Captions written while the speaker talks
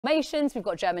Dalmatians, we've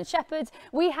got German Shepherds.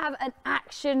 We have an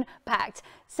action-packed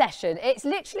session. It's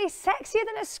literally sexier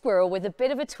than a squirrel with a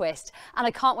bit of a twist, and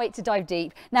I can't wait to dive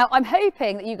deep. Now, I'm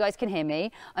hoping that you guys can hear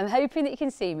me. I'm hoping that you can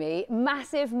see me.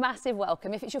 Massive, massive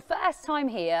welcome. If it's your first time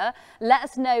here, let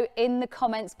us know in the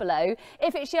comments below.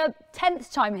 If it's your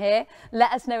 10th time here,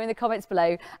 let us know in the comments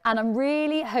below. And I'm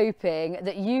really hoping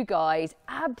that you guys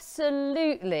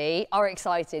absolutely are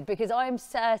excited, because I am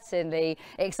certainly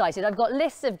excited. I've got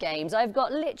lists of games. I've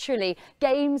got literally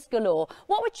games galore.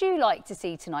 What would you like to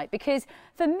see tonight? Because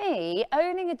for me,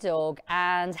 owning a dog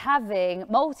and having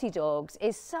multi-dogs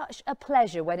is such a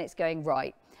pleasure when it's going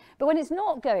right. But when it's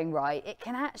not going right, it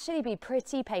can actually be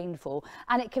pretty painful,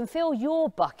 and it can fill your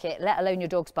bucket, let alone your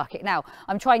dog's bucket. Now,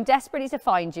 I'm trying desperately to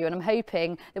find you, and I'm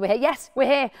hoping that we're here. Yes, we're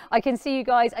here. I can see you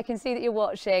guys. I can see that you're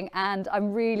watching, and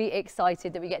I'm really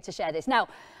excited that we get to share this. Now,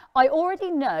 I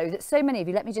already know that so many of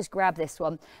you, let me just grab this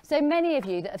one. So many of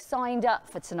you that have signed up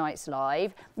for tonight's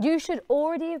live, you should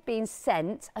already have been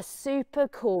sent a super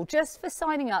cool, just for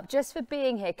signing up, just for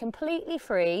being here, completely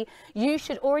free. You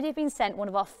should already have been sent one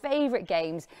of our favorite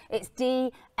games. It's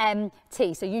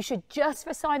DMT. So you should, just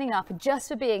for signing up and just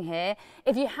for being here.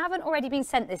 If you haven't already been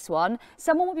sent this one,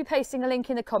 someone will be posting a link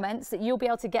in the comments that you'll be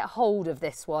able to get hold of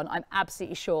this one. I'm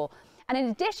absolutely sure. And in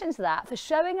addition to that, for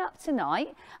showing up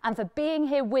tonight and for being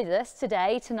here with us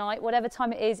today, tonight, whatever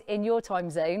time it is in your time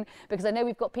zone, because I know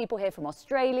we've got people here from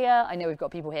Australia, I know we've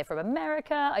got people here from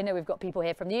America, I know we've got people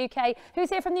here from the UK. Who's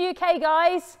here from the UK,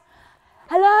 guys?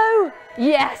 Hello?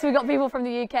 Yes, we've got people from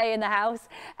the UK in the house.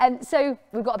 And so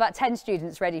we've got about 10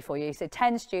 students ready for you. So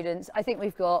 10 students. I think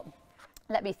we've got,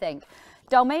 let me think,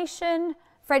 Dalmatian,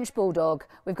 French Bulldog,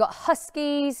 we've got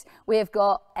Huskies, we've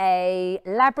got a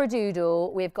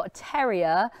Labradoodle, we've got a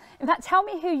Terrier. In fact, tell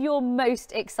me who you're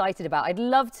most excited about. I'd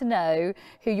love to know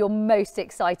who you're most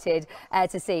excited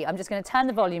to see. I'm just going to turn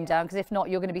the volume down, because if not,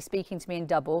 you're going to be speaking to me in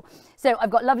double. So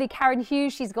I've got lovely Karen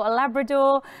Hughes, she's got a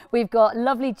Labrador. We've got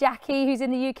lovely Jackie, who's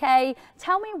in the UK.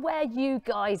 Tell me where you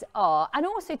guys are, and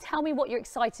also tell me what you're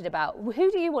excited about.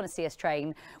 Who do you want to see us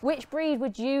train? Which breed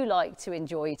would you like to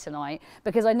enjoy tonight?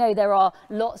 Because I know there are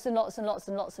lots and lots and lots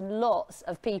and lots and lots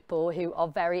of people who are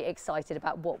very excited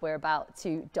about what we're about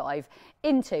to dive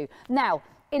into. Now,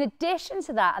 in addition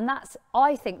to that, and that's,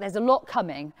 I think there's a lot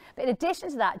coming, but in addition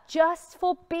to that, just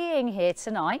for being here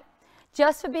tonight,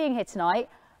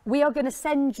 we are going to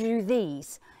send you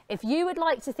these. If you would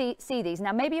like to see these,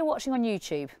 now maybe you're watching on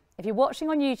YouTube. If you're watching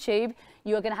on YouTube,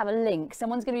 you are going to have a link.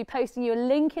 Someone's going to be posting you a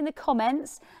link in the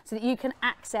comments so that you can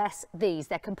access these.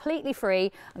 They're completely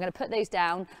free. I'm going to put those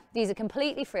down. These are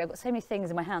completely free. I've got so many things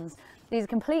in my hands. These are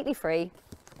completely free.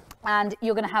 And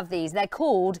you're going to have these. They're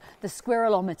called the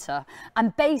Squirrelometer.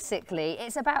 And basically,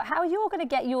 it's about how you're going to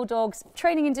get your dogs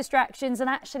training in distractions and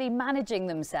actually managing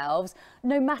themselves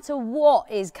no matter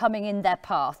what is coming in their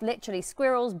path. Literally,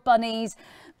 squirrels, bunnies,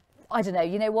 I don't know,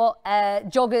 you know what,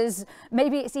 joggers,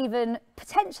 maybe it's even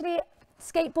potentially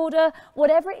skateboarder,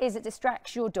 whatever it is that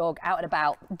distracts your dog out and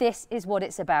about. This is what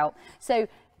it's about. So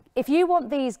if you want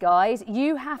these guys,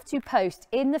 you have to post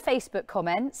in the Facebook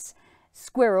comments,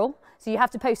 Squirrel. So you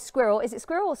have to post Squirrel. Is it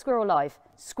Squirrel or Squirrel Live?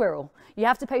 Squirrel. You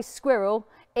have to post Squirrel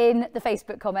in the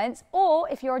Facebook comments, or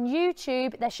if you're on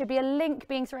YouTube, there should be a link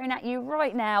being thrown at you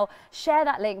right now. Share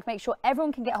that link, make sure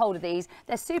everyone can get hold of these.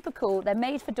 They're super cool. They're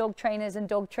made for dog trainers and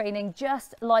dog training,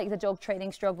 just like the dog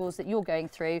training struggles that you're going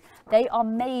through. They are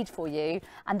made for you,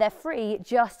 and they're free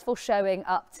just for showing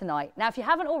up tonight. Now, if you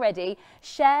haven't already,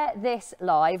 share this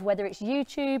live, whether it's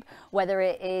YouTube, whether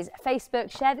it is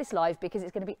Facebook, share this live, because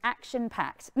it's going to be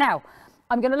action-packed. Now,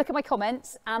 I'm going to look at my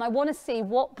comments, and I want to see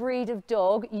what breed of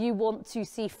dog you want to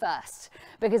see first,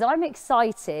 because I'm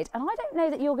excited, and I don't know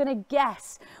that you're going to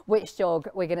guess which dog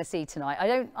we're going to see tonight.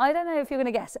 I don't know if you're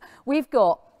going to guess. We've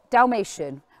got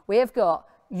Dalmatian, we have got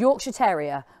Yorkshire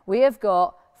Terrier, we have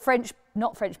got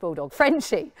not French Bulldog,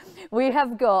 Frenchie. We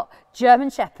have got German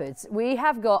Shepherds, we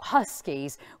have got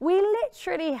Huskies. We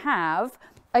literally have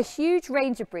a huge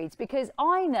range of breeds, because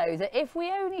I know that if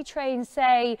we only train,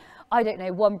 say, I don't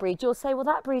know, one breed, you'll say, well,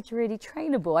 that breed's really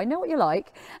trainable. I know what you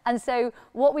like. And so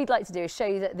what we'd like to do is show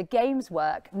you that the games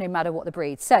work no matter what the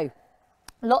breed. So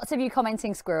lots of you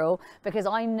commenting Squirrel, because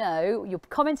I know you're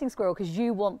commenting Squirrel because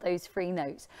you want those free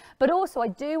notes. But also I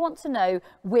do want to know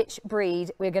which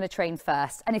breed we're going to train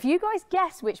first. And if you guys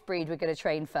guess which breed we're going to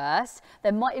train first,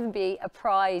 there might even be a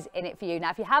prize in it for you.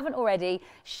 Now, if you haven't already,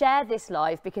 share this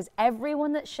live, because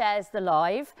everyone that shares the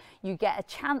live, you get a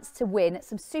chance to win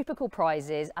some super cool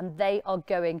prizes, and they are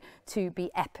going to be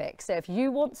epic. So if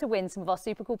you want to win some of our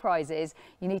super cool prizes,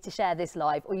 you need to share this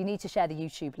live, or you need to share the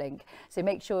YouTube link. So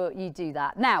make sure you do that.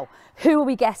 that. Now, who are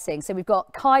we guessing? So we've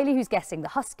got Kylie who's guessing the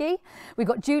husky. We've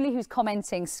got Julie who's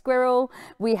commenting squirrel.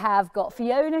 We have got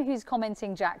Fiona who's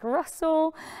commenting Jack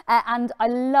Russell. And I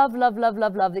love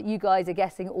that you guys are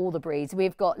guessing all the breeds.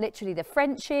 We've got literally the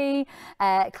Frenchie.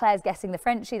 Claire's guessing the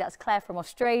Frenchie. That's Claire from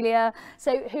Australia.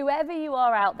 So whoever you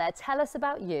are out there, tell us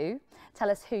about you. Tell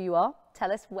us who you are.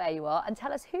 Tell us where you are and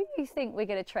tell us who you think we're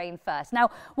going to train first.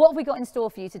 Now, what have we got in store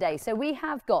for you today? So we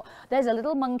have got, there's a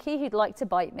little monkey who'd like to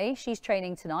bite me. She's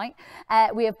training tonight.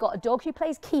 We have got a dog who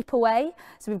plays keep away.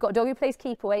 So we've got a dog who plays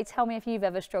keep away. Tell me if you've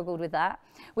ever struggled with that.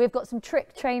 We've got some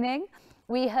trick training.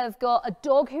 We have got a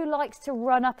dog who likes to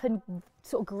run up and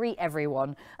sort of greet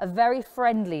everyone. A very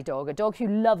friendly dog, a dog who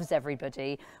loves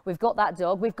everybody. We've got that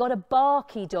dog. We've got a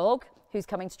barky dog who's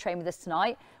coming to train with us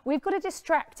tonight. We've got a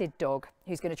distracted dog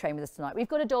who's going to train with us tonight. We've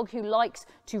got a dog who likes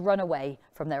to run away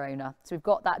from their owner. So we've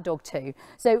got that dog too.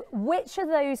 So which of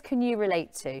those can you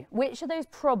relate to? Which of those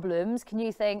problems can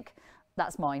you think,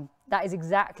 that's mine? That is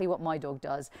exactly what my dog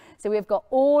does. So we've got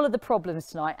all of the problems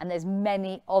tonight and there's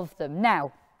many of them.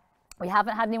 Now, we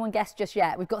haven't had anyone guess just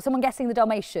yet. We've got someone guessing the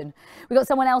Dalmatian. We've got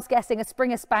someone else guessing a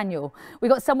Springer Spaniel. We've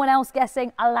got someone else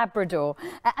guessing a Labrador.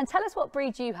 And tell us what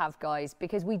breed you have, guys,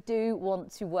 because we do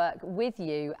want to work with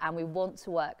you and we want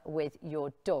to work with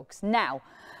your dogs. Now,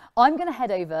 I'm going to head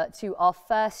over to our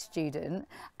first student,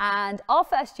 and our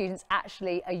first student's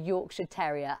actually a Yorkshire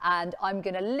Terrier, and I'm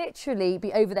going to literally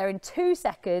be over there in 2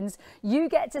 seconds. You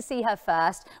get to see her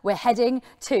first. We're heading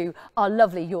to our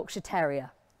lovely Yorkshire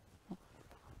Terrier.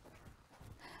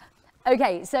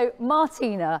 Okay, so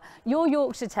Martina, your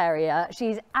Yorkshire Terrier,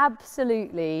 she's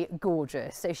absolutely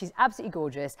gorgeous. So she's absolutely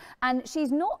gorgeous. And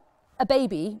she's not a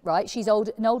baby, right? She's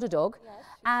an older dog. Yes.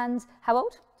 And how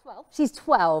old? 12. She's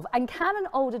 12. And can an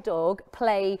older dog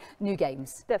play new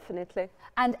games? Definitely.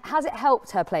 And has it helped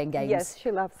her playing games? Yes,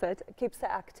 she loves it. It keeps her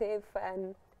active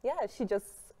and yeah, she just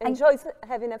enjoys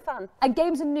having a fun. And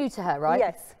games are new to her, right?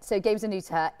 Yes. So games are new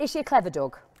to her. Is she a clever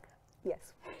dog?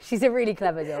 Yes. She's a really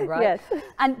clever dog, right? Yes.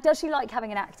 And does she like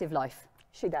having an active life?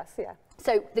 She does, yeah.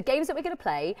 So the games that we're going to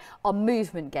play are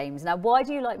movement games. Now, why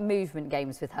do you like movement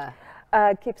games with her?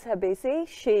 Keeps her busy.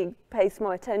 She pays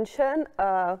more attention.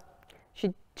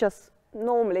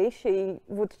 Normally she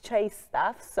would chase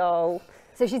stuff, so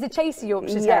she's a chaser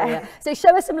Yorkshire Terrier. So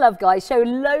show her some love, guys. Show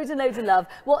loads and loads of love.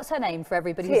 What's her name for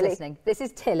everybody who's listening? This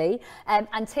is Tilly.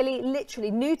 And Tilly,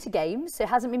 literally new to games, so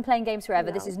hasn't been playing games forever.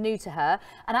 No. This is new to her.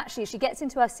 And actually, as she gets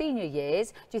into her senior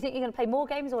years, do you think you're going to play more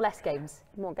games or less games?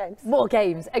 More games. More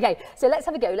games. Okay, so let's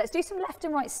have a go. Let's do some left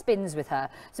and right spins with her.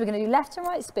 So we're going to do left and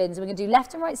right spins, and we're going to do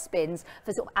left and right spins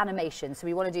for sort of animation. So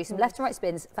we want to do some left and right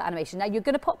spins for animation. Now, you're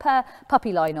going to pop her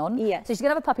puppy line on. Yes. So she's going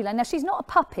to have a puppy line. Now, she's not a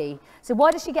puppy, so why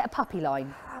does she get a puppy line?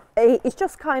 It's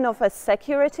just kind of a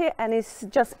security, and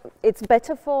it's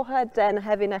better for her than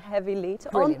having a heavy lead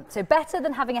on. Brilliant. So better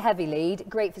than having a heavy lead,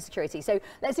 great for security. So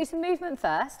let's do some movement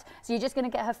first. So you're just going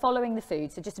to get her following the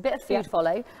food. So just a bit of food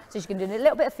follow. So she's going to do a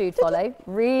little bit of food follow.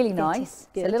 Really nice.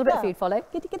 So a little bit of food follow.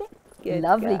 Good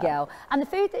Lovely girl. And the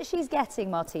food that she's getting,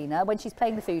 Martina, when she's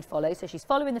playing the food follow, so she's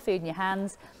following the food in your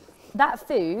hands, that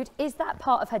food, is that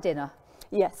part of her dinner?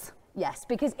 Yes. Yes,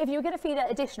 because if you're going to feed her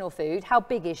additional food, how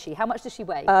big is she? How much does she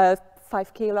weigh?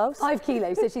 5 kilos. 5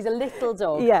 kilos, so she's a little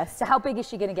dog. Yes. So how big is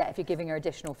she going to get if you're giving her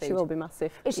additional food? She will be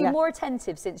massive. Is she more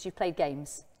attentive since you've played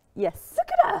games? Yes. Look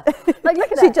at her. Like,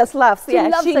 look at her. She just loves. She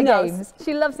loves the games.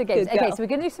 She loves the games. Okay, so we're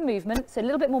going to do some movement. So a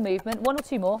little bit more movement. 1 or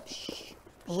 2 more.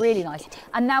 Really nice.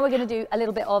 And now we're going to do a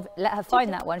little bit of, let her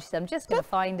find that one. She said, I'm just going to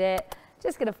find it.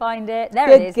 Just going to find it.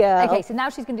 There it is. Girl. Okay, so now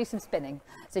she's going to do some spinning.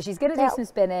 So she's going to do some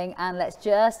spinning, and let's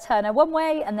just turn her one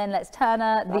way and then let's turn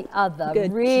her the other.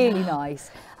 Really nice.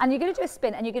 And you're going to do a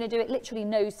spin, and you're going to do it literally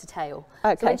nose to tail.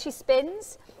 Okay. So when she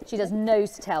spins, she does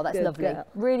nose to tail. That's lovely. Girl.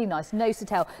 Really nice, nose to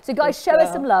tail. So guys, show her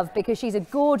some love because she's a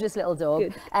gorgeous little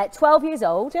dog. 12 years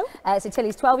old. So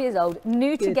Tilly's 12 years old,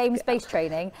 new to games-based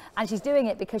training, and she's doing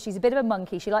it because she's a bit of a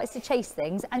monkey. She likes to chase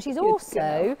things, and she's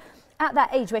also at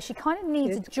that age where she kind of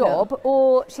needs a job,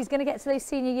 or she's going to get to those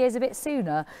senior years a bit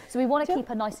sooner. So we want to keep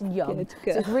her nice and young.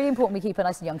 So it's really important we keep her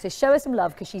nice and young. So show her some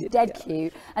love because she's dead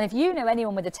cute. And if you know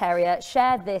anyone with a terrier,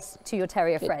 share this to your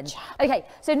terrier friends. Okay,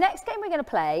 so next game we're going to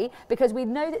play, because we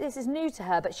know that this is new to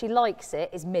her, but she likes it,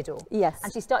 is middle. Yes.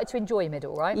 And she started to enjoy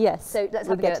middle, right? Yes. So let's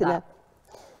have a go at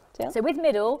that. So with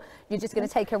middle, you're just going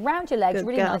to take her around your legs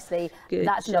really nicely.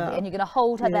 That's lovely. And you're going to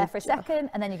hold her there for a second,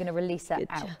 and then you're going to release her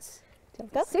out.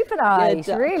 Super nice,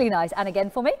 really nice. And again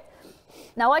for me.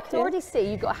 Now I can already see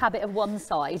you've got a habit of one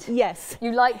side. Yes.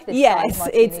 You like this side,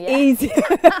 Martina, it's easy.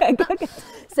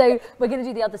 So we're going to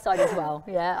do the other side as well.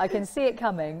 Yeah, I can see it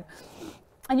coming.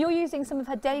 And you're using some of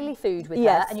her daily food with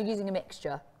her, and you're using a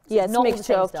mixture. So yes, not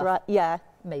mixture of yeah.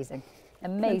 Amazing,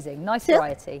 amazing, nice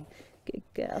variety. Good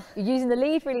girl. You're using the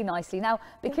lead really nicely. Now,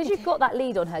 because you've got that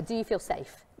lead on her, do you feel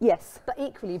safe? Yes. But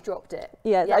equally, you've dropped it.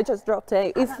 Yeah, I just dropped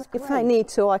it. If I need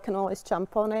to, I can always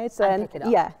jump on it and pick it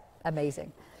up. Yeah.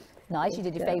 Amazing. Nice. You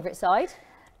did your favourite side.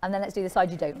 And then let's do the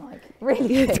side you don't like.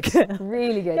 Really good.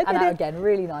 Really good. And out again,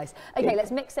 really nice. Okay,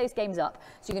 let's mix those games up.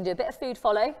 So you can do a bit of food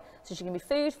follow. So she's going to be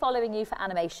food following you for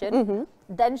animation.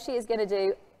 Then she is going to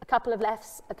do a couple of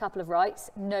lefts, a couple of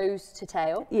rights, nose to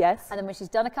tail. Yes. And then when she's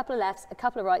done a couple of lefts, a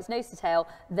couple of rights, nose to tail,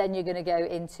 then you're going to go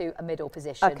into a middle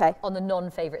position on the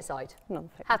non-favourite side.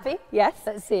 Happy? Yes.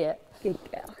 Let's see it. Good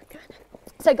girl.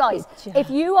 So guys, if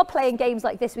you are playing games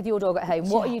like this with your dog at home,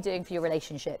 what are you doing for your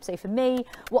relationship? So for me,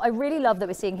 what I really love that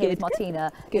we're seeing here with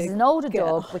Martina is an older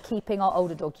dog. We're keeping our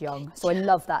older dog young. So I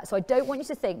love that. So I don't want you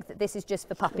to think that this is just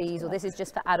for puppies or this is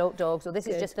just for adult dogs or this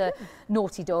is just for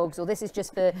naughty dogs or this is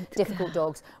just for difficult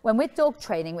dogs. When we're dog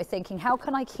training, we're thinking, how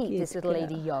can I keep this little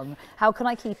lady young? How can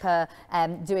I keep her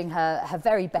doing her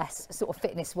very best sort of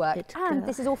fitness work? And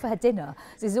this is all for her dinner.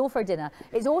 This is all for her dinner.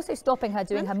 It's also stopping her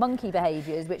doing her monkey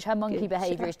behaviours, which her monkey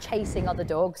behaviour is chasing other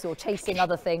dogs or chasing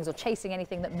other things or chasing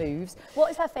anything that moves.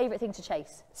 What is her favourite thing to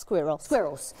chase? Squirrels.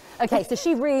 Squirrels. Okay, so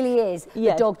she really is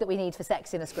the dog that we need for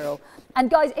Sexier and a Squirrel. And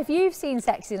guys, if you've seen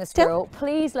Sexier and a Squirrel,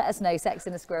 please let us know, Sexier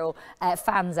and a Squirrel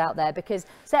fans out there, because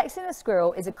Sexier and a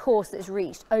Squirrel is a course that's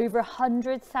reached over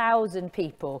 100,000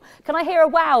 people. Can I hear a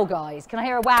wow, guys? Can I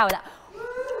hear a wow?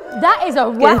 That is a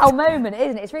wow moment,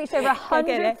 isn't it? It's reached over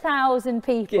 100,000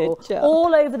 people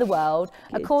all over the world.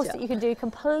 A course that you can do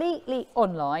completely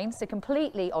online. So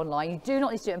completely online. You do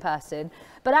not need to do it in person.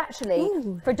 But actually,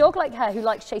 for a dog like her who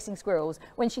likes chasing squirrels,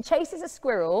 when she chases a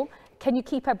squirrel, can you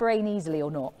keep her brain easily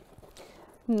or not?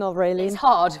 Not really. It's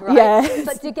hard, right? Yes.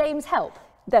 But do games help?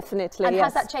 Definitely, and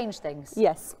has that changed things?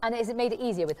 Yes. And has it made it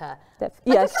easier with her?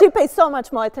 Yes, she pays so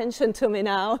much more attention to me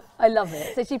now. I love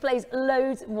it. So she plays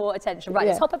loads more attention. Right,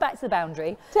 let's hop her back to the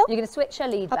boundary. You're going to switch her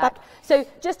lead back. So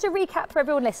just to recap for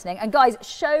everyone listening, and guys,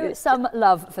 show some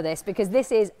love for this because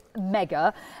this is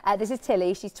mega. This is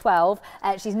Tilly, she's 12.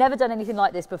 She's never done anything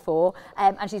like this before,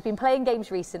 and she's been playing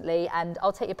games recently, and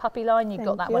I'll take your puppy line, you've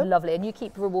got that one, lovely, and you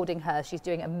keep rewarding her. She's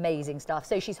doing amazing stuff.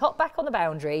 So she's hopped back on the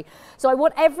boundary. So I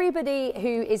want everybody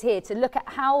who is here to look at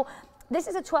how this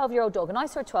is a 12-year-old dog, and I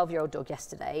saw a 12-year-old dog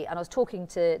yesterday, and I was talking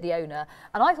to the owner,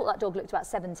 and I thought that dog looked about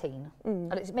 17,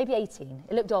 and it's maybe 18.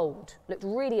 It looked old, looked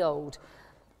really old.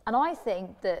 And I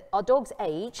think that our dogs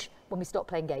age when we stop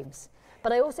playing games.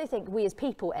 But I also think we as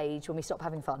people age when we stop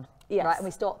having fun, right? And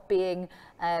we stop being,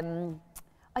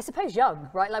 I suppose, young,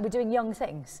 right? Like we're doing young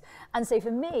things. And so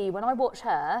for me, when I watch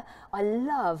her, I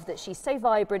love that she's so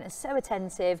vibrant and so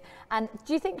attentive. And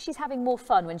do you think she's having more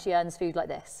fun when she earns food like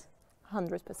this?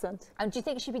 100%. And do you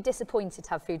think she'd be disappointed to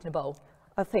have food in a bowl?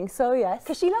 I think so, yes.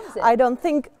 Because she loves it. I don't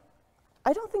think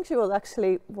she will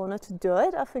actually want to do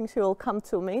it. I think she will come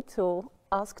to me to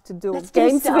ask to do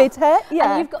games with her.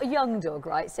 Yeah. And you've got a young dog,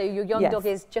 right? So your young dog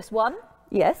is just one?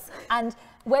 Yes. And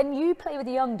when you play with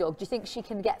a young dog, do you think she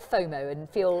can get FOMO and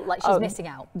feel like she's missing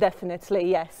out? Definitely,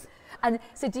 yes. And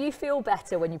so do you feel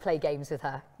better when you play games with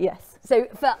her? Yes. So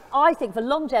I think for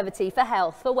longevity, for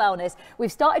health, for wellness,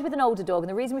 we've started with an older dog. And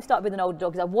the reason we've started with an older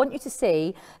dog is I want you to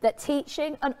see that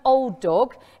teaching an old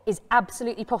dog is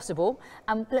absolutely possible.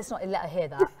 And let's not let her hear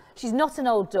that. She's not an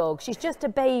old dog. She's just a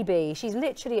baby. She's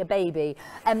literally a baby.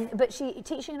 But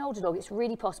teaching an older dog, it's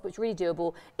really possible. It's really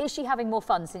doable. Is she having more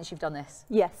fun since you've done this?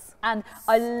 Yes. And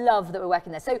I love that we're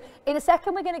working there. So in a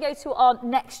second, we're going to go to our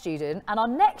next student. And our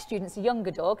next student's a younger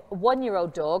dog, a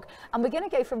 1-year-old dog. And we're going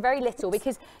to go from very little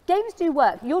because games do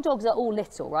work. Your dogs are all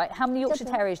little, right? How many Yorkshire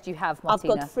Terriers do you have,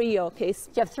 Martina? I've got 3 Yorkies.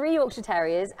 You have 3 Yorkshire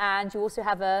Terriers and you also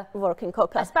have a working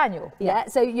cocker. A Spaniel. Yeah.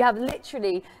 So you have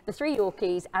literally the 3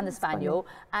 Yorkies and the Spaniel.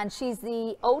 And she's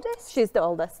the oldest? She's the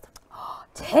oldest.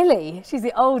 Tilly, she's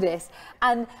the oldest.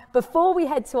 And before we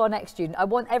head to our next student, I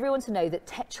want everyone to know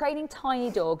that training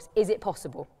tiny dogs, is it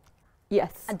possible?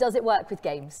 Yes. And does it work with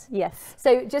games? Yes.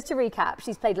 So just to recap,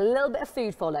 she's played a little bit of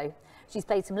food follow. She's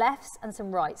played some lefts and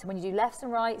some rights. And when you do lefts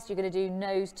and rights, you're going to do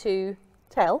nose to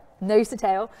tail. Nose to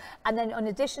tail. And then in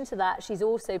addition to that, she's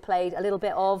also played a little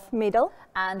bit of middle.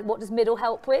 And what does middle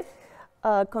help with?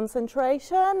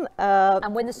 Concentration.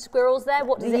 And when the squirrel's there,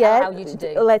 what does it allow you to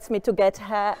do? Lets me to get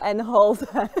her and hold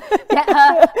her. Get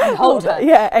her and hold her.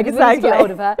 Yeah, exactly. Get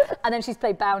hold of her. And then she's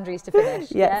played boundaries to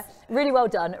finish. Yes. Yeah? Really well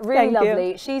done. Really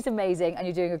lovely. She's amazing and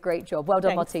you're doing a great job. Well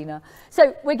done, Martina.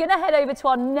 So we're going to head over to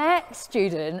our next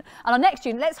student. And our next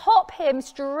student, let's hop him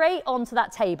straight onto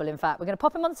that table, in fact. We're going to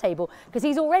pop him on the table because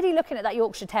he's already looking at that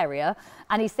Yorkshire Terrier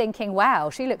and he's thinking, wow,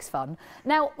 she looks fun.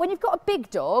 Now, when you've got a big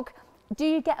dog, do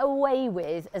you get away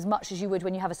with as much as you would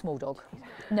when you have a small dog?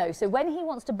 No. So when he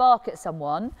wants to bark at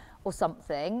someone or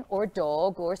something, or a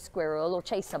dog or a squirrel or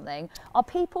chase something, are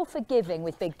people forgiving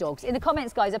with big dogs? In the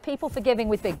comments, guys, are people forgiving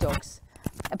with big dogs?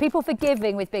 Are people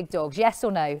forgiving with big dogs? Yes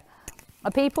or no?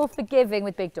 Are people forgiving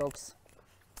with big dogs?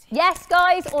 Yes,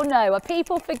 guys, or no? Are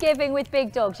people forgiving with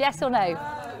big dogs? Yes or no?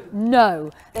 No,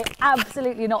 they're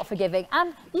absolutely not forgiving.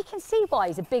 And you can see why.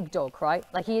 He's a big dog, right?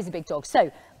 Like, he is a big dog.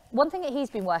 So one thing that he's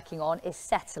been working on is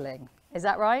settling. Is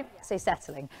that right? Yeah. So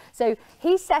settling. So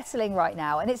he's settling right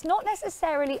now, and it's not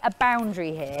necessarily a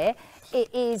boundary here.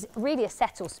 It is really a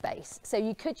settle space. So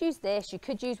you could use this, you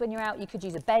could use when you're out, you could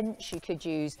use a bench, you could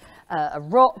use a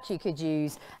rock, you could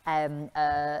use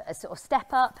a sort of step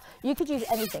up, you could use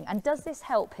anything. And does this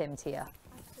help him, Tia?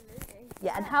 Absolutely.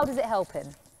 Yeah, and how does it help him?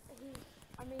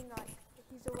 I mean, like,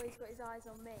 he's always got his eyes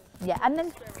on me. Yeah,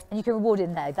 and you can reward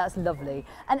him there. That's lovely.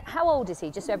 And how old is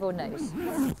he, just so everyone knows?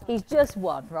 He's just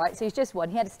 1, right? So he's just 1.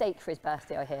 He had a steak for his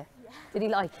birthday, I hear. Yeah. Did he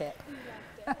like it? He liked it.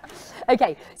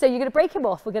 Okay, so you're going to break him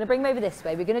off. We're going to bring him over this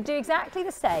way. We're going to do exactly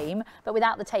the same, but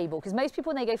without the table, because most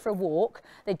people, when they go for a walk,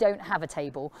 they don't have a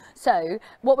table. So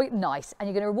nice, and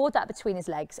you're going to reward that between his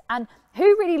legs. And who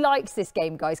really likes this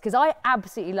game, guys? Because I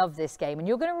absolutely love this game, and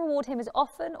you're going to reward him as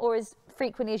often or as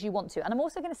frequently as you want to. And I'm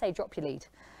also going to say drop your lead.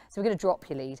 So we're going to drop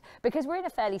your lead because we're in a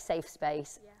fairly safe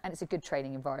space and it's a good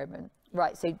training environment.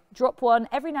 Right, so drop one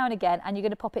every now and again, and you're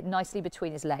going to pop it nicely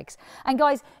between his legs. And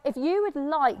guys, if you would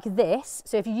like this,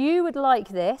 so if you would like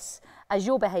this as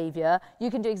your behaviour,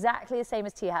 you can do exactly the same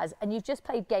as Tia has, and you've just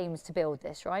played games to build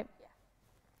this, right? Yeah.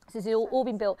 So it's all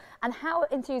been built. And how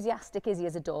enthusiastic is he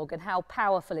as a dog, and how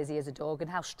powerful is he as a dog, and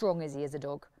how strong is he as a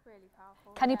dog? Really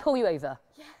powerful. Can he pull you over?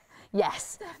 Yeah.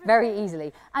 Yes, very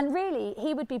easily. And really,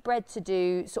 he would be bred to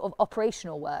do sort of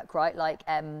operational work, right? Like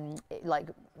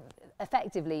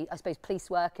effectively, I suppose, police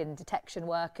work and detection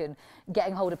work and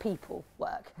getting hold of people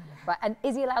work, right? And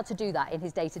is he allowed to do that in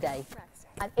his day-to-day?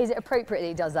 No. And is it appropriate that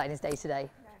he does that in his day-to-day?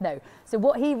 No. So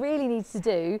what he really needs to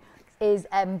do is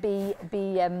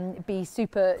be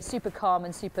super calm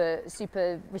and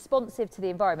super responsive to the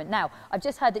environment. Now, I've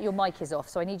just heard that your mic is off,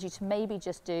 so I need you to maybe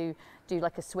just do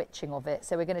like a switching of it.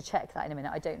 So we're going to check that in a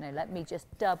minute. I don't know. Let me just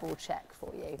double check for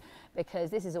you,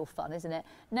 because this is all fun, isn't it?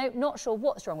 No, not sure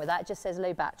what's wrong with that. It just says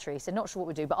low battery, so not sure what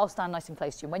we do, but I'll stand nice and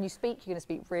close to you. And when you speak, you're going to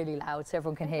speak really loud so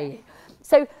everyone can hear you.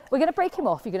 So we're going to break him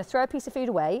off. You're going to throw a piece of food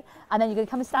away, and then you're going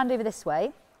to come and stand over this way,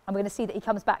 and we're going to see that he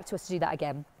comes back to us to do that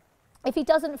again. If he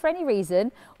doesn't for any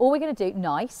reason, all we're going to do,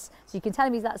 nice, so you can tell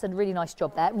him that's a really nice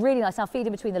job there, really nice. Now feed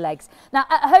him between the legs. Now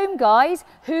at home, guys,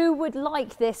 who would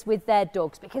like this with their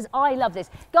dogs? Because I love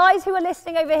this. Guys who are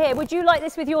listening over here, would you like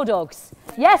this with your dogs?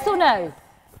 Yes or no?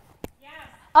 Yes.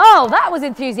 Oh, that was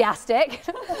enthusiastic.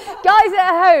 Guys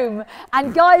at home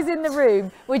and guys in the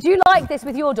room, would you like this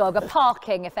with your dog? A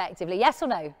parking effectively, yes or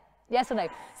no? Yes or no?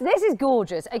 So this is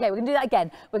gorgeous. Okay, we're going to do that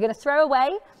again. We're going to throw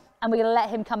away, and we're going to let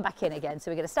him come back in again.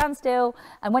 So we're going to stand still,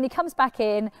 and when he comes back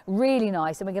in, really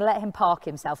nice, and we're going to let him park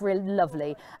himself, really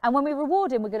lovely. And when we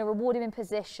reward him, we're going to reward him in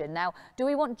position. Now, do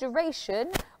we want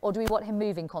duration, or do we want him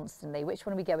moving constantly? Which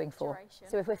one are we going for? Duration.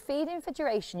 So if we're feeding for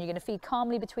duration, you're going to feed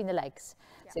calmly between the legs.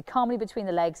 Yeah. So calmly between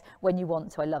the legs when you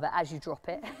want to. I love it, as you drop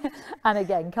it. And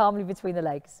again, calmly between the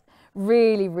legs.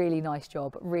 Really, really nice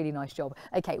job, really nice job.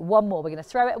 Okay, one more. We're going to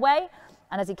throw it away.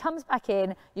 And as he comes back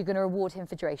in, you're going to reward him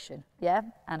for duration. Yeah?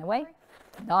 And away.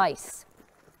 Nice.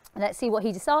 And let's see what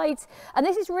he decides. And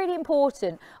this is really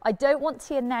important. I don't want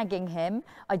Tia nagging him.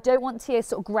 I don't want Tia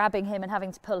sort of grabbing him and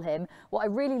having to pull him. What I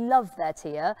really love there,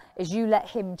 Tia, is you let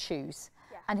him choose.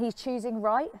 Yeah. And he's choosing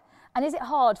right. And is it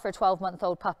hard for a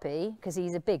 12-month-old puppy? Because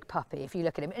he's a big puppy, if you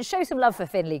look at him. And show some love for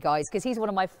Finley, guys, because he's one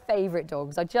of my favourite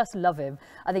dogs. I just love him.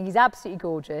 I think he's absolutely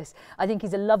gorgeous. I think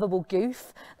he's a lovable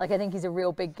goof. Like, I think he's a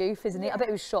real big goof, isn't he? I bet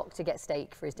he was shocked to get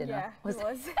steak for his dinner. Yeah, he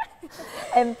was.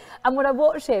 And when I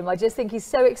watch him, I just think he's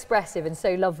so expressive and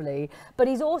so lovely. But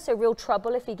he's also real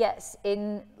trouble if he gets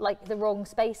in, like, the wrong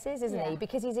spaces, isn't he?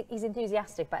 Because he's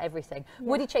enthusiastic about everything. Yeah.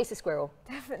 Would he chase a squirrel?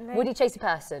 Definitely. Would he chase a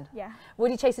person? Yeah.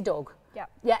 Would he chase a dog? Yeah.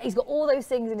 Yeah, he's got all those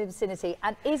things in his vicinity.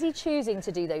 And is he choosing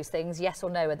to do those things, yes or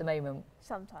no, at the moment?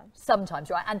 Sometimes. Sometimes,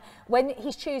 right? And when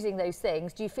he's choosing those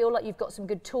things, do you feel like you've got some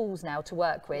good tools now to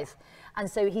work with? Yeah.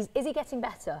 And so is he getting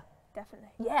better? Definitely.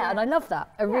 Yeah, and I love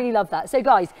that. I really love that. So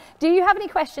guys, do you have any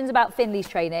questions about Finley's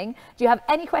training? Do you have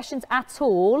any questions at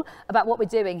all about what we're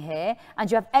doing here? And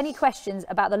do you have any questions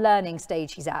about the learning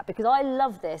stage he's at? Because I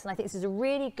love this, and I think this is a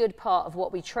really good part of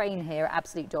what we train here at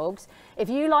Absolute Dogs. If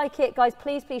you like it, guys,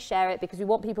 please share it, because we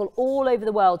want people all over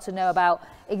the world to know about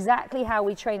exactly how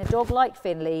we train a dog like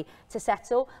Finley to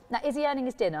settle. Now, is he earning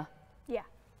his dinner? Yeah.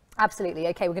 Absolutely.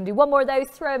 Okay, we're going to do one more of those,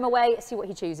 throw him away, see what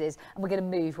he chooses. And we're going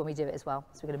to move when we do it as well.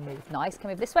 So we're going to move. Nice. Can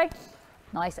we move this way?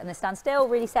 Nice. And then stand still,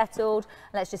 really settled.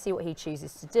 Let's just see what he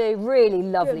chooses to do. Really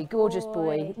lovely, gorgeous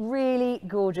boy. Really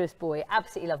gorgeous boy.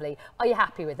 Absolutely lovely. Are you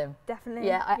happy with him? Definitely.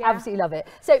 Yeah, I absolutely love it.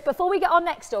 So before we get our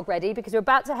next dog ready, because we're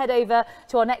about to head over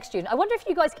to our next student, I wonder if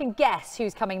you guys can guess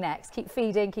who's coming next. Keep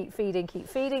feeding, keep feeding, keep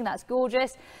feeding. That's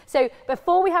gorgeous. So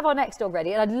before we have our next dog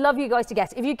ready, and I'd love you guys to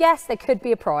guess. If you guess, there could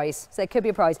be a prize. So there could be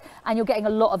a prize. And you're getting a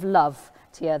lot of love,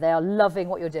 Tia. They are loving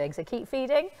what you're doing. So keep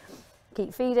feeding.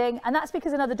 Keep feeding, and that's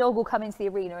because another dog will come into the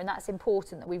arena, and that's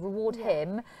important that we reward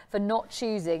him for not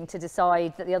choosing to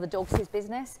decide that the other dog's his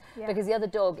business, because the other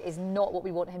dog is not what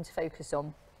we want him to focus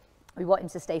on. We want him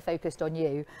to stay focused on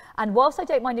you. And whilst I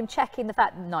don't mind him checking the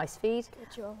fact, nice feed,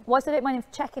 whilst I don't mind him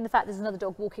checking the fact there's another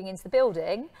dog walking into the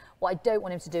building, what I don't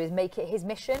want him to do is make it his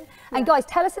mission. And guys,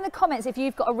 tell us in the comments if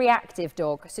you've got a reactive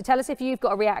dog. So tell us if you've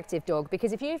got a reactive dog,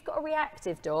 because if you've got a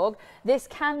reactive dog, this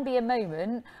can be a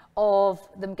moment of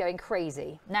them going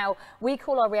crazy. Now, we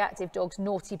call our reactive dogs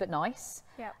naughty but nice.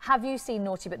 Have you seen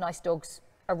naughty but nice dogs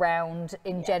around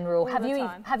in general?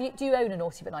 Do you own a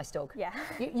naughty but nice dog? Yeah.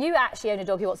 You actually own a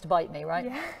dog who wants to bite me, right?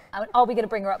 Yeah. Are we going to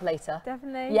bring her up later?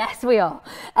 Definitely. Yes, we are.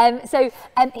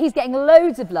 He's getting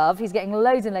loads of love. He's getting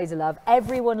loads and loads of love.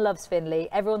 Everyone loves Finley.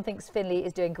 Everyone thinks Finley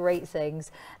is doing great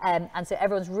things. And so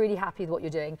everyone's really happy with what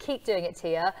you're doing. Keep doing it,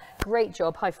 Tia. Great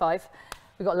job. High five.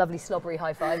 We've got a lovely slobbery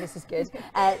high five. This is good.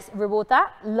 Reward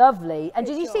that. Lovely. And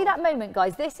did you see that moment,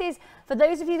 guys? This is, for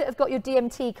those of you that have got your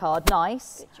DMT card,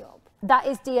 nice. Good job. That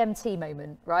is DMT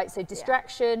moment, right? So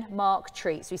distraction, mark,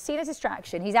 treat. So he's seen a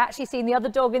distraction. He's actually seen the other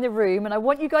dog in the room, and I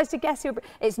want you guys to guess who.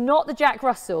 It's not the Jack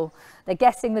Russell. They're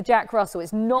guessing the Jack Russell.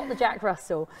 It's not the Jack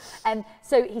Russell. And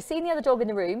so he's seen the other dog in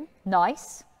the room.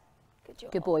 Nice. Good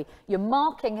job. Good boy. You're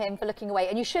marking him for looking away.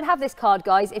 And you should have this card,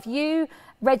 guys. If you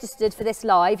registered for this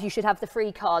live, you should have the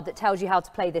free card that tells you how to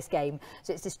play this game.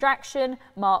 So it's distraction,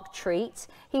 mark, treat.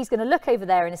 He's going to look over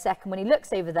there in a second. When he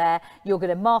looks over there, you're going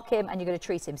to mark him and you're going to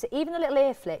treat him. So even a little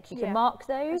ear flick, you can mark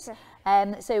those.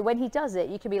 Okay. So when he does it,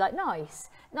 you can be like, nice.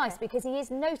 Nice, because he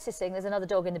is noticing there's another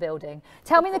dog in the building.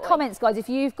 Tell me in the comments, guys, if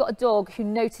you've got a dog who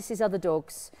notices other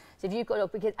dogs. So if you've got a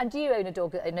dog, and do you own a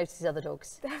dog that notices other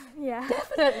dogs? Yeah.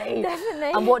 Definitely.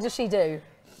 Definitely. And what does she do?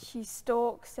 She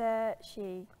stalks it,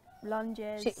 she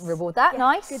lunges. Reward that,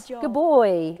 nice. Good job. Good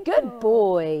boy. Good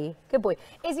boy. Good boy.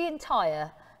 Is he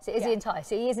entire? So is he entire?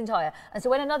 So he is entire. And so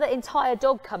when another entire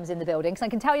dog comes in the building, because I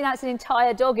can tell you that's an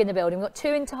entire dog in the building, we've got 2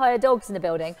 entire dogs in the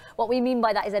building. What we mean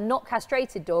by that is a not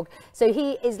castrated dog. So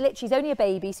he is literally, he's only a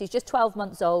baby, so he's just 12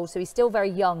 months old, so he's still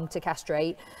very young to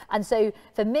castrate. And so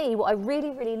for me, what I really,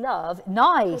 really love,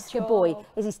 nice, good boy,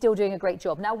 is he's still doing a great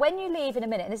job. Now, when you leave in a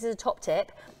minute, and this is a top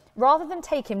tip, rather than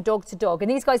take him dog to dog,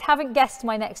 and these guys haven't guessed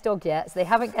my next dog yet, so they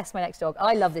haven't guessed my next dog.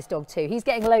 I love this dog too. He's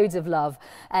getting loads of love,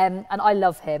 and I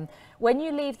love him. When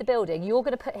you leave the building, you're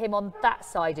going to put him on that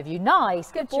side of you.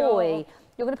 Nice, good boy.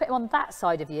 You're going to put him on that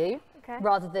side of you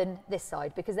rather than this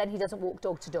side, because then he doesn't walk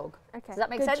dog to dog. Okay. Does that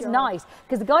make sense? Nice.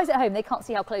 Because the guys at home, they can't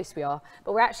see how close we are,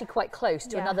 but we're actually quite close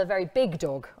to another very big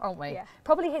dog, aren't we? Yeah.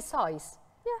 Probably his size.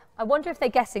 Yeah. I wonder if they're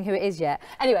guessing who it is yet.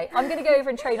 Anyway, I'm going to go over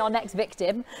and train our next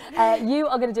victim. You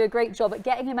are going to do a great job at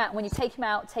getting him out. When you take him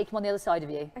out, take him on the other side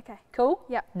of you. Okay. Cool?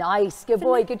 Yeah. Nice. Good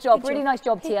boy. Good job. Really nice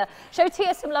job, Tia. Show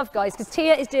Tia some love, guys, because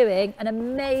Tia is doing an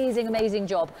amazing, amazing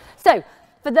job. So,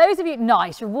 for those of you,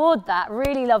 nice, reward that.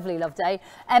 Really lovely, love day.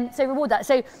 So reward that.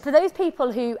 So for those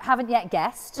people who haven't yet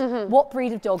guessed, what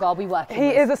breed of dog are we working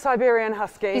with? He is a Siberian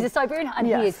Husky. He's a Siberian, and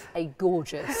he is a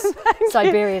gorgeous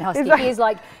Siberian Husky.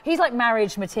 He's like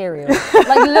marriage material.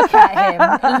 Like, look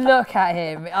at him, look at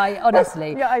him. I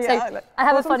honestly. I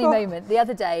have a funny moment. The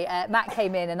other day, Matt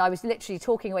came in and I was literally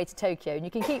talking away to Tokyo, and you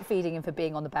can keep feeding him for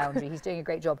being on the boundary. He's doing a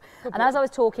great job. And as I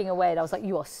was talking away, and I was like,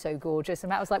 you are so gorgeous. And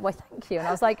Matt was like, why, thank you. And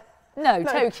I was like, no,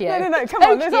 Tokyo. No, come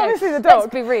on, there's obviously the dog.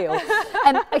 Let's be real.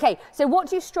 Okay, so what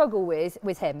do you struggle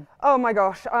with him? Oh my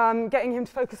gosh, getting him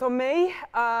to focus on me.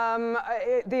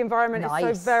 The environment is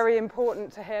so very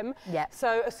important to him. Yeah.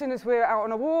 So as soon as we're out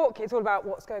on a walk, it's all about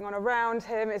what's going on around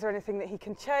him. Is there anything that he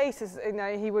can chase?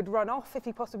 He would run off if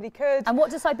he possibly could. And what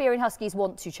do Siberian Huskies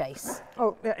want to chase?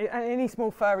 Oh, any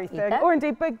small furry thing, or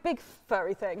indeed big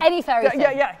furry thing. Any furry thing.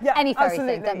 Yeah. Any furry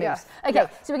thing that moves. Yeah.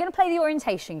 Okay, so we're going to play the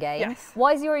orientation game. Yes.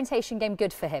 Why is the orientation game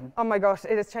good for him? Oh my gosh,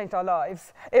 it has changed our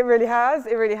lives. It really has.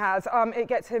 It really has. It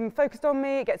gets him focused on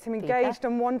me. It gets him engaged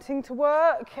and wanting to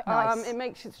work. Nice. It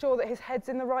makes sure that his head's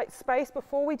in the right space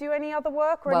before we do any other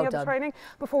work or any other training.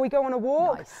 Before we go on a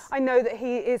walk, I know that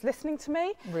he is listening to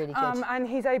me. Really good. And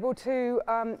he's able to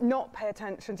not pay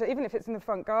attention to, even if it's in the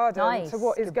front garden, to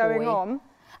what is going on.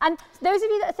 And those of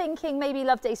you that are thinking maybe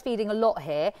Loveday's feeding a lot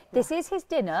here, this is his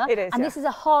dinner. It is, and this is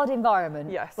a hard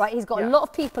environment. Yes. Right, he's got Yes. a lot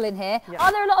of people in here. Yes.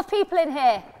 Are there a lot of people in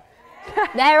here?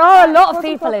 There are a lot of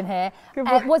people in here. Good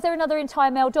Was there another entire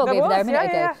male dog There over there a was,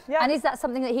 minute yeah, ago? yeah, yeah. And is that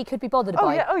something that he could be bothered Oh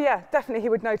by? yeah, oh yeah, definitely he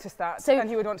would notice that, So and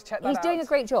he would want to check that he's out. doing a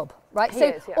great job, right? He So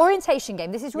is, yeah. orientation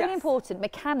game, this is really Yes. important,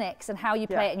 mechanics and how you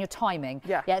play Yeah. it and your timing.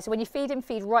 Yeah. Yeah, so when you feed him,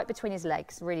 feed right between his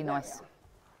legs, really nice.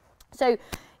 So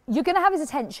you're going to have his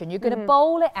attention, you're going to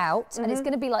bowl it out, and it's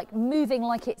going to be like moving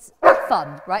like it's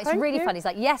fun, right? It's Thank really you. fun. He's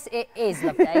like, yes, it is,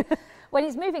 Loveday. When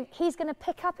he's moving, he's going to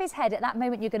pick up his head. At that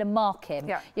moment, you're going to mark him.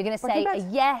 Yeah. You're going to Back in say a bed.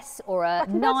 yes or a Back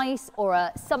in bed. nice or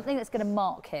a something that's going to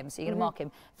mark him. So you're going to mark him.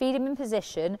 Feed him in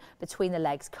position between the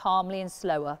legs, calmly and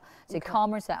slower. So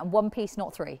calmer and slower, and one piece,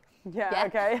 not three. Yeah,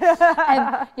 okay.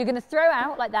 You're going to throw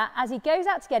out like that. As he goes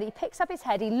out to get it, he picks up his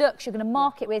head, he looks, you're going to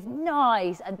mark it with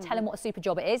nice and tell him what a super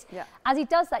job it is. Yeah. As he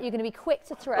does that, you're going to be quick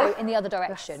to throw in the other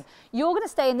direction. You're going to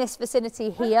stay in this vicinity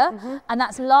here, and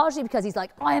that's largely because he's like,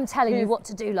 I am telling you what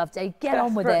to do, Loveday, get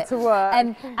on with it. Desperate to work.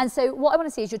 And so what I want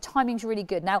to see is your timing's really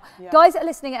good. Now, guys that are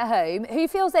listening at home, who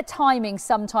feels their timing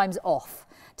sometimes off?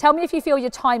 Tell me if you feel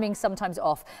your timing sometimes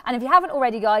off. And if you haven't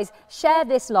already, guys, share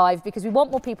this live because we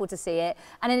want more people to see it.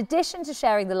 And in addition to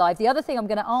sharing the live, the other thing I'm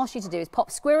going to ask you to do is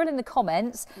pop Squirrel in the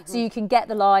comments so you can get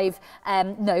the live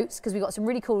notes, because we've got some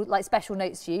really cool, like, special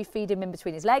notes for you. Feed him in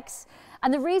between his legs.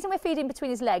 And the reason we're feeding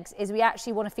between his legs is we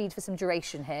actually want to feed for some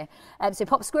duration here. So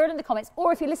pop Squirrel in the comments,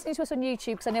 or if you're listening to us on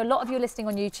YouTube, because I know a lot of you are listening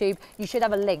on YouTube, you should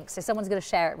have a link. So someone's going to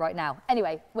share it right now.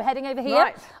 Anyway, we're heading over here.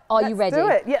 Right. Are you ready?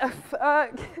 Let's do it. Yeah.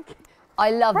 I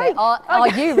love Great. it. Are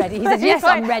you ready? He says, yes,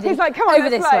 I'm ready. He's like, come on, over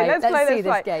let's this play. way. Let's play, see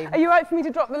this game. Are you right for me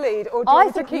to drop the lead? Or do you I want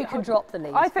to think you keep can drop the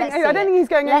lead. I think, Let's I don't see think he's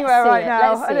going Let's anywhere see right it.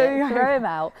 now. Let's see it. Throw him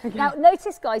out. Now,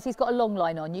 notice, guys, he's got a long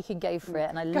line on. You can go for it,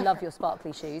 and I love your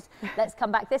sparkly shoes. Let's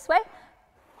come back this way.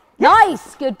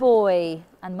 Nice, good boy.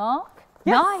 And mark.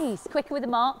 Yes. Nice, quicker with the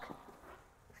mark.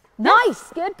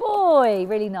 Nice, good boy.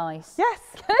 Really nice. Yes.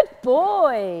 Good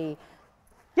boy.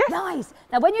 Yes. Nice.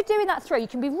 Now, when you're doing that throw, you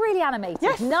can be really animated.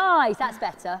 Yes. Nice, that's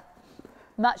better.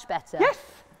 Much better. Yes.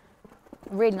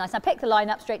 Really nice. Now pick the line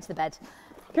up straight to the bed.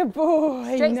 Good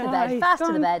boy. Straight to the bed, fast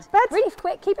to the bed. Bed. Really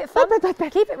quick, keep it fun. Bed.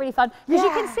 Keep it really fun. Because you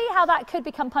Yeah. can see how that could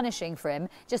become punishing for him,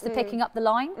 just the picking up the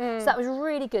line. So that was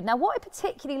really good. Now, what I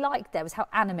particularly liked there was how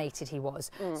animated he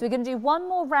was. So we're going to do one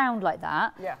more round like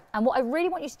that. Yeah. And what I really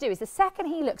want you to do is the second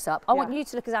he looks up, I want you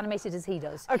to look as animated as he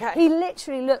does. Okay. He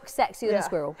literally looks sexier than a Yeah.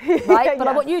 squirrel, right? But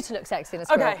I Yes. want you to look sexier than a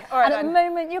squirrel. Okay, all right and at the then.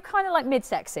 moment, you're kind of like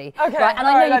mid-sexy. Okay. Right? And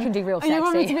I all know right you then. can do real And sexy. you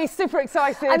want me to be super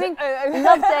excited. I mean,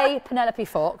 Loveday, Penelope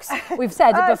Fox. We've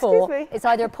said it before. excuse me. It's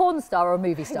either a porn star or a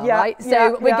movie star, Yeah, right? So yeah,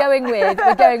 we're yeah.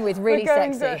 going with really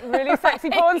sexy. Really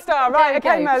sexy porn star. Right,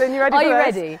 okay, Go. Merlin, you ready Are for you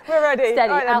this? ready? We're ready. Steady, All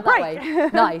right, then, out that break. way.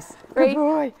 Nice. 3,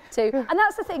 boy. 2. And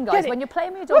that's the thing, guys, it. when you're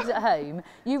playing with your dogs at home,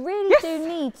 you really do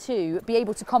need to be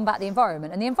able to combat the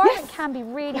environment. And the environment can be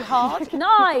really hard.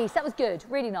 Nice, that was good,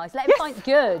 really nice. Let him find,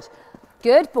 good.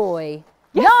 Good boy.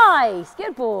 Nice,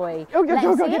 good boy. Oh, good, Let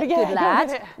him go, see get it, it, get good it, go, lad.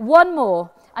 get it. One more.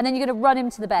 And then you're going to run him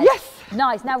to the bed. Yes.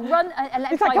 Nice. Now run and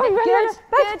let him He's like, find "Come on, it. run,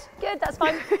 Good, good, that's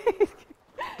fine.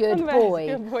 Good On the bed. boy.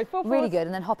 Good boy. Full Really force. good.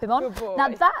 And then hop him on. Good boy. Now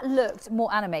that looked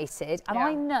more animated, and Yeah.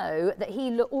 I know that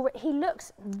he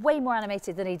looks way more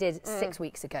animated than he did 6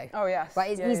 weeks ago. Oh, yes.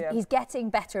 Right, Yeah, he's getting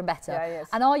better and better. Yeah, he is.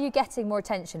 And are you getting more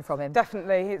attention from him?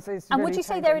 Definitely. It's And really would you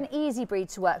say changing. they're an easy breed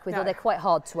to work with, or No. they're quite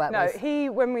hard to work No,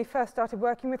 with? when we first started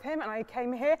working with him and I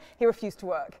came here, he refused to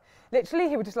work. Literally,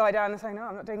 he would just lie down and say, no,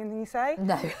 I'm not doing anything you say.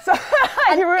 No. So,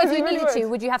 And he really, if you really needed to,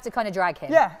 would. would you have to kind of drag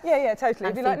him? Yeah, totally.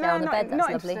 And Be feet like, there no, on the bed, that's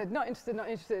not lovely. interested, not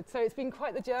interested. So it's been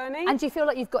quite the journey. And do you feel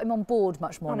like you've got him on board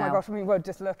much more Oh now? my gosh, I mean, well,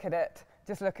 just look at it.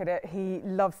 Just look at it. He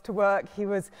loves to work. He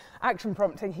was action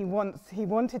prompting. He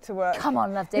wanted to work. Come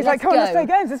on, Loveday, He's let's like, come on, let's go.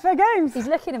 play games, let's play games. He's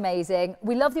looking amazing.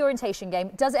 We love the orientation game.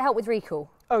 Does it help with recall?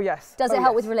 Oh, yes. Does Oh, it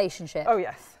help yes. with relationship? Oh,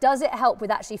 yes. Does it help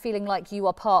with actually feeling like you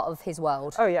are part of his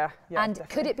world? Oh, yeah. And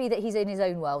definitely. could it be that he's in his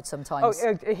own world sometimes?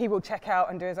 Oh, he will check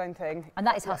out and do his own thing. And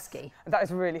that is husky. That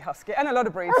is really husky. And a lot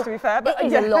of breeds, to be fair. But It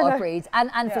is yeah, a lot no. of breeds, and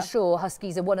Yeah. for sure,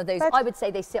 huskies are one of those. But- I would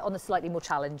say they sit on the slightly more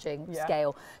challenging Yeah.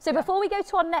 scale. So before we go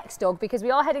to our next dog, because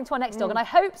we are heading to our next dog, and I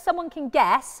hope someone can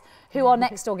guess who our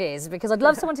next dog is, because I'd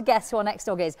love someone to guess who our next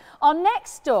dog is. Our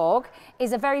next dog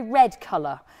is a very red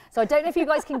colour. So I don't know if you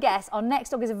guys can guess. Our next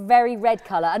dog dog is a very red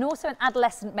colour and also an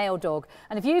adolescent male dog.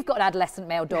 And if you've got an adolescent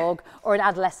male dog or an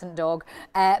adolescent dog,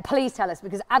 please tell us,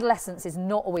 because adolescence is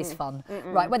not always fun,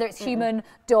 right? Whether it's human,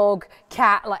 dog,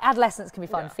 cat, like adolescence can be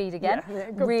fun. Feed again.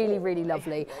 Really, really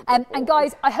lovely. And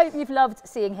guys, I hope you've loved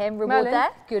seeing him. Reward Merlin.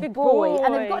 there. Good boy.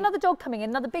 And then we've got another dog coming in,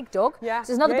 another big dog. So there's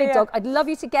another big dog. I'd love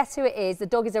you to guess who it is. The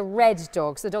dog is a red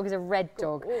dog. So the dog is a red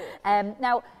dog.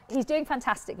 Now, he's doing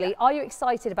fantastically. Are you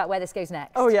excited about where this goes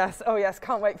next? Oh yes,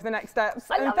 can't wait for the next steps.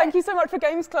 And thank you so much for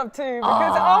Games Club too,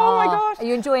 because oh my gosh. Are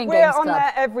you enjoying Games Club? We're on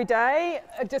there every day,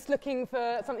 just looking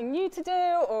for something new to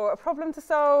do or a problem to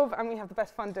solve, and we have the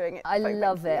best fun doing it. I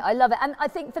love it. I love it. And I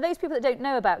think for those people that don't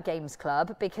know about Games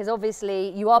Club, because obviously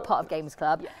you are part of Games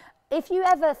Club, if you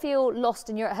ever feel lost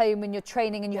and you're at home and you're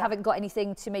training and you haven't got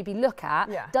anything to maybe look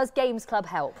at, does Games Club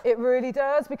help? It really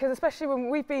does, because especially when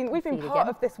we've been part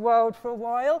of this world for a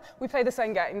while, we play the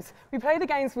same games. We play the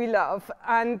games we love,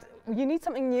 and you need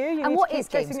something new. And what is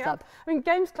Games Club? I mean,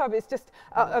 Games Club is just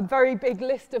a very big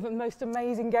list of the most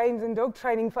amazing games in dog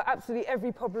training for absolutely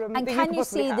every problem. And can you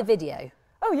see the video?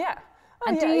 Oh yeah.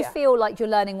 And do you feel like you're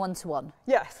learning one-to-one?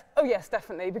 Yes. Oh yes,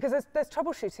 definitely. Because there's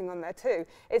troubleshooting on there too.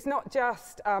 It's not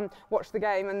just watch the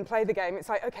game and play the game. It's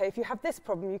like, okay, if you have this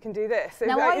problem, you can do this.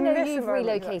 Now I know you've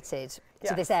relocated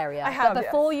to this area. I have, but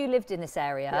before you lived in this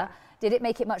area, did it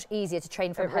make it much easier to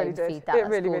train from home? Feed that? It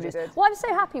really did. What I'm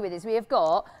so happy with is we have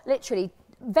got literally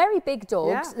very big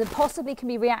dogs that possibly can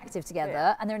be reactive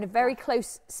together, and they're in a very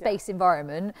close space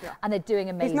environment, and they're doing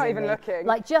amazing. He's not even looking.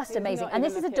 Like just amazing. And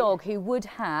this is a dog who would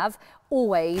have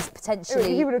always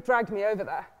potentially. He would have dragged me over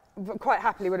there. Quite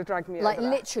happily would have dragged me like over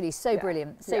there. Literally so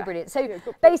brilliant, so brilliant. So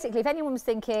basically, if anyone was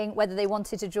thinking whether they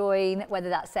wanted to join, whether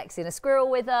that's Sexier and a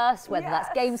Squirrel with us, whether that's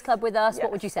Games Club with us,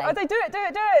 what would you say? Oh, they do it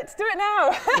now.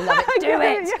 We love it, do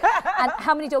it. And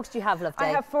how many dogs do you have, Loveday? I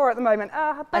have 4 at the moment.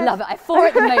 I love it, I have 4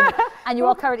 at the moment. And you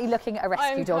are currently looking at a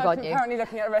rescue dog, aren't you? I'm currently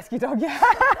looking at a rescue dog,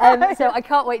 So I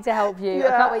can't wait to help you. I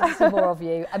can't wait to see more of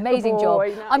you. Amazing job.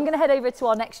 Nice. I'm going to head over to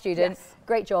our next student.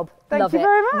 Great job. Thank you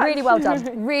very much. Really well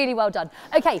done. Really well done.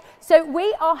 Okay, so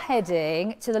we are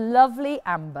heading to the lovely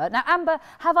Amber. Now, Amber,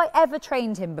 have I ever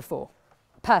trained him before?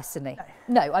 Personally?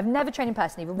 No, I've never trained him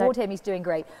personally. Reward him, he's doing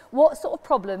great. What sort of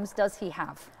problems does he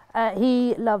have?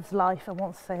 He loves life and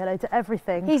wants to say hello to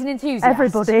everything. He's an enthusiast.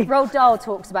 Everybody. Roald Dahl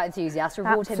talks about enthusiasts.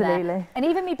 Reward him there. Absolutely. And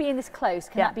even me being this close,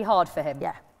 can that be hard for him?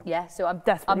 Yeah. Yeah, so I'm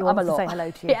definitely I'm a lot. to say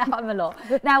hello to you. Yeah, I'm a lot.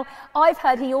 Now, I've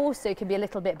heard he also can be a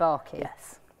little bit barky.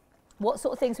 Yes. What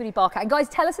sort of things would he bark at? And guys,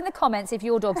 tell us in the comments if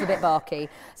your dog's a bit barky.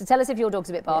 So tell us if your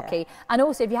dog's a bit barky. And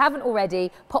also, if you haven't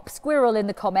already, pop Squirrel in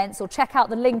the comments or check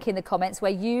out the link in the comments where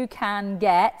you can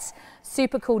get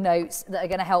super cool notes that are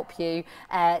going to help you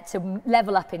to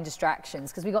level up in distractions,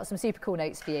 because we've got some super cool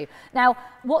notes for you. Now,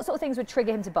 what sort of things would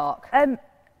trigger him to bark?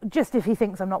 Just if he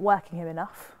thinks I'm not working him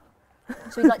enough.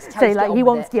 So he'd like to tell you to get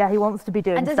on with it. He wants to be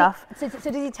doing stuff. So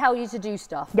does he tell you to do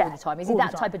stuff all the time? Is he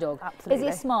that type of dog? Absolutely.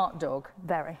 Is he a smart dog?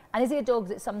 Very. And is he a dog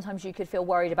that sometimes you could feel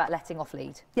worried about letting off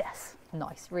lead? Yes.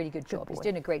 Nice, really good job. He's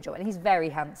doing a great job. And he's very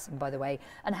handsome, by the way.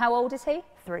 And how old is he?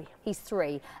 3. He's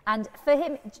 3. And for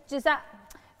him, does that,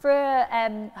 for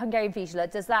a Hungarian Vizsla,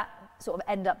 does that sort of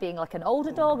end up being like an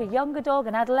older dog, a younger dog,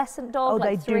 an adolescent dog? Oh,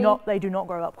 like they do not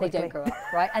grow up quickly. They don't grow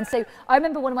up, right? And so I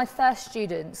remember one of my first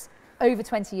students over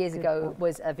 20 years ago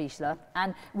was a Vizsla,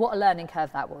 and what a learning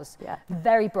curve that was. Yeah.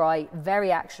 Very bright,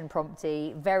 very action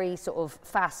prompty, very sort of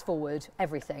fast forward,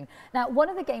 everything. Now, one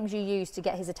of the games you use to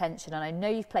get his attention, and I know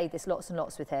you've played this lots and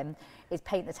lots with him, is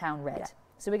Paint the Town Red. Yeah.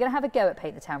 So we're going to have a go at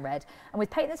Paint the Town Red. And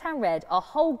with Paint the Town Red, our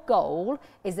whole goal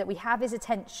is that we have his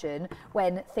attention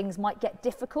when things might get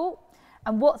difficult.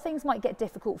 And what things might get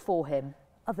difficult for him?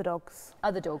 Other dogs.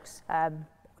 Other dogs.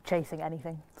 Chasing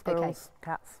anything. Squirrels,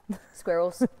 cats.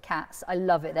 Squirrels, cats, I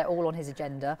love it. They're all on his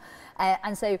agenda.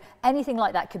 And so anything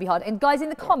like that could be hard. And guys, in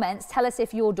the comments, tell us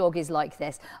if your dog is like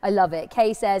this. I love it.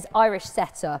 Kay says Irish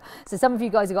setter. So some of you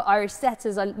guys have got Irish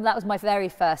setters. That was my very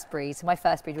first breed. So my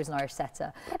first breed was an Irish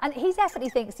setter. And he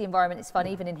definitely thinks the environment is fun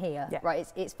even in here, right?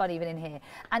 It's fun even in here.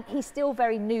 And he's still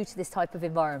very new to this type of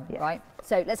environment, right?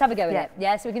 So let's have a go with it.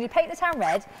 Yeah, so we're going to Paint the Town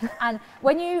Red. And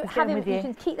when you have him, you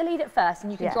can keep the lead at first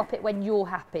and you can drop it when you're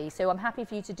happy. So I'm happy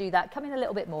for you to do that. Come in a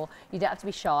little bit more. You don't have to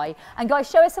be shy. And guys,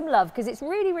 show us some love, because it's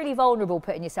really, really vulnerable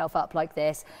putting yourself up like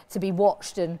this to be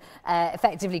watched and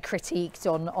effectively critiqued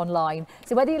online.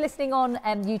 So whether you're listening on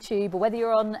YouTube or whether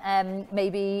you're on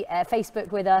maybe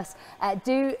Facebook with us,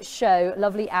 do show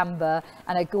lovely Amber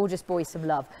and a gorgeous boy some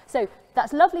love. So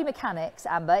that's lovely mechanics,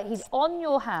 Amber. He's on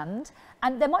your hand,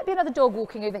 and there might be another dog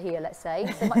walking over here, let's say.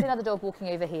 So there might be another dog walking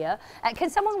over here. Can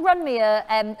someone run me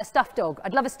a stuffed dog?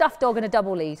 I'd love a stuffed dog and a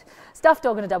double lead. Stuffed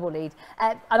dog and a double lead.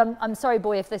 And I'm sorry,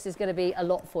 boy, if this is going to be a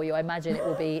lot for you. I imagine it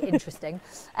will be interesting.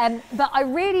 But I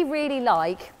really, really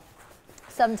like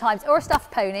sometimes, or a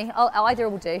stuffed pony, either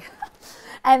will do.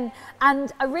 And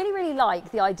I really, really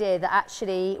like the idea that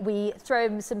actually we throw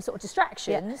him some sort of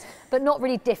distractions, but not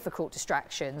really difficult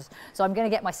distractions. So I'm going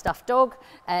to get my stuffed dog.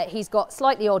 He's got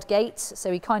slightly odd gait,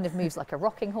 so he kind of moves like a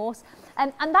rocking horse.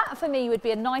 And that for me would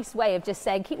be a nice way of just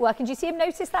saying, keep working. Do you see him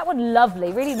notice that one?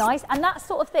 Lovely, really nice. And that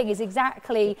sort of thing is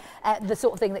exactly the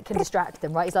sort of thing that can distract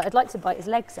them, right? He's like, I'd like to bite his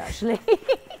legs, actually.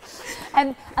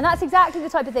 And that's exactly the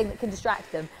type of thing that can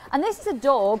distract them. And this is a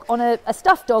dog on a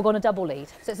stuffed dog on a double lead.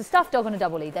 So it's a stuffed dog on a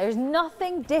double lead. There is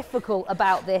nothing difficult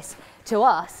about this to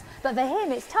us, but for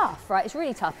him it's tough, right? It's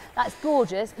really tough. That's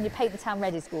gorgeous, and your Paint the Town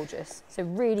Red is gorgeous. So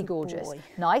really gorgeous. Boy.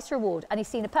 Nice reward. And he's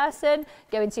seen a person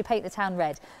go into Paint the Town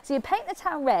Red. So your Paint the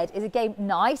Town Red is a game,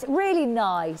 nice, really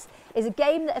nice, is a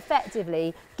game that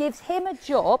effectively gives him a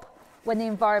job when the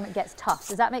environment gets tough.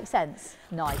 Does that make sense?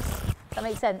 Nice. That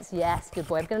makes sense? Yes, good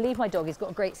boy. I'm going to leave my dog. He's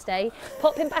got a great stay.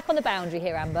 Pop him back on the boundary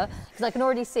here, Amber, because I can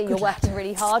already see you're working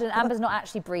really hard, and Amber's not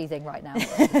actually breathing right now.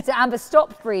 So Amber,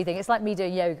 stop breathing. It's like me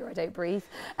doing yoga. I don't breathe,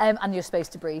 and you're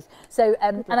supposed to breathe. So,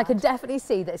 and I can definitely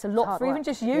see that it's a lot for even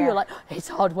just you. Yeah. You're like, it's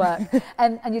hard work,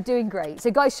 and you're doing great.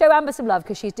 So guys, show Amber some love,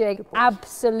 because she's doing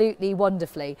absolutely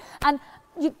wonderfully. And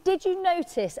did you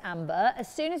notice, Amber, as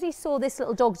soon as he saw this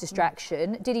little dog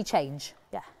distraction, did he change?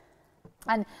 Yeah.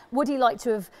 And would he like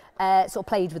to have sort of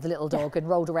played with the little dog and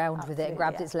rolled around with it and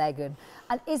grabbed its leg? And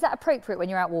is that appropriate when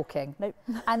you're out walking? Nope.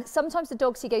 And sometimes the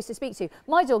dogs he goes to speak to,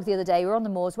 my dog the other day, we were on the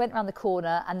moors, went around the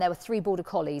corner, and there were 3 border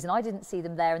collies, and I didn't see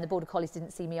them there, and the border collies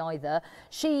didn't see me either.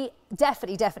 She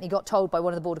definitely got told by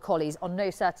one of the border collies on no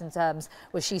certain terms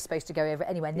was she supposed to go over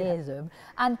anywhere near them.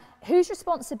 And whose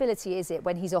responsibility is it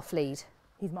when he's off lead?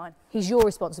 He's mine. He's your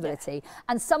responsibility. Yeah.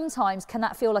 And sometimes can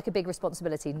that feel like a big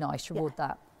responsibility? Nice, reward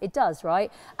that. It does,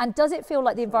 right? And does it feel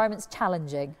like the environment's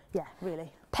challenging? Yeah,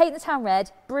 really. Paint the Town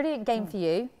Red, brilliant game for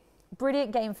you.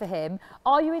 Brilliant game for him.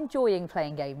 Are you enjoying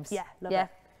playing games? Yeah, love it.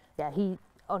 Yeah, he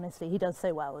honestly, he does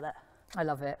so well with it. I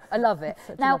love it. I love it.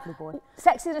 Such now, a lovely boy.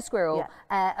 Sexier than a Squirrel,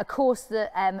 a course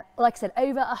that, like I said,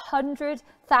 over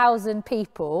 100,000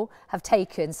 people have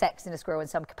taken Sexier than a Squirrel in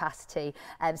some capacity,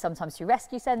 sometimes through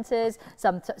rescue centres,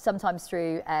 sometimes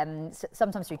through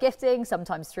gifting,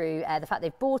 sometimes through the fact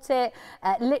they've bought it.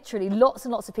 Literally, lots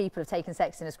and lots of people have taken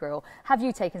Sexier than a Squirrel. Have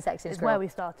you taken Sexier than a Squirrel? It's where we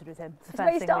started with him. It's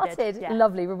where you started. Yeah.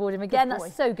 Lovely. Reward him again.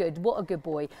 That's so good. What a good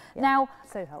boy. Yeah. Now,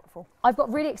 so helpful. I've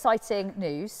got really exciting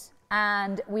news.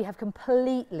 And we have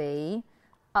completely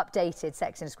updated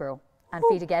Sexier than a Squirrel. And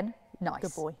feed again. Nice.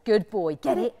 Good boy. Good boy.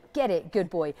 Get it? Get it. Good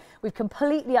boy. We've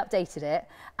completely updated it.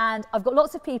 And I've got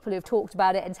lots of people who've talked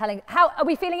about it and telling, how are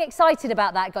we feeling excited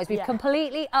about that, guys? We've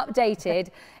completely updated.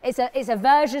 It's a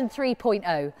version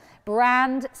 3.0.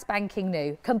 Brand spanking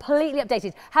new. Completely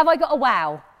updated. Have I got a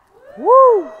wow?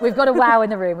 Woo! We've got a wow in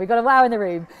the room. We've got a wow in the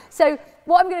room. So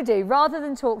what I'm going to do, rather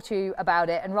than talk to you about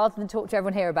it and rather than talk to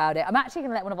everyone here about it, I'm actually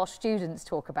going to let one of our students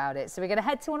talk about it. So we're going to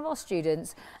head to one of our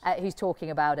students who's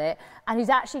talking about it and who's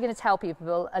actually going to tell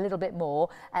people a little bit more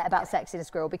about Sexier than a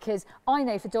Squirrel, because I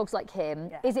know for dogs like him,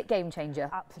 is it game changer?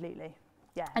 Absolutely.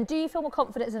 Yeah. And do you feel more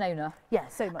confident as an owner? Yeah,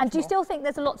 so much. And do you still think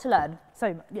there's a lot to learn?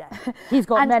 So much, yeah. He's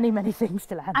got many things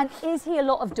to learn. And is he a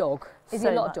lot of dog? Is he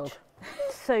a lot of dog?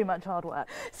 So much hard work.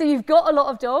 So you've got a lot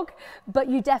of dog, but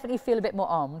you definitely feel a bit more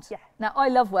armed. Yeah. Now, I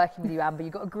love working with you, Amber.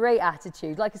 You've got a great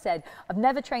attitude. Like I said, I've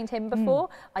never trained him before.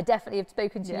 I definitely have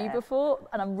spoken to you before,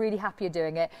 and I'm really happy you're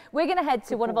doing it. We're going to head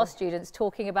to one of our students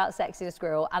talking about Sexier than a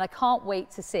Squirrel, and I can't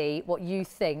wait to see what you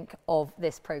think of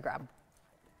this programme.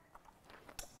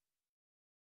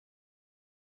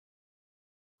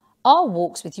 Are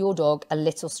walks with your dog a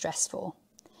little stressful?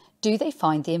 Do they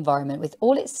find the environment with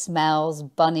all its smells,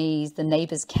 bunnies, the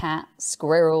neighbour's cat,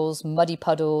 squirrels, muddy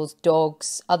puddles,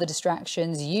 dogs, other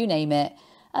distractions, you name it,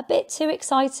 a bit too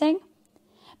exciting?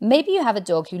 Maybe you have a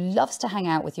dog who loves to hang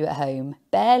out with you at home,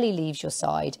 barely leaves your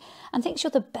side, and thinks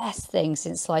you're the best thing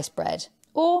since sliced bread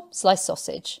or sliced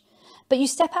sausage. But you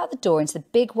step out the door into the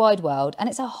big wide world and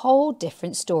it's a whole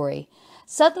different story.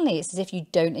 Suddenly it's as if you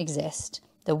don't exist.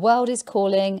 The world is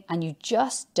calling and you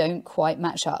just don't quite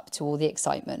match up to all the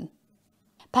excitement.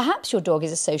 Perhaps your dog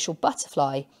is a social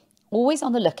butterfly, always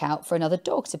on the lookout for another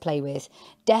dog to play with,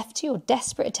 deaf to your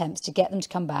desperate attempts to get them to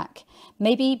come back.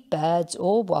 Maybe birds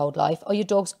or wildlife are your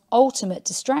dog's ultimate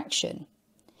distraction.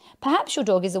 Perhaps your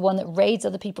dog is the one that raids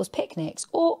other people's picnics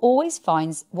or always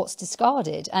finds what's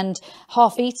discarded and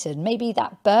half eaten, maybe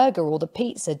that burger or the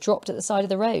pizza dropped at the side of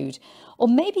the road. Or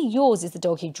maybe yours is the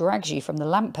dog who drags you from the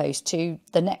lamppost to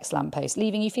the next lamppost,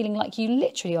 leaving you feeling like you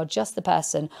literally are just the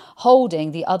person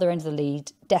holding the other end of the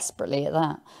lead desperately at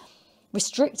that,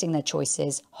 restricting their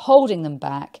choices, holding them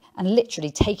back and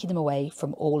literally taking them away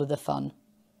from all of the fun.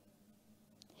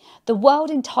 The world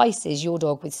entices your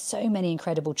dog with so many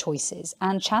incredible choices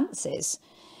and chances.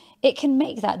 It can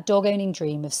make that dog-owning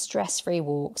dream of stress-free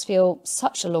walks feel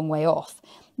such a long way off,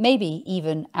 maybe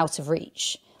even out of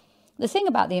reach. The thing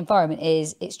about the environment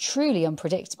is it's truly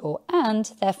unpredictable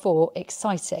and therefore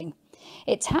exciting.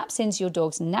 It taps into your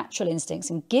dog's natural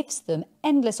instincts and gives them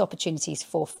endless opportunities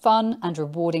for fun and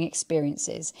rewarding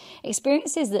experiences.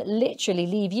 Experiences that literally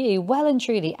leave you well and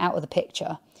truly out of the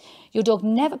picture. Your dog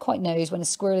never quite knows when a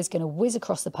squirrel is going to whiz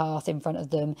across the path in front of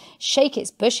them, shake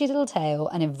its bushy little tail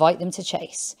and invite them to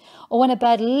chase. Or when a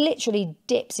bird literally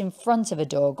dips in front of a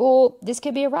dog. Or this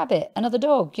could be a rabbit, another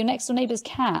dog, your next door neighbour's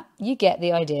cat. You get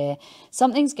the idea.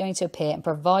 Something's going to appear and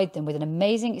provide them with an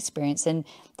amazing experience, and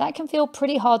that can feel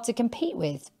pretty hard to compete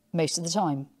with most of the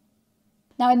time.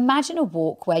 Now imagine a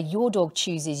walk where your dog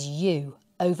chooses you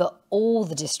over all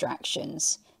the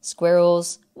distractions.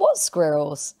 Squirrels? What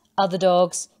squirrels? Other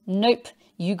dogs? Nope,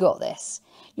 you got this.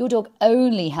 Your dog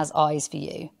only has eyes for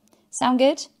you. Sound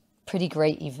good? Pretty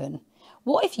great even.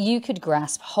 What if you could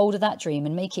grasp hold of that dream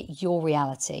and make it your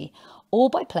reality, all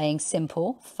by playing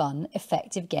simple, fun,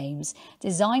 effective games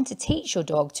designed to teach your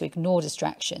dog to ignore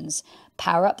distractions,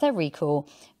 power up their recall,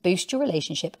 boost your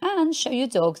relationship and show your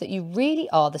dog that you really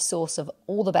are the source of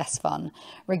all the best fun,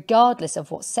 regardless of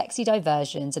what sexy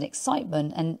diversions and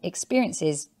excitement and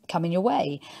experiences coming your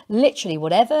way. Literally,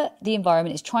 whatever the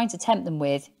environment is trying to tempt them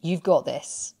with, you've got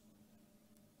this.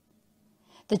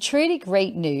 The truly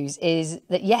great news is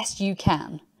that yes, you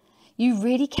can. You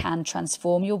really can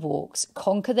transform your walks,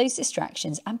 conquer those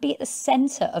distractions, and be at the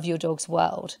centre of your dog's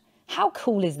world. How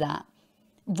cool is that?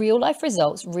 Real life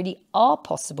results really are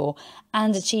possible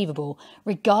and achievable,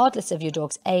 regardless of your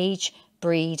dog's age,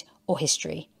 breed, or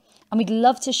history. And we'd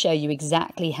love to show you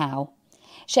exactly how.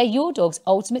 Share your dog's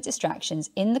ultimate distractions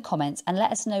in the comments and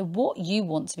let us know what you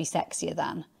want to be sexier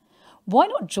than. Why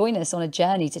not join us on a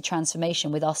journey to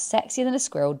transformation with our Sexier Than a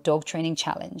Squirrel dog training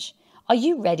challenge? Are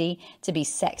you ready to be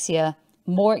sexier,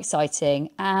 more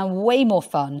exciting, and way more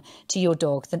fun to your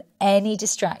dog than any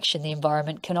distraction the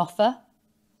environment can offer?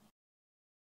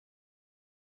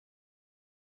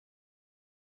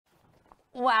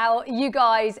 Wow, you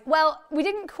guys. Well, we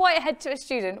didn't quite head to a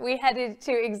student. We headed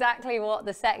to exactly what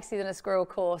the Sexier Than a Squirrel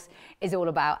course is all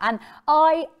about. And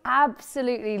I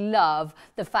absolutely love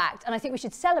the fact, and I think we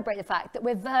should celebrate the fact that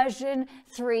we're version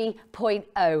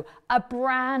 3.0, a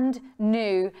brand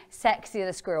new Sexier Than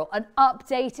a Squirrel, an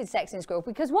updated Sexier Than a Squirrel,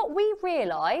 because what we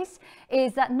realised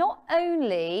is that not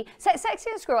only Sexier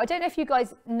Than a Squirrel, I don't know if you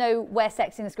guys know where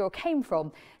Sexier Than a Squirrel came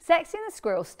from. Sexier Than a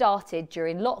Squirrel started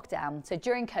during lockdown. So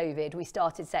during COVID, we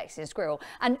started Sexier Than a Squirrel.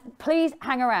 And please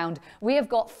hang around. We have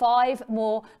got 5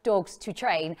 more dogs to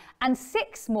train and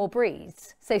 6 more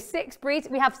breeds. So 6 breeds,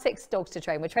 we have 6 dogs to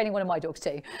train. We're training one of my dogs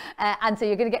too. And so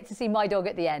you're going to get to see my dog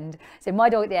at the end. So my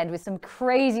dog at the end with some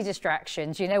crazy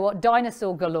distractions. You know what?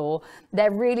 Dinosaur galore.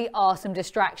 There really are some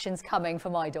distractions coming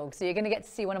for my dog. So you're going to get to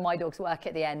see one of my dogs work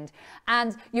at the end.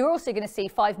 And you're also going to see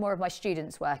 5 more of my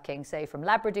students working. So from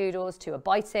Labradoodles to a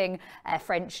biting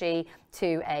Frenchie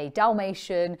to a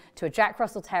Dalmatian to a Jack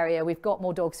Russell Terrier, we've got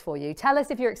more dogs for you. Tell us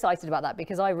if you're excited about that,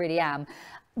 because I really am.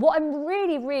 What I'm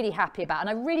really, really happy about, and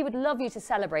I really would love you to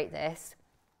celebrate this,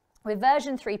 with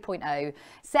version 3.0,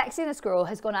 Sexier Than a Squirrel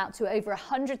has gone out to over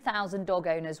 100,000 dog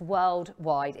owners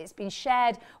worldwide. It's been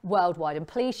shared worldwide, and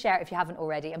please share it if you haven't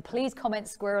already, and please comment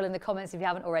Squirrel in the comments if you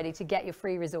haven't already to get your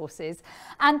free resources.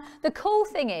 And the cool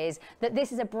thing is that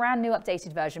this is a brand new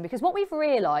updated version, because what we've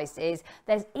realised is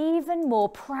there's even more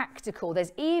practical,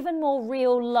 there's even more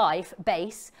real life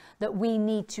base that we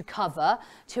need to cover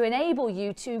to enable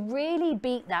you to really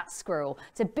beat that squirrel,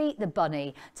 to beat the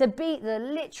bunny, to beat the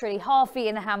literally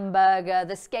half-eaten hamburger,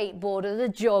 the skateboarder, the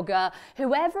jogger,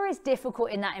 whoever is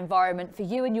difficult in that environment for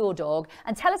you and your dog.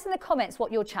 And tell us in the comments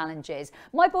what your challenge is.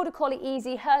 My Border Collie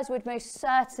easy, hers would most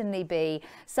certainly be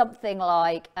something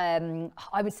like, I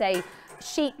would say,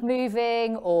 sheep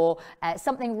moving or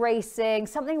something racing,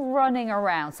 something running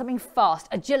around, something fast.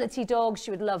 Agility dogs,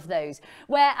 she would love those.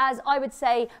 Whereas I would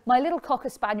say my little Cocker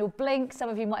Spaniel Blink, some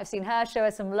of you might have seen her, show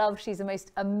her some love. She's the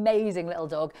most amazing little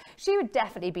dog. She would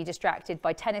definitely be distracted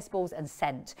by tennis balls and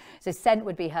scent. So scent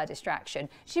would be her distraction.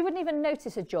 She wouldn't even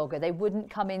notice a jogger. They wouldn't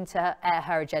come into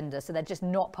her agenda. So they're just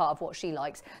not part of what she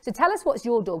likes. So tell us what's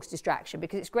your dog's distraction,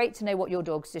 because it's great to know what your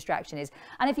dog's distraction is.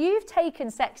 And if you've taken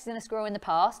Sexier than a Squirrel in the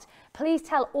past, please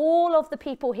tell all of the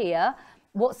people here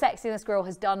what Sexier than a Squirrel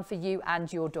has done for you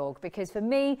and your dog, because for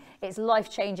me, it's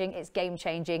life-changing, it's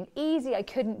game-changing. Easy, I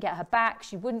couldn't get her back,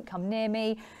 she wouldn't come near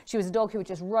me. She was a dog who would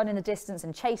just run in the distance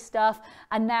and chase stuff,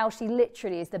 and now she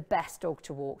literally is the best dog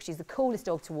to walk. She's the coolest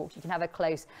dog to walk. You can have her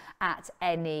close at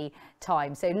any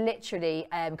time. So literally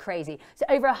crazy. So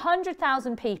over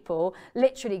 100,000 people,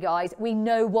 literally guys, we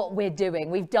know what we're doing.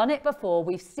 We've done it before,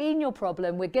 we've seen your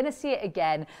problem, we're gonna see it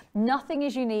again. Nothing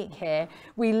is unique here.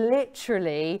 We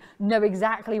literally know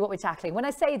exactly what we're tackling. When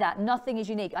I say that, nothing is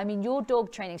unique, I mean your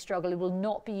dog training struggle will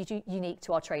not be unique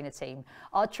to our trainer team.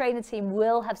 Our trainer team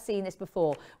will have seen this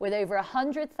before. With over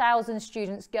 100,000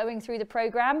 students going through the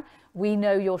program, we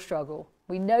know your struggle.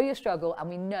 We know your struggle and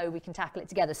we know we can tackle it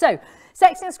together. So,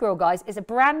 Sexier than a Squirrel, guys, is a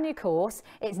brand new course.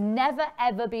 It's never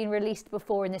ever been released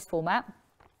before in this format.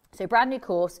 So brand new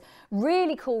course,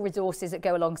 really cool resources that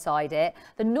go alongside it.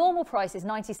 The normal price is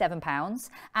 £97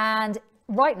 and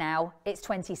right now it's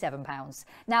 £27.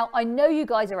 Now, I know you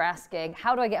guys are asking,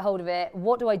 how do I get hold of it?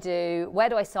 What do I do? Where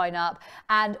do I sign up?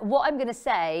 And what I'm going to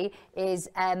say is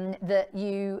that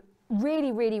you really,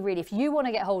 if you want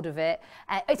to get hold of it,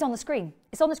 it's on the screen.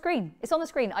 It's on the screen. It's on the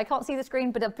screen. I can't see the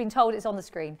screen, but I've been told it's on the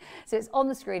screen. So it's on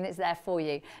the screen. It's there for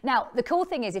you. Now, the cool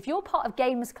thing is if you're part of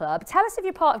Games Club, tell us if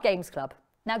you're part of Games Club.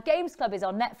 Now, Games Club is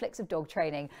our Netflix of dog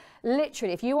training.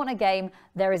 Literally, if you want a game,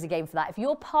 there is a game for that. If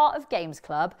you're part of Games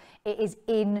Club, it is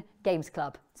in Games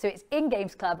Club. So it's in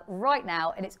Games Club right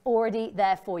now and it's already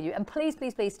there for you. And please,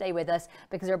 please, please stay with us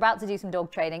because we're about to do some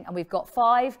dog training and we've got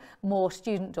 5 more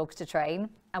student dogs to train.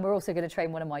 And we're also going to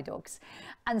train one of my dogs.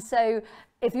 And so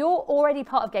if you're already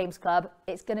part of Games Club,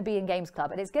 it's going to be in Games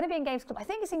Club. And it's going to be in Games Club. I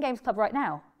think it's in Games Club right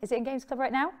now. Is it in Games Club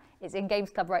right now? It's in Games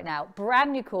Club right now.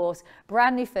 Brand new course,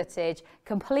 brand new footage,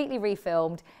 completely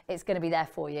refilmed. It's going to be there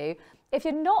for you. If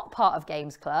you're not part of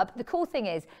Games Club, the cool thing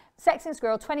is Sexier than a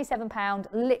Squirrel, £27,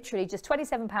 literally just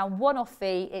 £27, one-off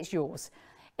fee, it's yours.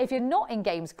 If you're not in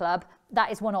Games Club,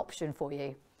 that is one option for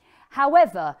you.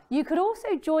 However, you could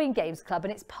also join Games Club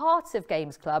and it's part of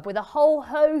Games Club with a whole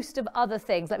host of other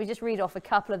things. Let me just read off a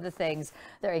couple of the things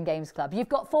that are in Games Club. You've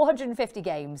got 450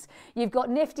 games, you've got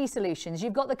nifty solutions,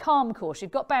 you've got the calm course,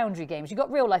 you've got boundary games, you've got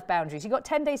real life boundaries, you've got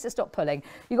 10 days to stop pulling,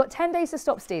 you've got 10 days to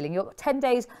stop stealing, you've got 10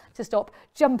 days to stop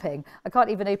jumping. I can't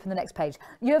even open the next page.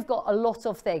 You've got a lot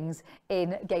of things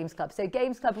in Games Club. So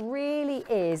Games Club really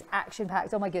is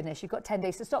action-packed. Oh my goodness, you've got 10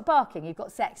 days to stop barking, you've got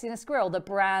Sexier than a Squirrel, the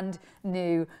brand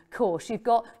new course. You've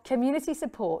got community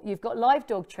support, you've got live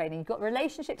dog training, you've got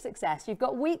relationship success, you've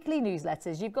got weekly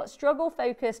newsletters, you've got struggle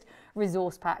focused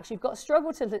resource packs, you've got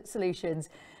struggle to solutions,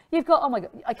 you've got, oh my God,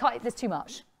 I can't, there's too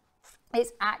much.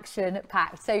 It's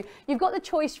action-packed. So you've got the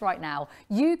choice right now.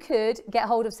 You could get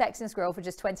hold of Sexier than a Squirrel for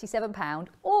just £27,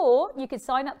 or you could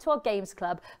sign up to our Games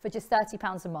Club for just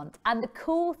 £30 a month. And the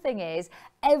cool thing is,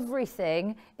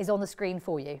 everything is on the screen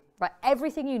for you, right?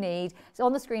 Everything you need is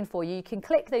on the screen for you. You can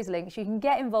click those links, you can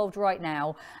get involved right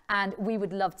now, and we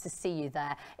would love to see you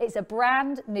there. It's a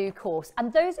brand new course.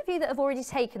 And those of you that have already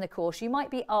taken the course, you might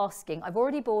be asking, I've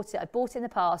already bought it, I've bought it in the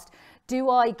past, do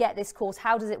I get this course?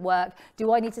 How does it work?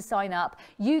 Do I need to sign up?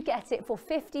 You get it for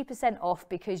 50% off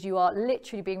because you are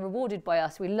literally being rewarded by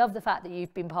us. We love the fact that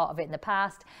you've been part of it in the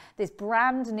past. This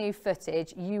brand new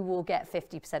footage, you will get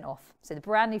 50% off. So the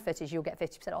brand new footage, you'll get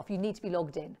 50% off. You need to be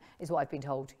logged in, is what I've been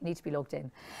told. You need to be logged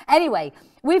in. Anyway,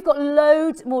 we've got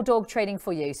loads more dog training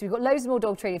for you. So we've got loads more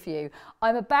dog training for you.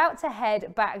 I'm about to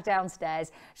head back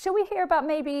downstairs. Shall we hear about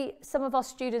maybe some of our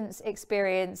students'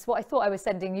 experience, what I thought I was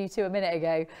sending you to a minute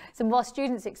ago, some of our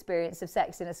students' experience of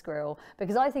Sexier than a Squirrel,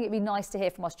 because I think it'd be nice to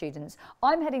hear from our students.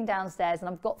 I'm heading downstairs and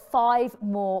I've got 5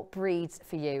 more breeds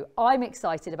for you. I'm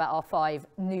excited about our 5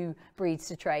 new breeds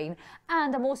to train,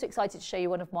 and I'm also excited to show you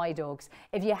one of my dogs.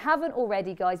 If you haven't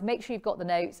already, guys, make sure you've got the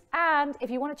notes, and if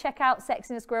you want to check out Sexier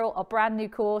than a Squirrel, our brand new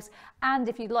course, and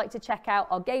if you'd like to check out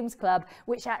our Games Club,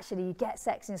 which actually you get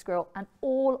Sexier than a Squirrel and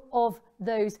all of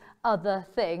those other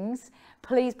things,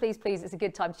 please, please, please, it's a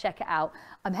good time to check it out.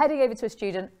 I'm heading over to a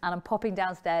student and I'm popping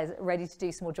downstairs ready to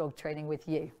do some more dog training with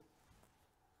you.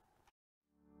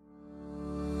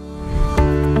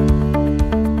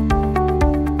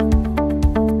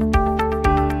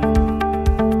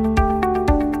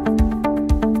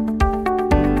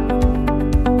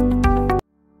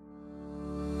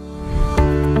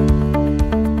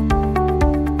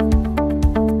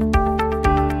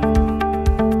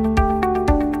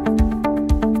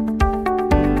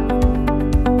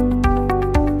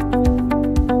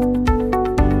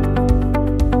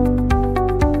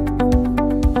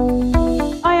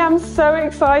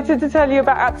 excited to tell you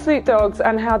about Absolute Dogs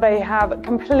and how they have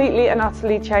completely and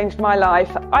utterly changed my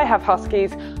life. I have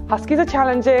huskies. Huskies are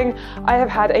challenging. I have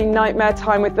had a nightmare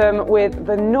time with them, with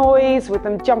the noise, with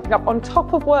them jumping up on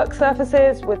top of work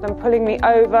surfaces, with them pulling me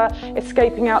over,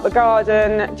 escaping out the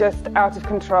garden, just out of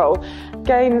control.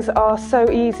 Games are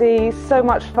so easy, so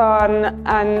much fun,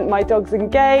 and my dogs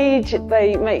engage.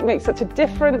 They make such a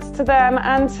difference to them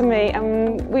and to me,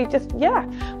 and we just, yeah,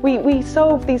 we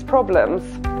solve these problems.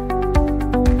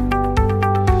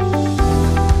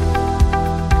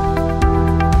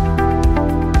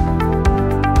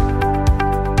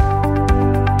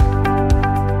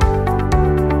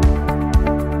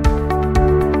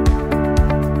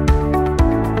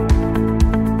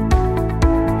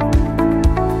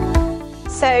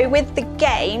 So with the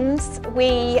games,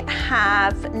 we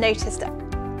have noticed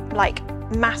like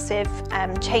massive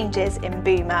changes in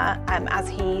Boomer as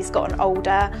he's gotten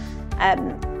older.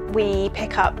 We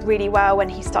pick up really well when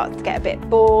he starts to get a bit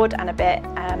bored and a bit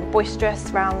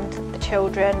boisterous around the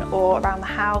children or around the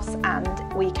house,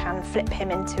 and we can flip him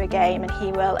into a game and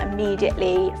he will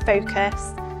immediately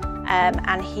focus.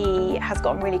 And he has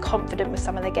gotten really confident with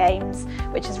some of the games,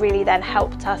 which has really then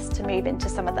helped us to move into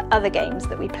some of the other games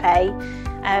that we play.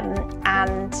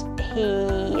 And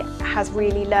he has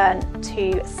really learned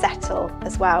to settle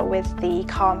as well with the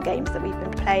calm games that we've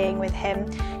been playing with him.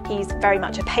 He's very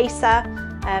much a pacer,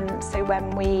 so when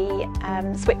we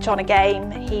switch on a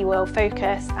game, he will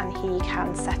focus and he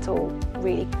can settle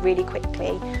really, really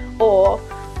quickly, or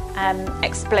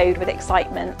explode with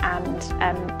excitement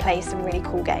and play some really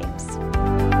cool games.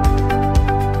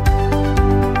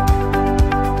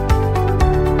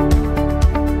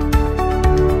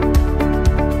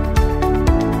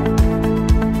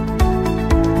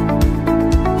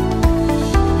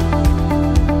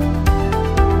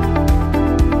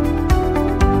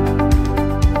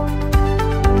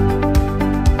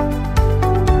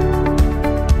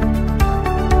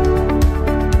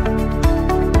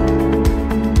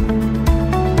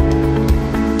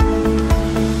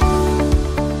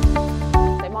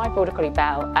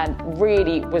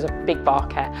 Really was a big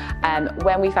barker.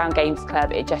 When we found Games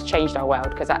Club, it just changed our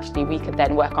world, because actually we could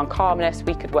then work on calmness,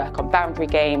 we could work on boundary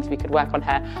games, we could work on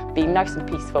her being nice and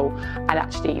peaceful, and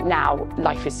actually now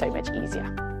life is so much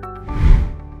easier.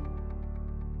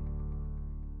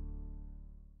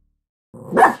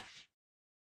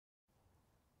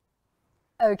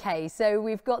 Okay, so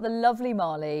we've got the lovely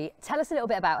Marley. Tell us a little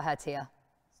bit about her, Tia.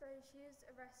 So she was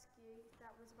a rescue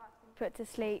that was about to be put to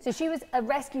sleep. So she was a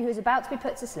rescue who was about to be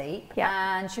put to sleep,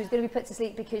 yeah. And she was going to be put to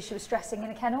sleep because she was stressing in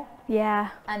a kennel? Yeah.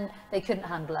 And they couldn't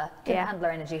handle her, handle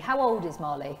her energy. How old is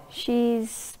Marley?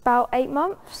 She's about 8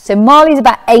 months. So Marley's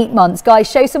about 8 months. Guys,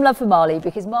 show some love for Marley,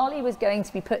 because Marley was going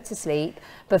to be put to sleep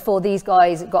before these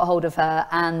guys got hold of her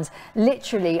and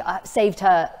literally saved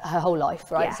her whole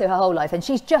life, right? Yeah. So her whole life. And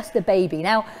she's just a baby.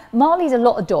 Now, Marley's a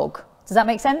lot of dog. Does that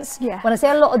make sense? Yeah. When I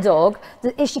say a lot of dog,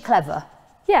 is she clever?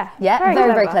 Yeah. Yeah,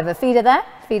 very clever. Feed her there.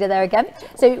 Feed her there again.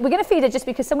 So we're going to feed her just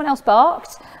because someone else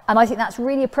barked, and I think that's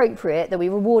really appropriate that we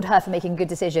reward her for making a good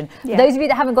decision. Yeah. For those of you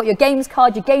that haven't got your games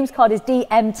card is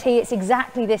DMT. It's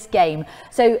exactly this game.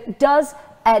 So does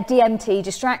DMT,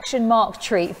 distraction, mark,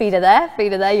 treat, feed her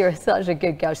there, you're such a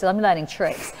good girl. So I'm learning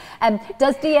tricks.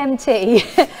 Does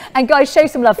DMT, and guys, show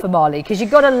some love for Marley, because you've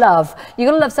got to love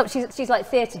something. She's like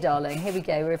theatre, darling. Here we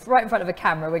go, we're right in front of a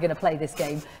camera, we're going to play this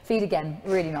game. Feed again,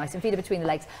 really nice, and feed her between the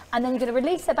legs. And then you're going to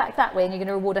release her back that way, and you're going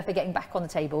to reward her for getting back on the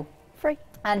table. Free.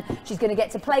 And she's going to get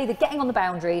to play the getting on the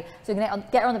boundary. So you're going to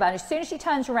get her on the boundary. As soon as she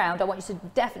turns around, I want you to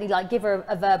definitely like give her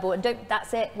a verbal, and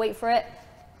that's it, wait for it.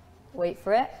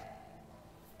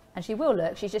 And she will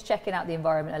look, she's just checking out the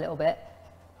environment a little bit.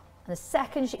 And the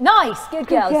second she, nice, good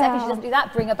girl. The second she doesn't do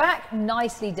that, bring her back,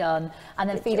 nicely done. And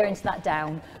then feed her into that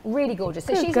down, really gorgeous.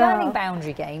 So she's learning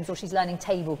boundary games, or she's learning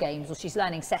table games, or she's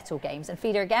learning settle games, and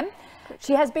feed her again.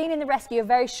 She has been in the rescue a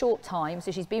very short time,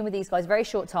 so she's been with these guys a very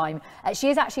short time. She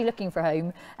is actually looking for a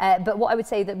home, but what I would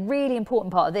say the really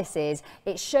important part of this is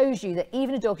it shows you that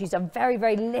even a dog who's done very,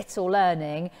 very little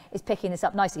learning is picking this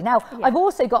up nicely. Now, I've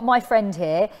also got my friend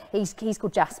here, he's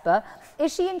called Jasper.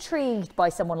 Is she intrigued by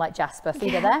someone like Jasper?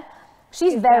 Feed her there.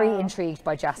 She's very intrigued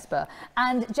by Jasper,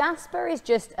 and Jasper is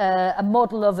just a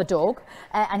model of a dog,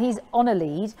 and he's on a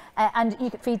lead, and you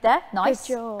can feed there, nice,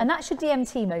 and that's your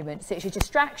DMT moment. So it's your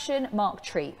distraction, mark,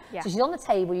 treat. So she's on the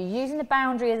table, you're using the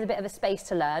boundary as a bit of a space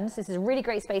to learn, so this is a really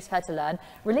great space for her to learn.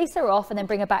 Release her off and then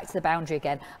bring her back to the boundary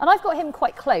again. And I've got him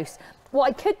quite close. What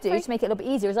I could do to make it a little bit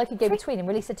easier is I could go between and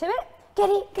release her to it. Get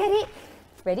it,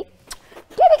 ready?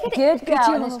 Get it. Good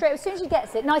girl. And then straight, as soon as she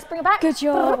gets it, nice, bring her back. Good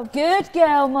job. Good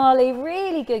girl, Marley.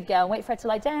 Really good girl. Wait for her to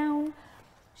lie down.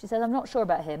 She says, I'm not sure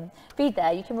about him. Feed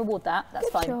there, you can reward that, that's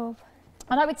fine. Good job.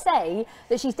 And I would say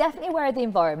that she's definitely aware of the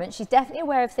environment. She's definitely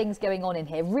aware of things going on in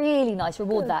here. Really nice.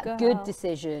 Reward that. Girl. Good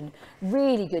decision.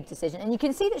 Really good decision. And you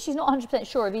can see that she's not 100%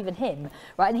 sure of even him,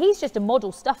 right? And he's just a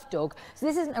model stuffed dog. So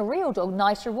this isn't a real dog.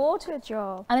 Nice reward. Good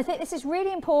job. And I think this is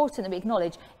really important that we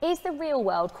acknowledge, is the real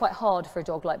world quite hard for a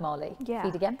dog like Marley? Yeah,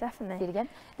 Feed again. definitely. Feed again.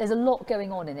 There's a lot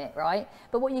going on in it, right?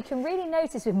 But what you can really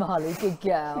notice with Marley, good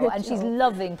girl, and she's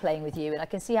loving playing with you, and I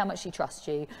can see how much she trusts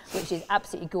you, which is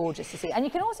absolutely gorgeous to see. And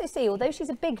you can also see, although she's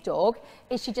a big dog,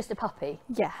 is she just a puppy?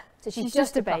 Yeah. So she's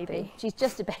just a puppy. baby. She's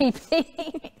just a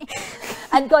baby.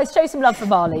 And guys, show some love for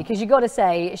Marley, because you've got to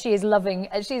say she's loving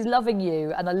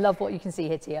you, and I love what you can see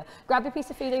here, Tia. Grab your piece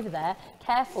of food over there.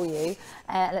 Careful you.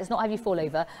 Let's not have you fall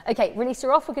over. Okay, release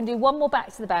her off. We're going to do one more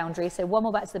back to the boundary. So one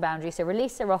more back to the boundary. So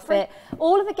release her off it.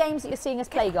 All of the games that you're seeing us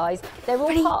play, guys, they're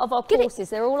all part of our courses.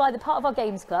 They're all either part of our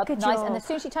games club. Good nice. job. And as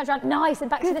soon as she turns around, nice,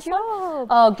 and back to this job. one.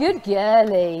 Oh, good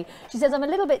girly. She says, I'm a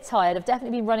little bit tired. I've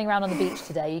definitely been running around on the beach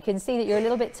today. You can see that you're a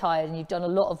little bit tired and you've done a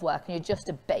lot of work and you're just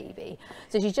a baby.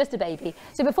 So she's just a baby.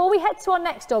 So before we head to our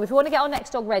next dog, if we want to get our next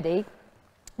dog ready,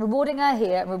 rewarding her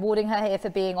here and rewarding her here for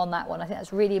being on that one, I think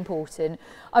that's really important.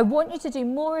 I want you to do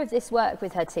more of this work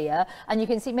with her, Tia, and you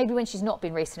can see maybe when she's not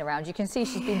been racing around, you can see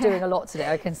she's been doing a lot today.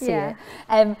 I can see it.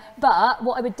 But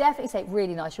what I would definitely say,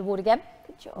 really nice reward again.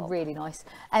 Good job. Really nice.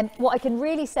 And what I can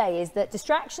really say is that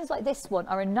distractions like this one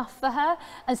are enough for her.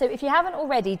 And so if you haven't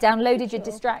already downloaded your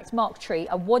Distract Mark treat,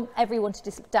 I want everyone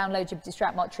to download your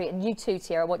Distract Mark treat, and you too,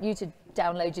 Tia, I want you to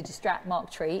download your Distract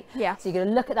Mark treat. Yeah. So you're going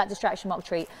to look at that distraction mark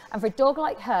treat. And for a dog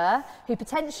like her, who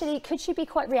potentially, could she be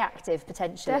quite reactive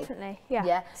potentially? Definitely, yeah.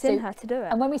 Yeah. It's in her to do it.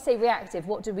 And when we say reactive,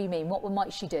 what do we mean? What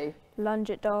might she do? Lunge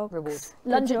at dogs. Reward.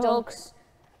 Lunge at dogs.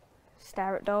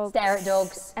 Stare at dogs. Stare at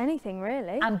dogs. Anything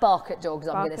really. And bark at dogs,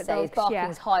 I'm going to say. Dogs,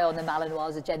 Barking's high on the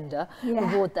Malinois' agenda.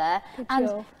 Yeah. Reward there. Good and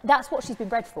job. that's what she's been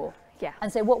bred for. Yeah.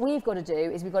 And so what we've got to do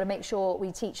is we've got to make sure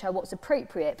we teach her what's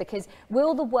appropriate, because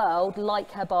will the world like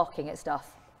her barking at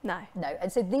stuff? No. No.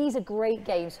 And so these are great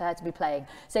games for her to be playing.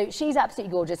 So she's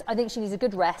absolutely gorgeous. I think she needs a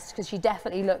good rest, because she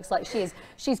definitely looks like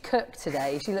she's cooked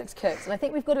today. She looks cooked. And I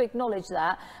think we've got to acknowledge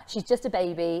that. She's just a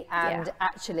baby, and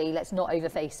actually let's not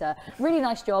overface her. Really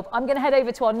nice job. I'm going to head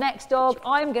over to our next dog.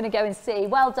 I'm going to go and see,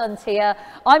 well done, Tia.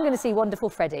 I'm going to see Wonderful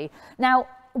Freddie. Now,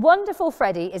 Wonderful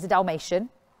Freddie is a Dalmatian.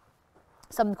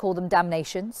 Some call them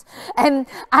damnations. And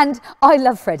I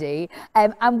love Freddie.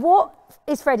 And what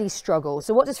is Freddie's struggle?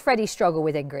 So what does Freddie struggle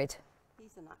with, Ingrid?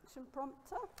 He's an action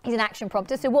prompter. He's an action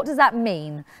prompter. So what does that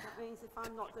mean? That means if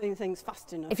I'm not doing things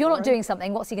fast enough. If you're not doing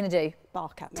something, what's he going to do?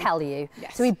 Bark at me. Tell you.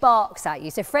 Yes. So he barks at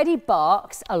you. So Freddie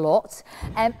barks a lot.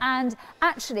 And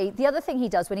actually, the other thing he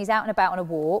does when he's out and about on a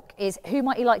walk is, who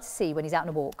might you like to see when he's out on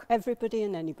a walk? Everybody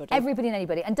and anybody. Everybody and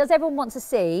anybody. And does everyone want to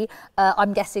see,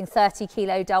 I'm guessing,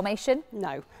 30-kilo Dalmatian?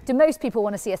 No. Do most people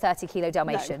want to see a 30-kilo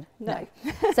Dalmatian? No.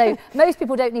 So most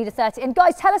people don't need a 30. And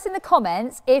guys, tell us in the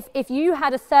comments, if you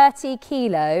had a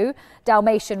 30-kilo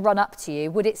Dalmatian run up to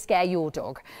you, would it scare your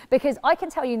dog? Because I can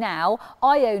tell you now,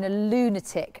 I own a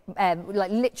lunatic,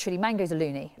 like literally, Mango's a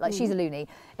loony, like she's a loony.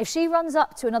 If she runs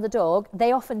up to another dog,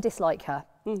 they often dislike her.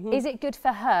 Is it good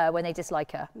for her when they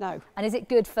dislike her? No. And is it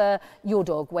good for your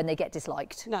dog when they get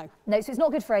disliked? No. No, so it's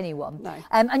not good for anyone. No.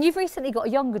 And you've recently got a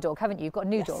younger dog, haven't you? You've got a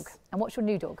new Yes. dog. And what's your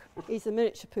new dog? He's a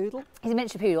miniature poodle. He's a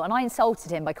miniature poodle, and I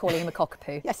insulted him by calling him a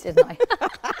cockapoo, Yes. didn't I?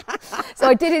 So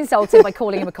I did insult him by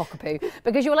calling him a cockapoo,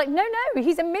 because you were like, no,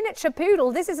 he's a miniature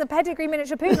poodle. This is a pedigree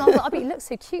miniature poodle. And I was like, oh, but he looks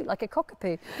so cute, like a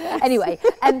cockapoo. Yes. Anyway,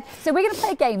 so we're going to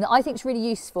play a game that I think is really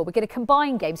useful. We're going to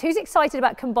combine games. Who's excited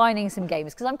about combining some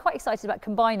games? Because I'm quite excited about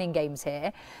combining games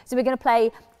here. So we're going to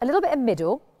play a little bit of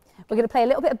middle. We're going to play a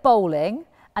little bit of bowling.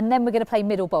 And then we're going to play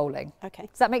middle bowling. Okay.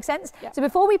 Does that make sense? Yeah. So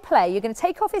before we play, you're going to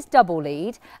take off his double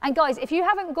lead. And guys, if you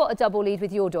haven't got a double lead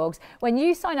with your dogs, when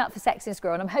you sign up for Sexier and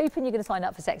Squirrel, and I'm hoping you're going to sign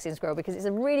up for Sexier and Squirrel, because it's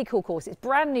a really cool course. It's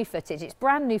brand new footage. It's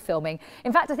brand new filming.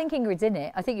 In fact, I think Ingrid's in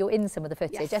it. I think you're in some of the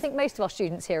footage. Yes. I think most of our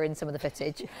students here are in some of the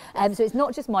footage. So it's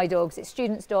not just my dogs, it's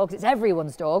students' dogs, it's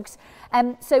everyone's dogs.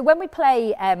 So when we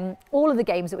play all of the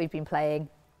games that we've been playing,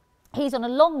 he's on a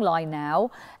long line now,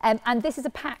 and this is a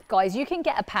pack, guys. You can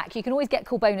get a pack. You can always get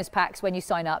cool bonus packs when you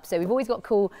sign up. So we've always got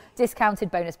cool discounted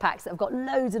bonus packs that have got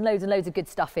loads and loads and loads of good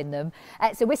stuff in them.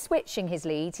 So we're switching his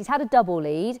leads. He's had a double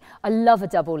lead. I love a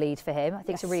double lead for him. I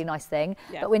think it's a really nice thing.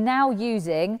 Yeah. But we're now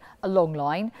using a long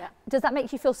line. Yeah. Does that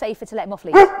make you feel safer to let him off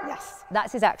lead? Yes.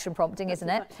 That's his action prompting, That's isn't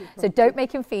his it? action So prompting. don't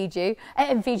make him feed you.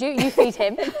 You feed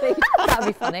him. That would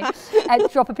be funny.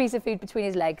 Drop a piece of food between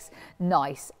his legs.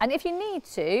 Nice. And if you need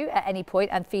to, at any point,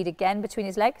 and feed again between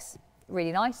his legs,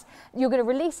 Really nice. You're going to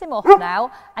release him off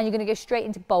now, and you're going to go straight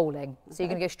into bowling. So you're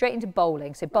going to go straight into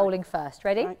bowling. So bowling first.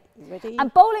 Ready? Right, ready.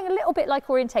 And bowling a little bit like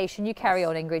orientation. You carry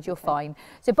on, Ingrid, you're fine.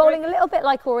 So bowling a little bit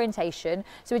like orientation.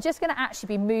 So we're just going to actually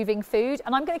be moving food,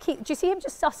 and I'm going to keep, do you see him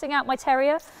just sussing out my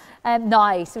terrier?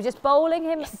 Nice. So just bowling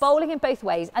him both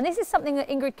ways. And this is something that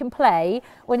Ingrid can play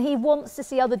when he wants to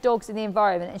see other dogs in the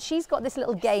environment, and she's got this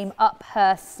little game up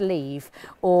her sleeve.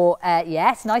 Or,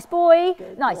 yes, nice boy.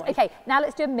 Good nice. boy. Okay, now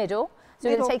let's do a middle. So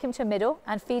we're going to take him to a middle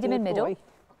and feed him Good in middle. boy.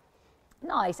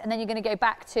 Nice. And then you're going to go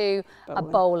back to a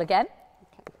bowl again.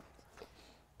 Okay.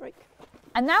 Break.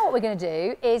 And now what we're going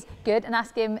to do is, good, and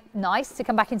ask him, nice, to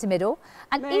come back into middle.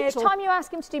 And each time you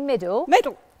ask him to do middle,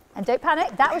 and don't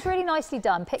panic, that was really nicely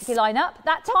done. Pick your line up.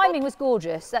 That timing was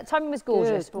gorgeous. That timing was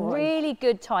gorgeous. Good boy. Really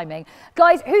good timing.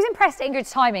 Guys, who's impressed at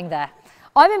Ingrid's timing there?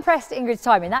 I'm impressed at Ingrid's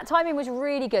timing. That timing was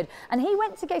really good. And he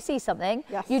went to go see something.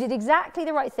 Yes. You did exactly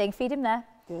the right thing. Feed him there.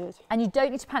 Good. And you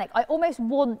don't need to panic. I almost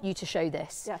want you to show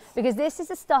this. Yes. Because this is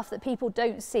the stuff that people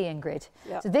don't see, Ingrid.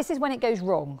 Yep. So this is when it goes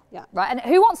wrong. Yeah. Right? And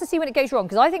who wants to see when it goes wrong?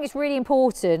 Because I think it's really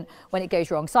important when it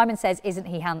goes wrong. Simon says, isn't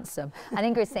he handsome? And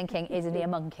Ingrid's thinking, isn't he a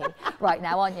monkey? Right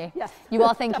now, aren't you? Yes. You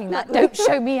are thinking that. Don't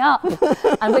show me up.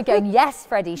 And we're going, yes,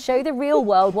 Freddie, show the real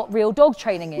world what real dog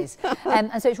training is. And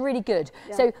so it's really good.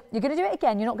 Yeah. So you're going to do it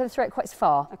again. You're not going to throw it quite as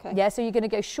far. Okay. Yeah, so you're going to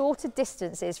go shorter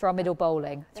distances for our middle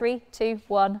bowling. 3, 2,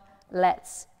 1,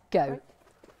 let's go. Right.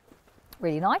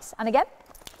 Really nice. And again.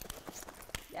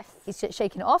 Yes. He's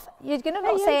shaking it off. You're going to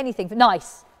not say anything.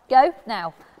 Nice. Go.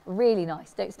 Now. Really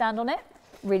nice. Don't stand on it.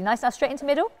 Really nice. Now straight into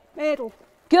middle. Middle.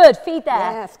 Good. Feed there.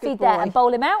 Yes, good Feed there. boy. And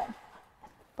bowl him out.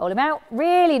 Bowl him out.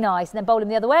 Really nice. And then bowl him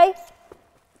the other way.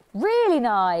 Really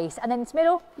nice. And then into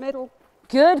middle. Middle.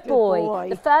 Good Good boy. boy.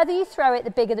 The further you throw it,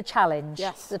 the bigger the challenge.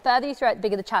 Yes. The further you throw it, the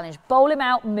bigger the challenge. Bowl him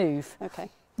out. Move. Okay.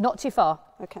 Not too far.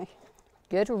 Okay.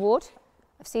 Good. Reward.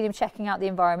 I've seen him checking out the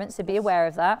environment, so be aware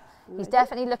of that. He's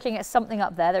definitely looking at something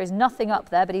up there. There is nothing up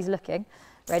there, but he's looking.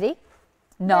 Ready?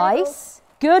 Nice.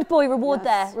 Good boy. Reward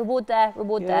Yes. there. Reward there.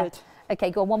 Reward there. Good. Okay,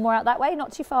 go on. One more out that way.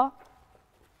 Not too far.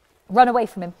 Run away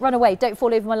from him. Run away. Don't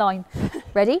fall over my line.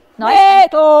 Ready? Nice.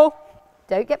 Middle.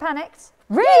 Don't get panicked.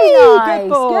 Really nice. Good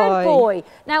boy. Good boy.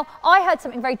 Now, I heard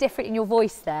something very different in your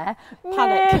voice there.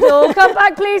 Panic. Middle. Come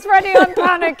back, please, Freddie. I'm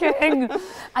panicking.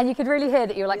 And you could really hear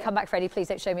that you were like, come back, Freddie. Please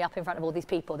don't show me up in front of all these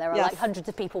people. There are Yes. like hundreds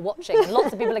of people watching, and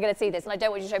lots of people are going to see this, and I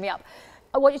don't want you to show me up.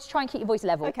 I want you to try and keep your voice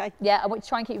level. Okay. Yeah, I want you to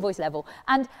try and keep your voice level.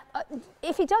 And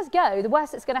if he does go, the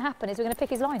worst that's going to happen is we're going to pick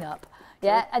his line up.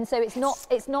 Yeah, and so it's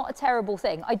not a terrible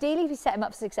thing. Ideally, we set him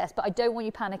up for success, but I don't want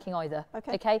you panicking either.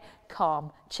 Okay. Okay? Calm,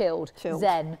 chilled, Chilled.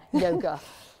 zen, yoga.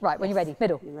 Right, when you're ready,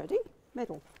 middle. You ready?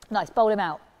 Middle. Nice, bowl him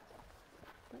out.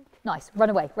 Nice, run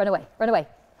away, run away, run away.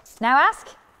 Now ask.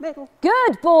 Middle.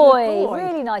 Good boy. Good boy.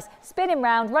 Really nice. Spin him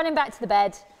round, run him back to the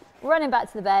bed. Run him back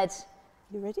to the bed.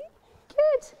 You ready?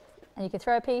 Good. And you can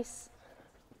throw a piece.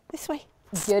 This way.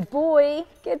 Good boy.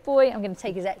 Good boy. I'm going to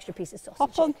take his extra piece of sausage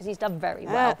Hop on. because he's done very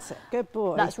well. That's it. Good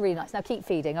boy. That's really nice. Now keep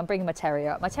feeding. I'm bringing my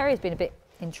terrier up. My terrier's been a bit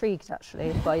intrigued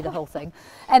actually by the whole thing.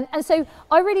 And so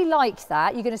I really like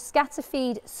that. You're going to scatter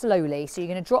feed slowly. So you're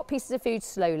going to drop pieces of food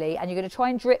slowly, and you're going to try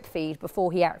and drip feed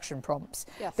before he action prompts.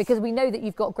 Yes. Because we know that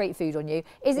you've got great food on you.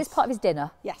 Is this part of his dinner?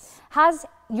 Yes. Has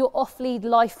your off-lead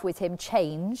life with him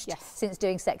changed Yes. since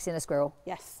doing Sexier and a Squirrel?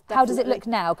 Yes. How does it definitely. look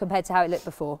now compared to how it looked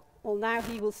before? Well, now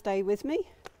he will stay with me,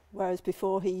 whereas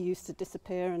before he used to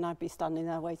disappear and I'd be standing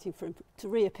there waiting for him to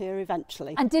reappear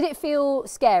eventually. And did it feel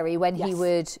scary when he Yes.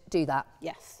 would do that?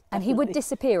 Yes. And he would definitely.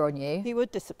 disappear on you? He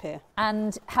would disappear.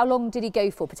 And how long did he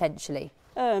go for potentially?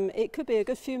 It could be a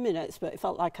good few minutes, but it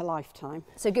felt like a lifetime.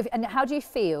 So good. And how do you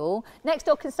feel? Next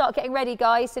dog can start getting ready,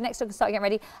 guys. So next dog can start getting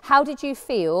ready. How did you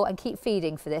feel, and keep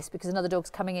feeding for this because another dog's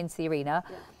coming into the arena.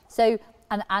 Yeah. So,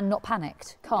 and not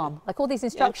panicked, calm, like all these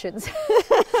instructions.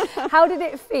 Yeah. How did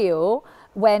it feel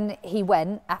when he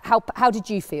went? How did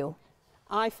you feel?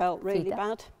 I felt really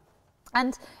bad.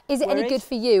 And is it any Worried? good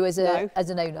for you as No.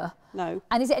 an owner? No.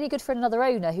 And is it any good for another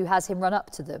owner who has him run up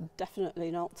to them?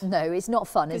 Definitely not. No, it's not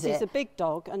fun, is it? Because he's a big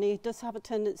dog and he does have a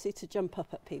tendency to jump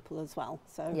up at people as well.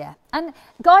 So yeah. And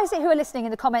guys who are listening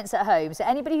in the comments at home, so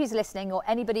anybody who's listening or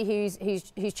anybody who's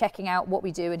checking out what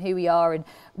we do and who we are and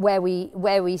where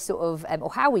we sort of or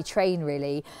how we train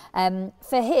really,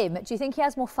 for him, do you think he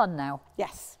has more fun now?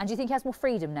 Yes. And do you think he has more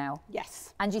freedom now?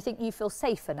 Yes. And do you think you feel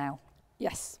safer now?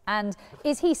 Yes. And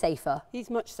is he safer? He's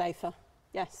much safer.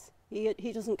 Yes.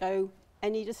 He doesn't go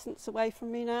any distance away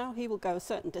from me now. He will go a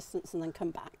certain distance and then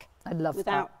come back. I love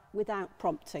without that. without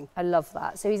prompting. I love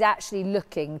that. So he's actually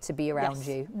looking to be around Yes.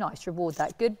 you. Nice, reward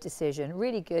that. Good decision,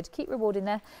 really good. Keep rewarding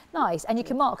there. Nice, and you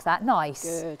can mark that.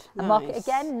 Nice. Good, And mark it nice.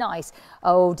 again. Nice.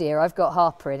 Oh dear, I've got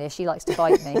Harper in here. She likes to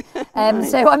bite me.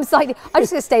 So I'm slightly. I'm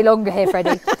just going to stay longer here,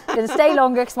 Freddie. I'm going to stay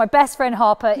longer because my best friend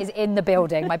Harper is in the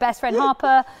building. My best friend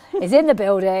Harper is in the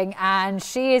building, and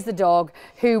she is the dog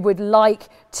who would like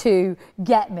to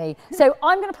get me. So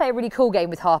I'm going to play a really cool game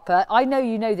with Harper. I know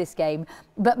you know this game,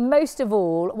 but most of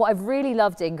all, what I've really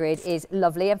loved, Ingrid, is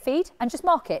lovely and feed and just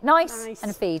mark it. Nice.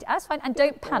 And feed. That's fine. And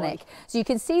don't panic. So you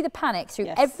can see the panic through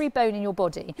every bone in your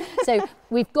body. So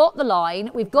we've got the line,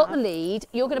 we've got the lead.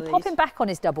 You're going to pop him back on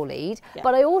his double lead,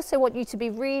 but I also want you to be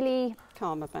really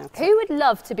calm about it. Who would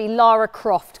love to be Lara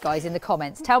Croft, guys, in the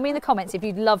comments? Tell me in the comments if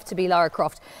you'd love to be Lara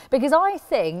Croft, because I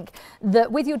think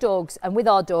that with your dogs and with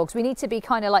our dogs, we need to be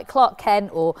kind of like Clark Kent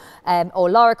or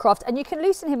Lara Croft, and you can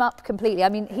loosen him up completely. I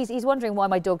mean, he's wondering why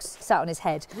my dog's sat on his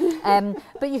head,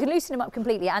 but you can loosen him up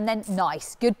completely, and then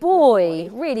nice, good boy,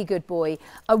 really good boy.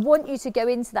 I want you to go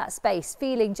into that space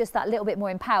feeling just that little bit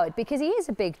more empowered, because he is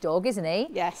a big dog, isn't he?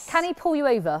 Yes. Can he pull you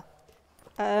over?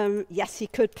 Yes, he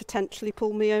could potentially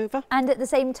pull me over. And at the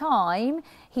same time,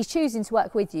 he's choosing to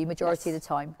work with you majority of the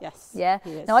time. Yes. Yeah?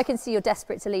 He is. Now, I can see you're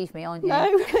desperate to leave me, aren't you? No,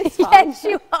 it's fine. Yes,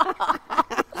 you are.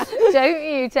 Don't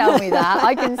you tell me that.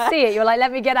 I can see it. You're like,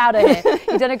 let me get out of here.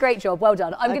 You've done a great job. Well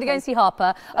done. I'm going to go and see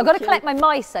Harper. I've got to collect my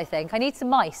mice, I think. I need some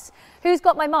mice. Who's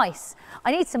got my mice?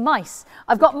 I need some mice.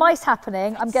 I've got mice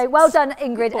happening. I'm going, well done,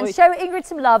 Ingrid. And show Ingrid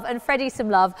some love and Freddie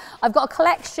some love. I've got a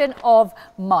collection of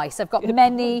mice. I've got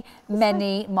many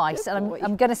mice. And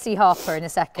I'm going to see Harper in a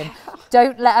second.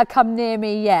 Don't let her come near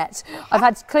me yet. I've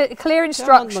had clear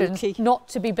instructions not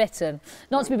to be bitten.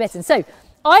 Not to be bitten. So,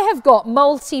 I have got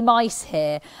multi-mice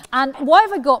here. And why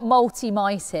have I got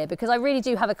multi-mice here? Because I really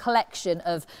do have a collection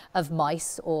of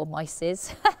mice, or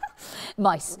mices.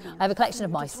 Mice. I have a collection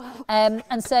of mice.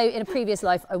 And so in a previous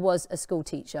life, I was a school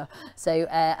teacher, so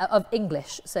of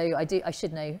English. So I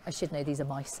should know these are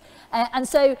mice. And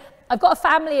so I've got a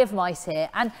family of mice here.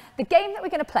 And the game that we're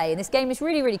going to play, and this game is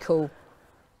really, really cool.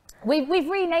 We've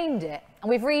renamed it, and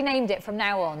we've renamed it from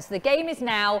now on. So the game is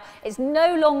now, it's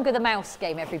no longer the mouse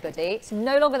game, everybody. It's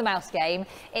no longer the mouse game.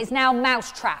 It's now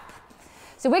Mousetrap.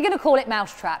 So we're going to call it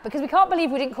Mousetrap, because we can't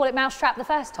believe we didn't call it Mousetrap the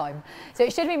first time. So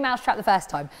it should have been Mousetrap the first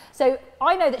time. So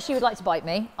I know that she would like to bite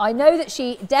me. I know that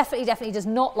she definitely does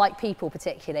not like people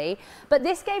particularly. But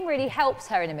this game really helps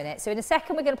her in a minute. So in a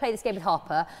second, we're going to play this game with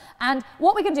Harper. And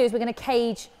what we're going to do is we're going to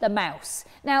cage the mouse.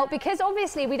 Now, because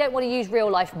obviously we don't want to use real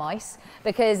life mice,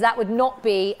 because that would not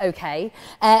be okay.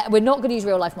 We're not going to use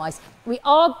real life mice. We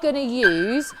are going to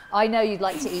use, I know you'd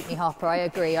like to eat me, Harper. I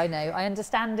agree. I know. I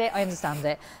understand it.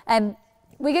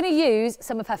 We're going to use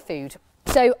some of her food.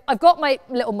 So I've got my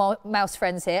little mouse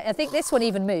friends here. I think this one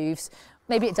even moves.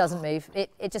 Maybe it doesn't move.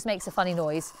 It just makes a funny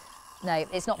noise. No,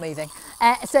 it's not moving.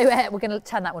 So we're going to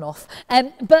turn that one off.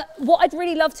 But what I'd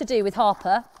really love to do with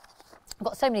Harper, I've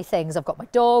got so many things. I've got my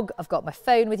dog, I've got my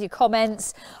phone with your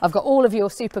comments, I've got all of your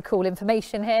super cool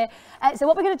information here. So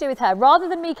what we're going to do with her, rather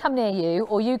than me come near you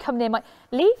or you come near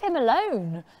leave him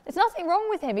alone. There's nothing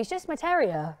wrong with him. He's just my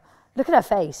terrier. Look at her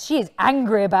face. She is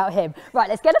angry about him. Right,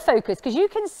 let's get a focus, because you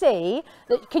can see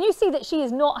that she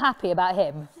is not happy about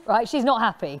him, right? She's not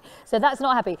happy. So that's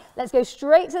not happy. Let's go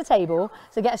straight to the table.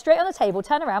 So get her straight on the table.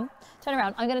 Turn around. Turn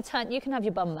around. I'm going to turn. You can have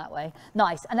your bum that way.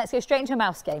 Nice. And let's go straight into a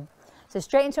mouse game. So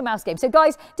straight into a mouse game. So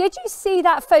guys, did you see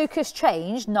that focus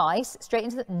change? Nice. Straight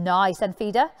into the, nice. And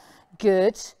feeder.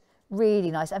 Good.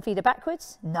 Really nice. And feeder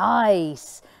backwards.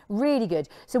 Nice. Really good.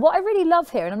 So what I really love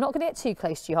here, and I'm not going to get too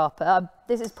close to you, Harper.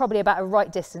 This is probably about a right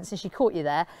distance, and she caught you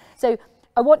there. So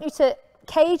I want you to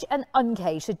cage and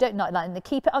uncage. So don't like that. And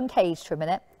keep it uncaged for a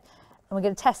minute. And we're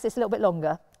going to test this a little bit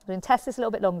longer. We're going to test this a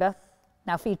little bit longer.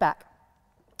 Now feed back.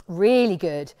 Really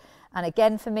good. And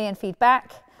again for me, and feed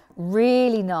back.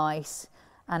 Really nice.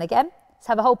 And again, let's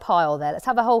have a whole pile there. Let's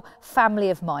have a whole family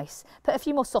of mice. Put a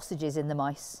few more sausages in the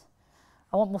mice.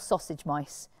 I want more sausage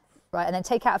mice. Right, and then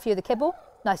take out a few of the kibble.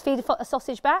 Nice, feed a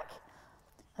sausage back.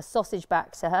 A sausage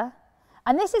back to her.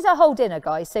 And this is her whole dinner,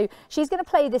 guys. So she's going to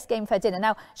play this game for her dinner.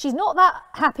 Now, she's not that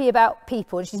happy about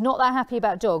people, and she's not that happy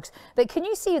about dogs. But can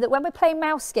you see that when we're playing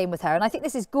mouse game with her, and I think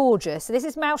this is gorgeous. So this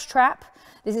is Mousetrap.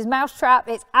 This is Mousetrap.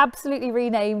 It's absolutely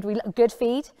renamed. Good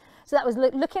feed. So that was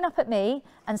looking up at me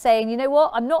and saying, you know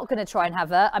what, I'm not going to try and have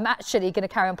her. I'm actually going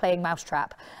to carry on playing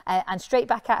Mousetrap, and straight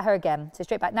back at her again. So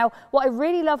straight back. Now, what I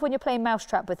really love when you're playing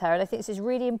Mousetrap with her, and I think this is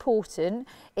really important,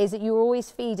 is that you're always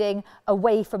feeding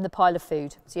away from the pile of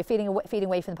food. So you're feeding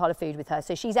away from the pile of food with her.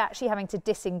 So she's actually having to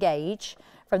disengage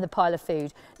from the pile of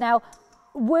food. Now,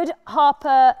 would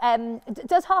Harper,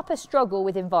 does Harper struggle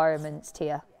with environments,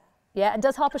 Tia? Yeah, and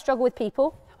does Harper struggle with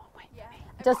people?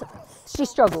 She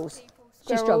struggles.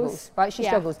 She struggles, right? She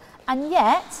struggles. And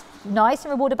yet, nice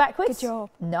and rewarded backwards. Good job.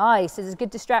 Nice. So there's a good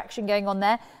distraction going on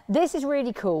there. This is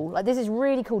really cool. Like, this is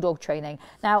really cool dog training.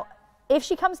 Now, if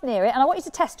she comes near it, and I want you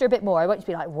to test her a bit more, I want you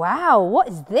to be like, wow, what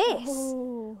is this?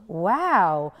 Ooh.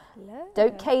 Wow.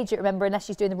 Don't cage it, remember, unless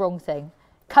she's doing the wrong thing.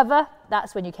 Cover,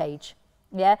 that's when you cage.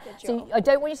 Yeah, so I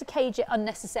don't want you to cage it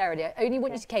unnecessarily. I only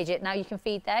want you to cage it. Now you can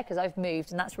feed there because I've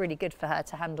moved, and that's really good for her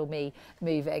to handle me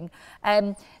moving.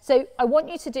 So I want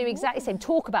you to do exactly the same.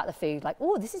 Talk about the food, like,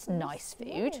 oh, this is nice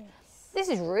food. This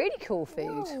is really cool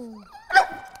food.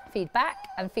 Feed back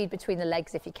and feed between the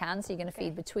legs if you can. So you're going to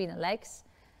feed between the legs.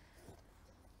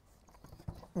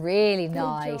 Really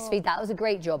nice. Feed that was a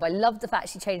great job. I loved the fact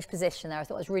she changed position there. I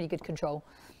thought it was really good control.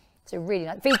 So really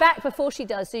nice. Feedback before she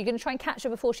does. So you're going to try and catch her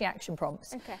before she action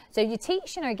prompts. Okay. So you're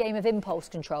teaching her a game of impulse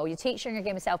control. You're teaching her a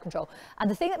game of self-control.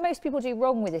 And the thing that most people do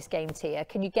wrong with this game, Tia,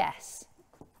 can you guess?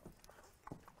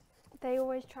 They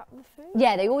always trap the food?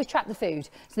 Yeah, they always trap the food.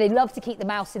 So they love to keep the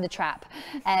mouse in the trap.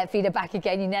 Feed her back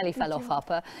again. You nearly fell off,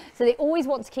 Harper. So they always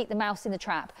want to keep the mouse in the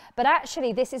trap. But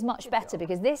actually, this is much better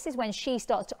because this is when she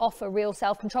starts to offer real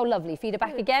self-control. Lovely. Feed her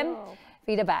back again.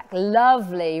 Feed her back.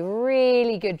 Lovely.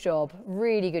 Really good job.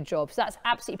 Really good job. So that's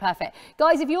absolutely perfect.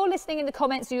 Guys, if you're listening in the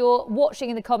comments or you're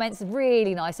watching in the comments,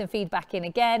 really nice, and feedback in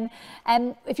again.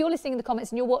 If you're listening in the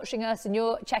comments and you're watching us and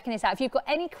you're checking this out, if you've got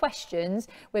any questions,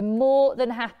 we're more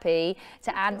than happy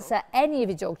to answer any of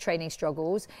your dog training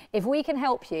struggles. If we can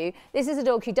help you, this is a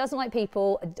dog who doesn't like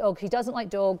people, a dog who doesn't like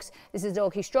dogs. This is a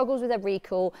dog who struggles with her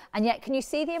recall. And yet, can you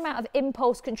see the amount of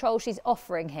impulse control she's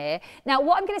offering here? Now,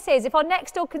 what I'm going to say is if our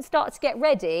next dog can start to get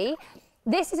ready,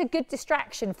 this is a good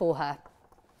distraction for her.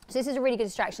 So this is a really good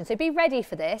distraction. So be ready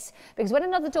for this, because when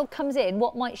another dog comes in,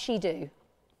 what might she do?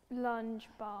 Lunge,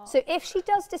 bar. So if she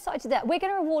does decide to do that, we're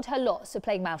going to reward her lots for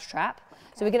playing mousetrap.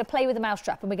 So we're going to play with the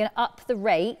mousetrap, and we're going to up the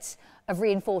rate of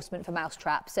reinforcement for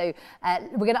mousetrap. So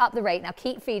we're going to up the rate. Now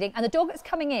keep feeding. And the dog that's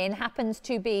coming in happens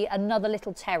to be another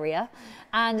little terrier.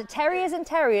 And terriers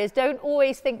don't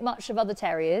always think much of other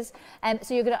terriers.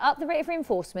 So you're going to up the rate of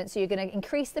reinforcement. So you're going to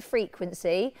increase the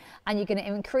frequency, and you're going to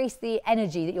increase the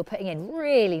energy that you're putting in.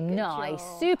 Really nice.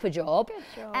 Super job.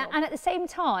 And at the same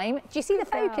time, do you see the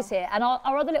focus here? And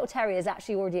our other little terrier is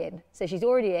actually already in. So she's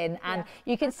already in, and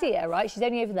you can see her, right? She's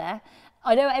only over there.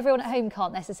 I know everyone at home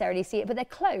can't necessarily see it, but they're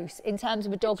close in terms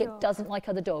of a dog that doesn't like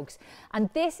other dogs.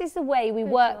 And this is the way we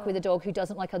work with a dog who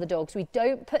doesn't like other dogs. We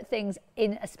don't put things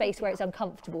in a space where it's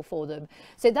uncomfortable for them.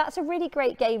 So that's a really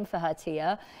great game for her,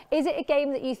 Tia. Is it a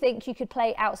game that you think you could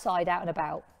play outside, out and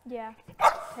about? Yeah.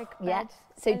 Take a bed,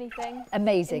 so anything.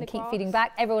 Amazing. Keep feeding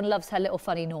back. Everyone loves her little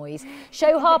funny noise.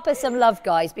 Show Harper some love,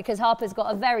 guys, because Harper's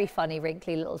got a very funny,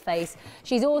 wrinkly little face.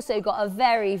 She's also got a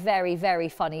very, very, very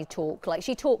funny talk. Like,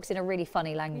 she talks in a really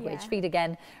funny language. Feed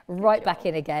again, right back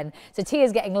in again. So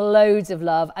Tia's getting loads of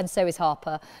love, and so is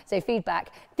Harper. So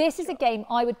feedback. This is a game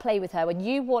I would play with her when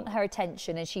you want her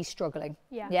attention and she's struggling.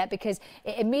 Yeah, because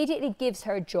it immediately gives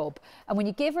her a job. And when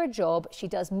you give her a job, she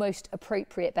does most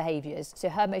appropriate behaviours. So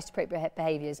her most appropriate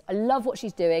behaviours. I love what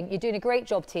she's doing. You're doing a great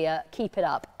job, Tia. Keep it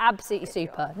up. Absolutely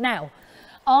super. Now,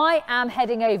 I am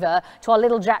heading over to our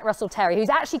little Jack Russell Terrier, who's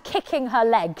actually kicking her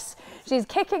legs. She's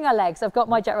kicking her legs. I've got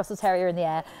my Jack Russell Terrier in the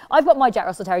air. I've got my Jack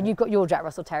Russell Terrier, and you've got your Jack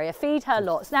Russell Terrier. Feed her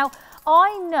lots. Now,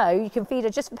 I know you can feed her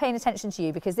just for paying attention to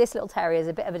you, because this little terrier is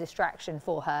a bit of a distraction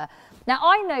for her. Now,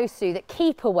 I know, Sue, that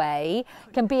keep away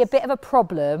can be a bit of a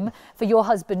problem for your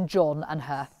husband, John, and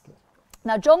her.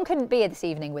 Now, John couldn't be here this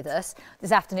evening with us,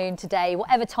 this afternoon, today,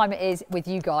 whatever time it is with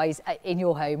you guys in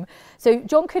your home. So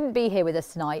John couldn't be here with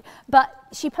us tonight, but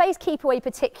she plays keep away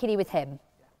particularly with him.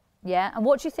 Yeah, and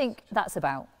what do you think that's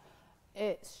about?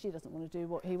 She doesn't want to do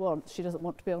what he wants. She doesn't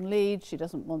want to be on lead. She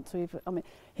doesn't want to even, I mean,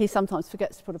 he sometimes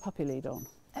forgets to put a puppy lead on.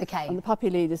 Okay. And the puppy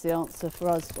lead is the answer for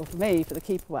us, or for me, for the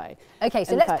keep away. Okay,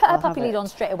 so let's put her puppy lead on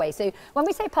straight away. So when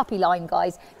we say puppy line,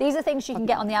 guys, these are things you can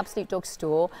get on the Absolute Dog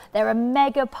store. They're a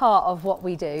mega part of what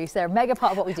we do. So they're a mega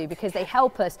part of what we do because they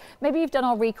help us. Maybe you've done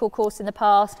our recall course in the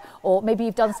past, or maybe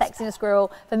you've done Sexier and a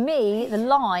Squirrel. For me, the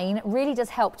line really does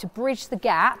help to bridge the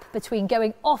gap between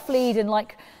going off lead and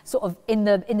like sort of in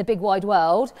the big wide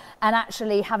world, and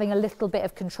actually having a little bit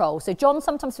of control. So John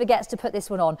sometimes forgets to put this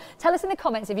one on. Tell us in the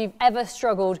comments if you've ever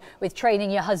struggled with training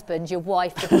your husband, your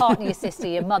wife, your partner, your sister,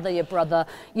 your mother, your brother.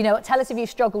 You know, tell us if you've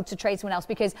struggled to train someone else,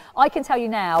 because I can tell you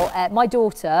now, my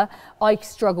daughter, I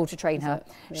struggle to train her.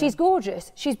 Yeah. She's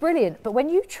gorgeous, she's brilliant, but when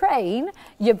you train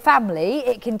your family,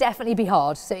 it can definitely be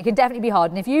hard. So it can definitely be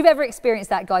hard. And if you've ever experienced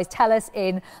that, guys, tell us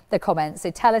in the comments. So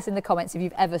tell us in the comments if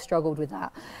you've ever struggled with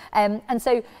that. And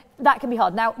so that can be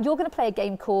hard. Now, you're going to play a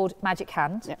game called Magic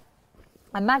Hand. Yeah.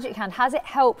 And Magic Hand, has it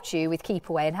helped you with keep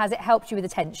away and has it helped you with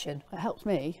attention? It helps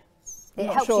me. It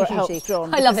Not helps sure you it hugely. helps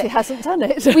John I love it. He hasn't done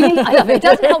it. I love it. It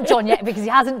doesn't help John yet because he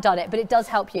hasn't done it, but it does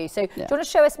help you. So do you want to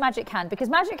show us Magic Hand? Because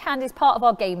Magic Hand is part of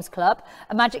our games club,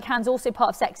 and Magic Hand's also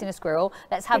part of Sexier a Squirrel.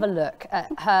 Let's have a look at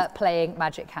her playing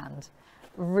Magic Hand.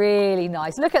 Really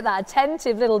nice. Look at that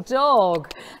attentive little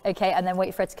dog. Okay, and then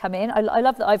wait for her to come in. I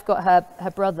love that I've got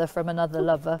her brother from another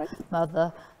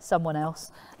mother, someone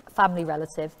else, family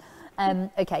relative.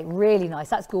 Okay, really nice.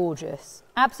 That's gorgeous.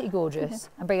 Absolutely gorgeous.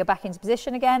 And bring her back into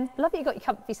position again. Love that you got your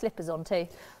comfy slippers on too.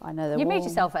 I know they're You warm. made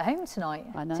yourself at home tonight.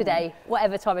 I know. Today,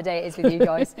 whatever time of day it is with you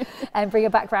guys. And bring her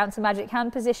back round to Magic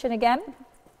Hand position again.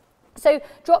 So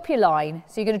drop your line.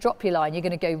 So you're going to drop your line. You're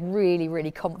going to go really, really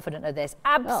confident of this.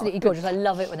 Absolutely gorgeous. I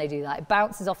love it when they do that. It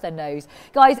bounces off their nose.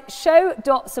 Guys, show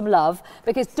Dot some love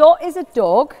because Dot is a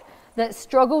dog that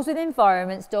struggles with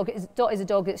environments. Dot is a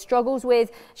dog that struggles with,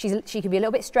 she can be a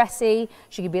little bit stressy,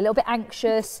 she can be a little bit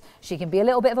anxious, she can be a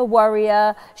little bit of a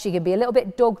worrier, she can be a little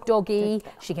bit doggy,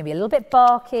 she can be a little bit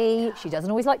barky, she doesn't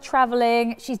always like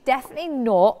travelling. She's definitely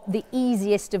not the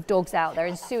easiest of dogs out there,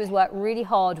 and Sue has worked really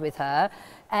hard with her.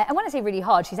 And when I say really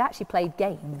hard, she's actually played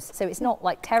games. So it's not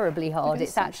like terribly hard.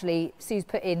 It's actually, Sue's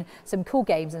put in some cool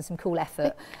games and some cool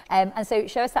effort. And so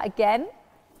show us that again.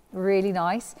 Really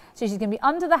nice. So she's going to be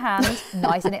under the hand,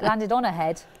 nice, and it landed on her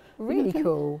head. Really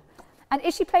cool. And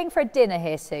is she playing for a dinner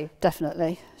here, Sue?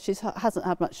 Definitely. She hasn't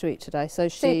had much to eat today, so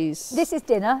she's... So this is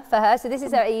dinner for her. So this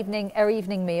is her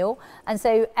evening meal. And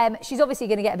so she's obviously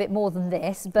going to get a bit more than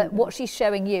this, but what she's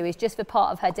showing you is just for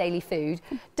part of her daily food.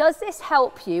 Does this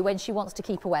help you when she wants to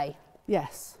keep away?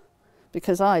 Yes,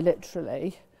 because I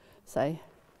literally say,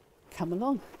 come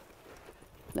along,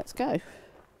 let's go.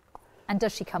 And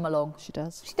does she come along? She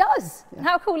does. She does. Yeah.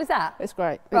 How cool is that? It's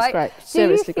great. Right? It's great.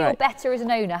 Seriously Do you feel great. better as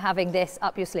an owner having this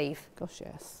up your sleeve? Gosh,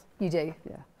 yes. You do?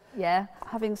 Yeah. Yeah?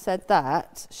 Having said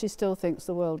that, she still thinks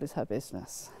the world is her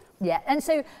business. Yeah. And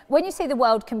so when you say the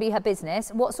world can be her business,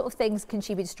 what sort of things can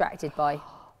she be distracted by?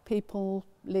 People,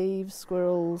 leaves,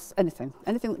 squirrels, anything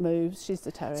that moves. She's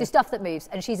the terrier. So stuff that moves,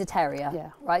 and she's a terrier, Yeah.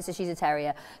 right? So she's a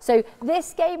terrier. So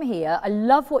this game here, I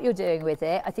love what you're doing with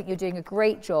it. I think you're doing a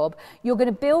great job. You're going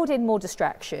to build in more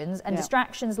distractions, and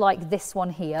distractions like this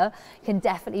one here can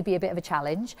definitely be a bit of a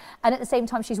challenge. And at the same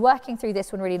time, she's working through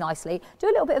this one really nicely. Do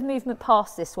a little bit of movement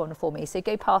past this one for me. So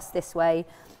go past this way,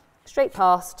 straight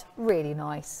past, really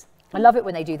nice. I love it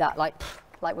when they do that, like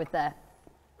with their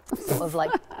sort of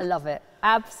like, I love it.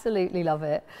 Absolutely love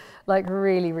it. Like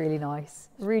really, really nice.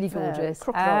 Really gorgeous.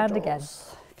 And again.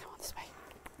 Come on this way.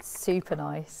 Super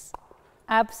nice.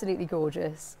 Absolutely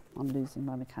gorgeous. I'm losing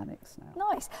my mechanics now.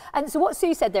 Nice. And so what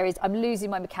Sue said there is, I'm losing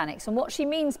my mechanics. And what she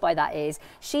means by that is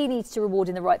she needs to reward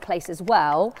in the right place as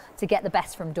well to get the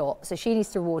best from Dot. So she needs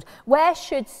to reward. Where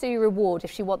should Sue reward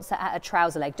if she wants her at her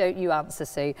trouser leg? Don't you answer,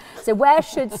 Sue. So where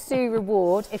should Sue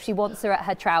reward if she wants her at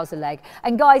her trouser leg?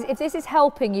 And guys, if this is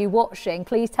helping you watching,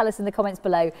 please tell us in the comments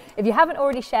below. If you haven't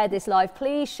already shared this live,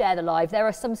 please share the live. There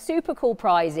are some super cool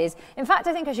prizes. In fact,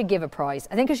 I think I should give a prize.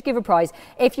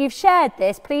 If you've shared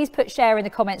this, please put share in the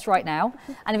comments right now.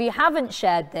 And if you haven't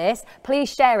shared this,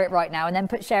 please share it right now and then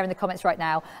put share in the comments right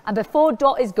now. And before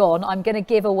Dot is gone, I'm going to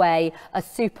give away a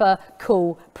super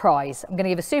cool prize. I'm going to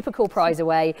give a super cool prize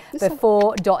away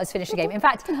before Dot has finished the game. In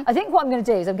fact, I think what I'm going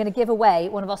to do is I'm going to give away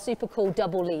one of our super cool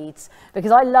double leads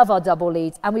because I love our double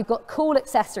leads, and we've got cool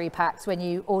accessory packs when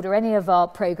you order any of our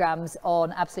programs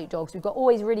on Absolute Dogs. We've got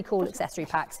always really cool accessory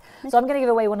packs. So I'm going to give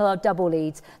away one of our double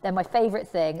leads. They're my favourite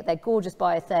thing. They're gorgeous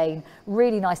biothane,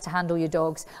 really nice to handle your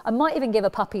dogs. I might even give a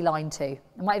puppy line too.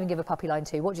 What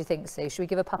do you think, Sue? Should we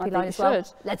give a puppy line as well?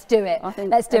 Let's do it.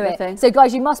 Let's do it. So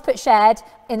guys, you must put shared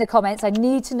in the comments. I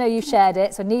need to know you've shared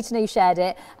it.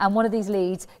 And one of these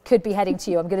leads could be heading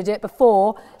to you. I'm going to do it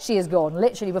before she is gone.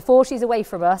 Literally before she's away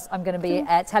from us, I'm going to be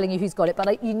telling you who's got it.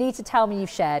 But you need to tell me you've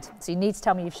shared.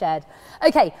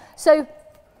 Okay, so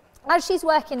as she's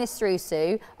working this through,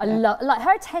 Sue, like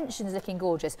her attention is looking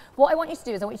gorgeous. What I want you to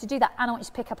do is I want you to do that, and I want you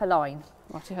to pick up a line.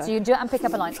 So you can do it and pick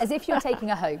up a line as if you're taking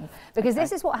her home, because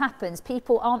this is what happens.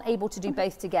 People aren't able to do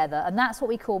both together, and that's what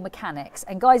we call mechanics.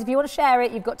 And guys, if you want to share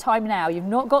it, you've got time now. You've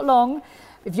not got long.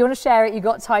 If you want to share it, you've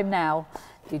got time now.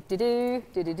 And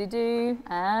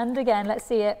again, let's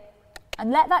see it.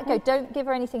 And let that go. Don't give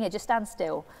her anything here. Just stand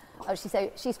still. Oh,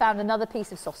 she's found another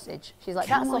piece of sausage. She's like,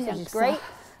 that sausage is great.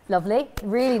 Lovely.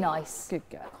 Really nice. Good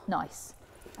girl. Nice.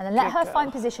 And then let her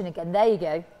find position again. There you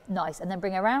go. Nice. And then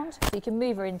bring her around so you can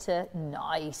move her into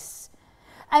nice.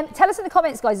 Tell us in the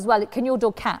comments, guys, as well, can your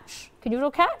dog catch? Can your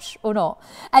dog catch or not?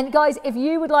 And guys, if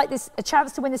you would like a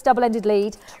chance to win this double-ended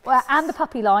lead and the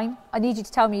puppy line, I need you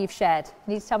to tell me you've shared.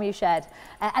 You need to tell me you've shared.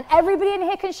 And everybody in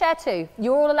here can share too.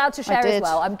 You're all allowed to share as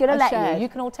well. I'm going to let you. You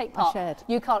can all take part.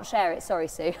 You can't share it. Sorry,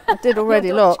 Sue. I did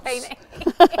already, look.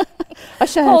 I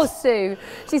shared. Poor Sue.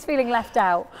 She's feeling left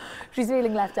out. She's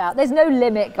feeling left out. There's no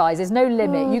limit, guys. There's no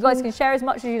limit. You guys can share as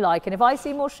much as you like. And if I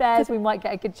see more shares, we might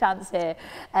get a good chance here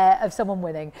of someone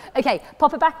winning. Okay,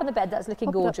 pop her back on the bed. That's looking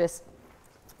gorgeous.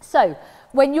 So,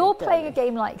 when you're playing a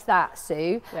game like that,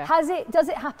 Sue, does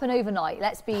it happen overnight?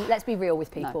 Let's be real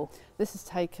with people. No, this has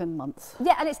taken months.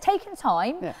 Yeah, and it's taken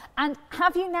time. Yeah. And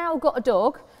have you now got a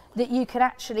dog that you can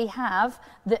actually have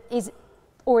that is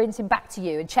orienting back to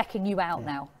you and checking you out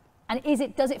now? And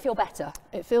does it feel better?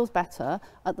 It feels better.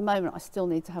 At the moment, I still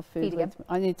need to have food with me.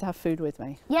 I need to have food with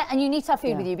me. Yeah, and you need to have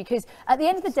food with you, because at the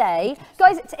end of the day,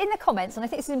 guys, in the comments, and I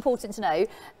think this is important to know,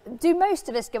 do most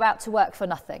of us go out to work for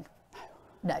nothing?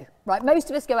 No, right? Most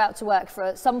of us go out to work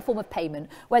for some form of payment,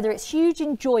 whether it's huge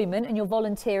enjoyment and you're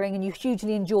volunteering and you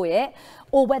hugely enjoy it,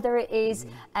 or whether it is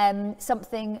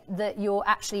something that you're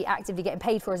actually actively getting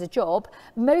paid for as a job.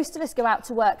 Most of us go out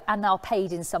to work and are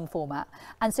paid in some format.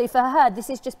 And so for her,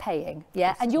 this is just paying,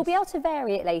 and you'll be able to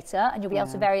vary it later and you'll be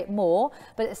able to vary it more,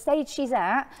 but at the stage she's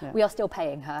at, we are still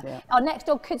paying her. Our next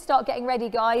dog could start getting ready,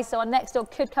 guys, so our next dog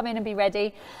could come in and be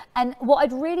ready. And what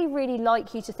I'd really, really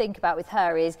like you to think about with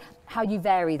her is how you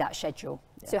vary that schedule.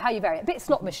 So how you vary it, a bit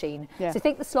slot machine. So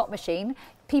think the slot machine,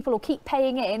 people will keep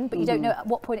paying in, but you don't know at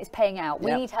what point it's paying out.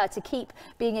 We need her to keep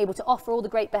being able to offer all the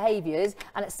great behaviours,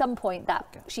 and at some point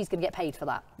that she's going to get paid for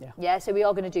that. So we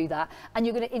are going to do that, and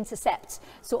you're going to intercept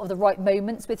sort of the right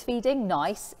moments with feeding.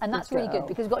 Nice, and that's really good,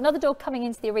 because we've got another dog coming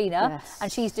into the arena,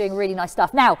 and she's doing really nice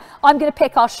stuff. Now I'm going to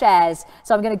pick our shares,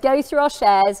 so I'm going to go through our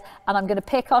shares and I'm going to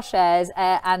pick our shares,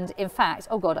 and in fact,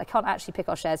 oh god, I can't actually pick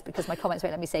our shares because my comments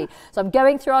won't let me see. So I'm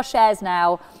going through our shares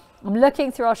now. I'm looking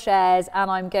through our shares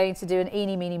and I'm going to do an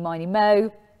eeny, meeny, miny,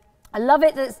 mo. I love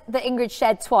it that Ingrid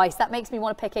shared twice. That makes me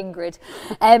want to pick Ingrid.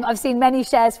 I've seen many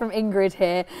shares from Ingrid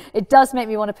here. It does make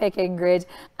me want to pick Ingrid.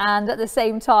 And at the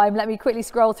same time, let me quickly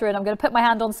scroll through and I'm going to put my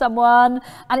hand on someone.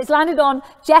 And it's landed on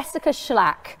Jessica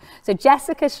Schlack. So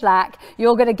Jessica Schlack,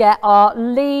 you're going to get our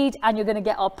lead and you're going to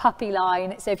get our puppy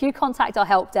line. So if you contact our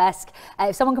help desk,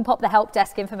 if someone can pop the help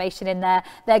desk information in there,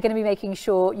 they're going to be making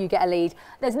sure you get a lead.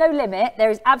 There's no limit. There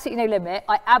is absolutely no limit.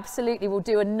 I absolutely will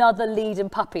do another lead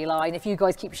and puppy line if you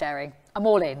guys keep sharing. I'm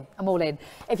all in. I'm all in.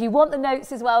 If you want the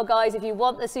notes as well, guys, if you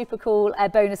want the super cool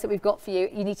bonus that we've got for you,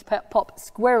 you need to pop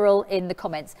Squirrel in the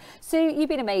comments. Sue, you've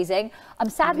been amazing. I'm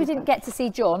sad we didn't get to see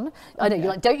John. I know, you're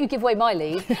like, don't you give away my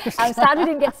lead. I'm sad we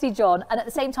didn't get to see John. And at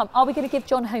the same time, are we going to give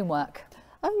John homework?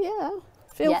 Oh, yeah.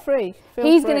 Feel free.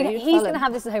 He's going to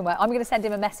have this as homework. I'm going to send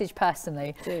him a message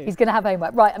personally. He's going to have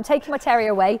homework. Right, I'm taking my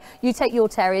terrier away. You take your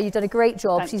terrier. You've done a great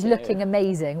job. She's looking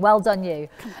amazing. Well done, you.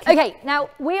 Okay, now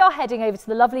we are heading over to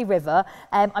the lovely River.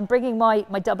 I'm bringing my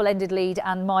double-ended lead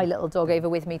and my little dog over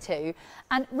with me too.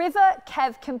 And River,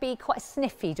 Kev, can be quite a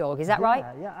sniffy dog. Is that right?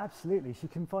 Yeah, absolutely. She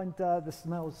can find the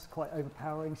smells quite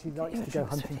overpowering. She likes to go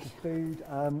hunting for food.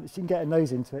 She can get her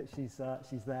nose into it. She's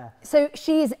there. So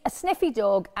she's a sniffy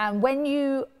dog, and when you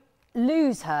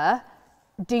lose her,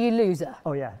 do you lose her?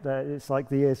 Oh yeah, it's like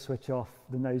the ears switch off,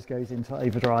 the nose goes into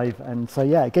overdrive, and so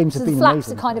yeah, games have been amazing. The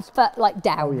flaps are kind of like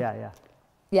down. Oh yeah.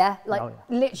 Yeah, like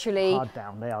literally. Hard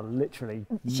down, they are literally.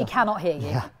 She cannot hear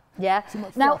you. Yeah.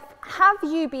 Now, have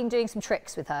you been doing some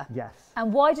tricks with her? Yes.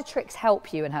 And why do tricks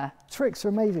help you and her? Tricks are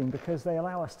amazing because they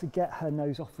allow us to get her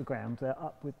nose off the ground.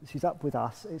 She's up with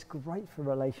us. It's great for a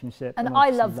relationship. And I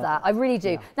love that. I really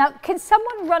do. Yeah. Now, can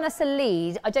someone run us a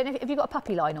lead? I don't know if you've got a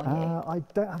puppy line on you. I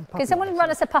don't have a puppy line. Can someone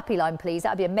run us a puppy line, please?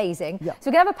 That'd be amazing. Yeah.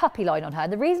 So we're going to have a puppy line on her.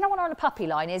 And the reason I want to run a puppy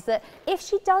line is that if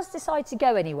she does decide to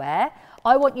go anywhere,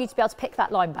 I want you to be able to pick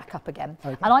that line back up again.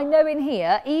 Okay. And I know in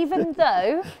here, even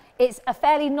though it's a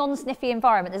fairly non-sniffy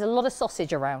environment, there's a lot of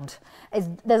sausage around.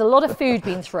 There's a lot of food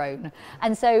being thrown.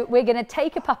 And so we're going to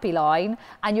take a puppy line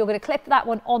and you're going to clip that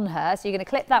one on her. So you're going to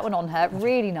clip that one on her,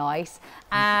 really nice.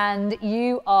 And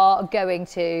you are going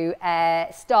to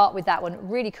start with that one,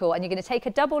 really cool. And you're going to take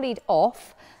a double lead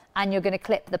off and you're going to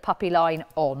clip the puppy line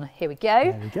on. Here we go.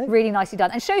 There we go. Really nicely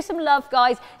done. And show some love,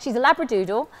 guys. She's a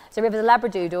Labradoodle. So River's a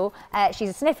Labradoodle. She's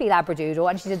a sniffy Labradoodle,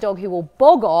 and she's a dog who will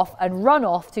bog off and run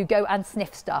off to go and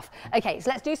sniff stuff. Okay, so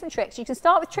let's do some tricks. You can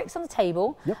start with tricks on the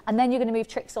table, and then you're going to move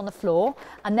tricks on the floor,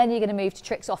 and then you're going to move to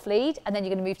tricks off lead, and then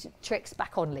you're going to move to tricks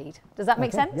back on lead. Does that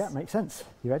make sense? Yeah, it makes sense.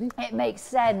 You ready? It makes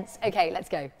sense. Okay, let's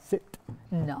go. Sit.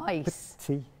 Nice.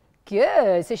 Pretty.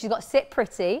 Good. So she's got sit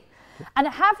pretty. And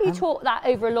have you taught that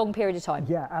over a long period of time?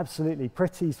 Yeah, absolutely.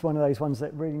 Pretty's one of those ones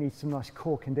that really needs some nice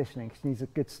core conditioning. She needs a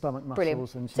good stomach muscles.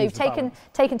 Brilliant. And So you've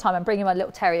taken time. I'm bringing my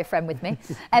little terrier friend with me.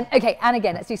 Okay, and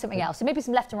again, let's do something else. So maybe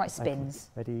some left and right spins.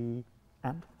 Okay. Ready,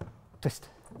 and twist.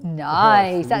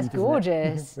 Nice, that's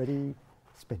gorgeous. Ready,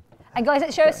 spin. And guys,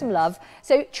 let's show us some love.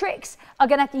 So tricks are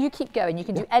gonna, you keep going. You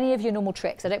can do any of your normal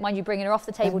tricks. I don't mind you bringing her off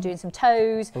the table, doing some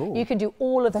toes. Ooh. You can do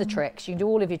all of the tricks. You can do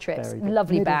all of your tricks.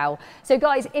 Lovely bow. So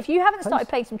guys, if you haven't started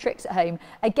playing some tricks at home,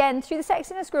 again, through the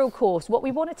Sexier and Squirrel course, what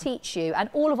we want to teach you, and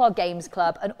all of our games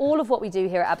club, and all of what we do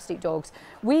here at Absolute Dogs,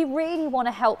 we really want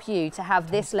to help you to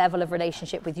have this level of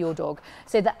relationship with your dog,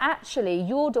 so that actually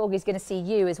your dog is going to see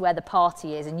you as where the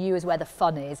party is and you as where the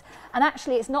fun is. And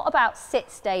actually, it's not about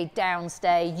sit, stay, down,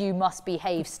 stay, you must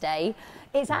behave, stay.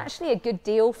 It's actually a good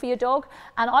deal for your dog,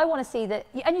 and I want to see that,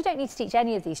 and you don't need to teach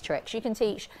any of these tricks. You can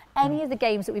teach any of the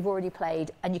games that we've already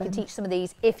played, and you can teach some of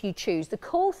these if you choose. The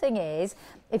cool thing is,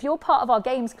 if you're part of our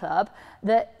games club,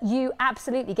 that you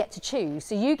absolutely get to choose.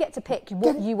 So you get to pick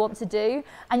what you want to do,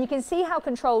 and you can see how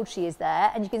controlled she is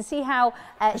there, and you can see how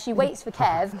she waits for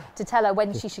Kev to tell her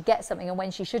when she should get something and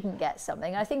when she shouldn't get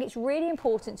something. I think it's really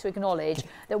important to acknowledge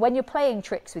that when you're playing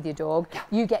tricks with your dog,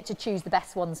 you get to choose the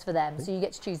best ones for them. So you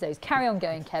get to choose those. Carry on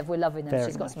going, Kev, we're loving them.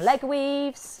 She's got some leg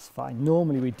weaves. It's fine.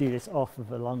 Normally we do this off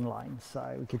of a long line,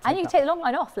 so we could and you can take the long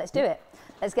line off. Let's do it.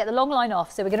 Let's get the long line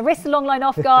off. So we're going to risk the long line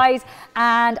off, guys.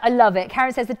 And I love it.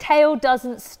 Karen says the tail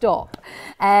doesn't stop.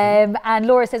 And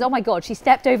Laura says, oh my God, she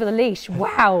stepped over the leash.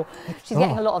 Wow. She's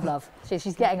getting a lot of love.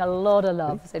 She's getting a lot of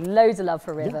love. So loads of love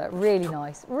for River. Really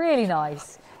nice. Really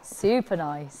nice. Super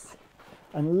nice.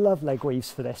 And love leg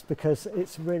weaves for this, because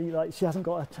it's really like she hasn't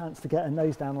got a chance to get her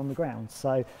nose down on the ground.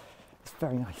 So it's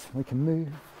very nice. We can move.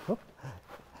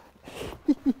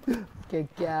 Good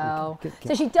girl.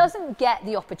 So she doesn't get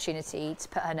the opportunity to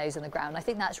put her nose on the ground. I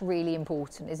think that's really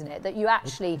important, isn't it? That you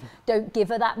actually don't give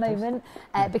her that moment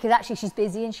because actually she's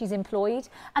busy and she's employed.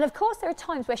 And of course there are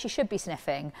times where she should be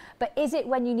sniffing, but is it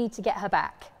when you need to get her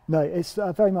back? No, it's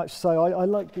very much so. I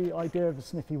like the idea of a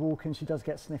sniffy walk, and she does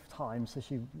get sniff time. So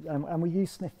she, and we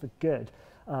use sniff for good.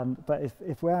 But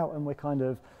if we're out and we're kind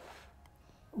of,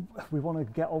 we want to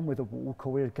get on with a walk,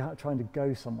 or we're trying to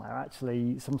go somewhere,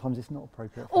 actually sometimes it's not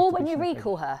appropriate. Or when you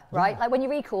recall her, right? Like when you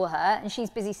recall her and she's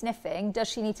busy sniffing, does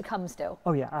she need to come still?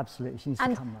 Oh yeah, absolutely. She needs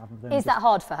to come rather than is that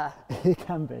hard for her? It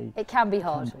can be. It can be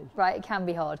hard, right? It can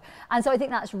be hard. And so I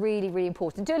think that's really, really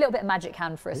important. Do a little bit of magic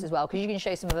hand for us as well, because you can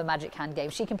show some of her magic hand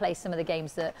games. She can play some of the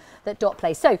games that Dot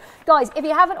plays. So guys, if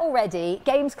you haven't already,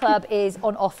 Games Club is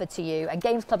on offer to you, and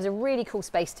Games Club is a really cool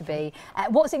space to be.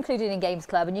 What's included in Games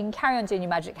Club, and you can carry on doing your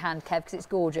magic hand, Kev, because it's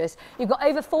gorgeous. You've got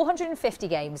over 450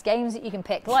 games that you can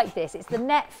pick like this. It's the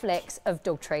Netflix of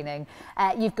dog training.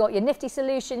 You've got your nifty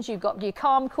solutions, you've got your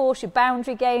calm course, your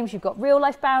boundary games, you've got real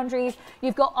life boundaries,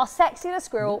 you've got our Sexier and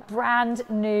Squirrel brand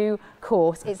new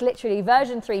course. It's literally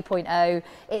version 3.0.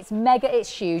 It's mega, it's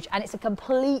huge, and it's a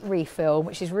complete refill,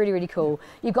 which is really, really cool.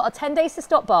 You've got a 10 days to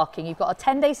stop barking, you've got a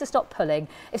 10 days to stop pulling.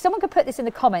 If someone could put this in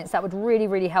the comments, that would really,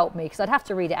 really help me, because I'd have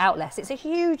to read it out less. It's a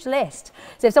huge list.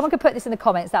 So if someone could put this in the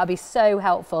comments, that would be so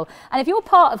helpful. And if you're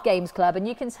part of Games Club and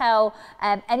you can tell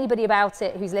anybody about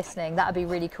it who's listening, that would be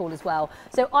really cool as well.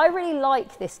 So I really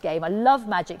like this game. I love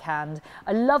Magic Hand.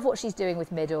 I love what she's doing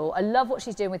with middle. I love what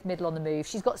she's doing with middle on the move.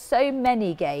 She's got so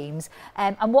many games.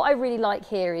 And what I really like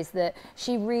here is that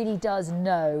she really does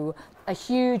know a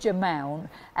huge amount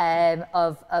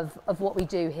of what we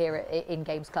do here in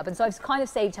Games Club. And so I've kind of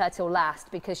saved her till last,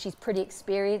 because she's pretty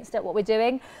experienced at what we're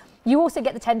doing. You also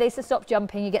get the 10 days to stop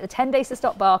jumping, you get the 10 days to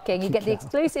stop barking, you get the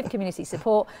exclusive community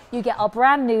support, you get our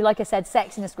brand new, like I said,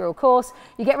 Sexier and Squirrel course,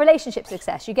 you get relationship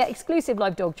success, you get exclusive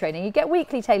live dog training, you get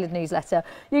weekly tailored newsletter,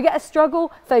 you get a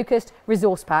struggle focused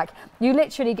resource pack. You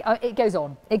literally, it goes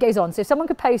on, it goes on. So if someone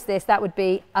could post this, that would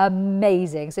be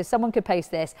amazing. So if someone could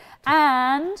post this,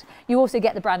 and you also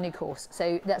get the brand new course.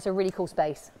 So that's a really cool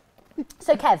space.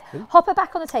 So Kev, hop her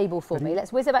back on the table for me.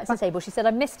 Let's whiz her back to the table. She said,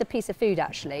 I missed a piece of food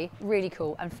actually. Really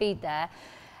cool. And feed there.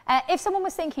 If someone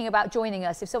was thinking about joining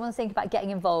us, if someone was thinking about getting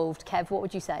involved, Kev, what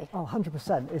would you say? Oh,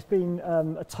 100%. It's been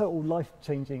a total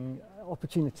life-changing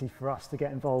opportunity for us to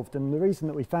get involved. And the reason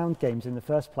that we found games in the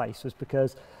first place was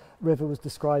because River was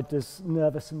described as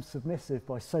nervous and submissive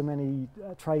by so many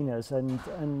trainers,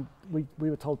 and we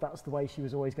were told that's the way she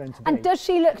was always going to be. And does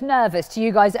she look nervous to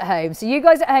you guys at home? So you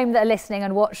guys at home that are listening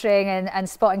and watching and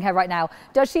spotting her right now,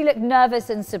 does she look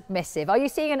nervous and submissive? Are you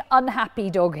seeing an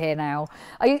unhappy dog here now?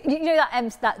 Are you know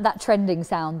that trending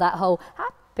sound, that whole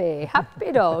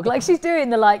happy dog. Like she's doing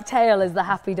the like tail as the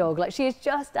happy dog. Like she is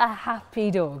just a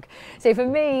happy dog. So for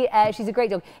me, she's a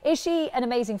great dog. Is she an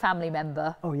amazing family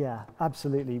member? Oh yeah,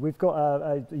 absolutely. We've got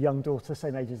a young daughter,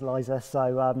 same age as Liza,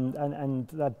 so and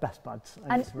they're best buds.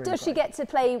 And really does she great. get to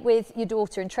play with your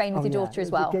daughter and train with your daughter as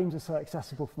well? The games are so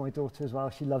accessible for my daughter as well.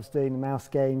 She loves doing the mouse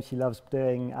games. She loves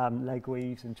doing leg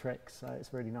weaves and tricks. So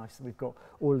it's really nice that we've got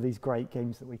all of these great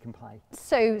games that we can play.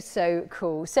 So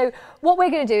cool. So what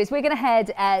we're going to do is we're going to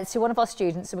head to one of our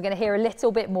students and we're going to hear a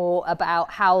little bit more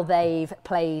about how they've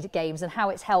played games and how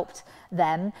it's helped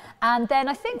them. And then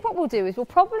I think what we'll do is we'll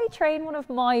probably train one of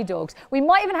my dogs. We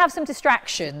might even have some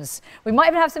distractions.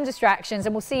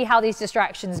 And we'll see how these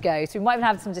distractions go. So we might even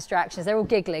have some distractions. They're all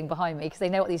giggling behind me because they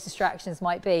know what these distractions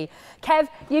might be. Kev,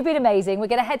 you've been amazing. We're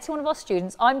going to head to one of our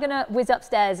students. I'm going to whiz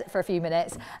upstairs for a few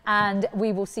minutes and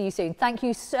we will see you soon. Thank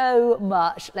you so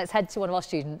much. Let's head to one of our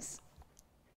students.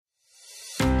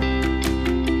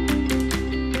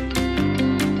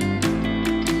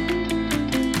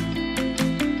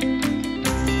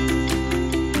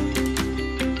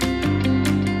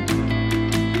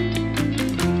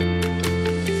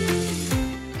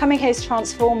 Coming here to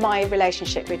transform my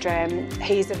relationship with Drim.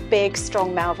 He's a big,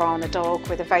 strong Malvarana dog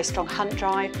with a very strong hunt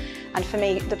drive. And for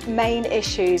me, the main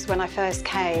issues when I first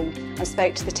came and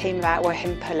spoke to the team about were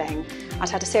him pulling. I'd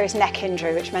had a serious neck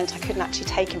injury, which meant I couldn't actually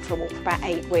take him for a walk for about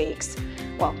 8 weeks.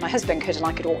 Well, my husband could and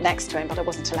I could walk next to him, but I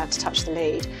wasn't allowed to touch the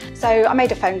lead. So I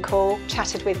made a phone call,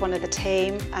 chatted with one of the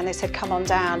team, and they said, come on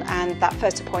down. And that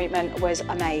first appointment was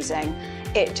amazing.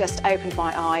 It just opened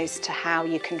my eyes to how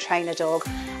you can train a dog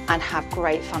and have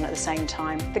great fun at the same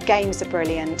time. The games are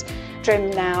brilliant. Drim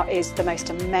now is the most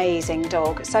amazing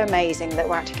dog, so amazing that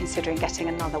we're actually considering getting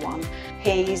another one.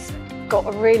 He's got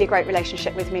a really great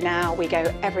relationship with me now. We go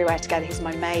everywhere together. He's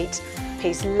my mate.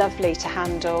 He's lovely to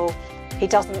handle. He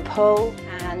doesn't pull,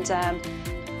 and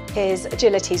his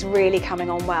agility's really coming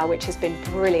on well, which has been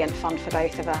brilliant fun for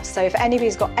both of us. So if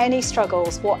anybody's got any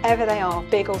struggles, whatever they are,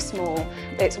 big or small,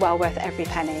 it's well worth every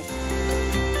penny.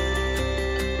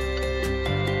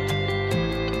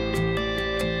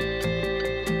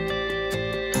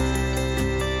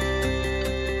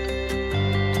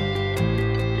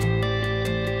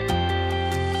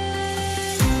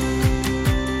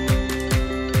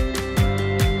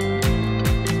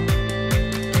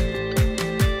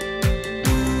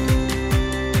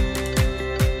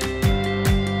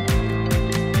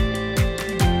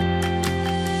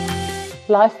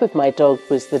 Life with my dog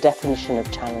was the definition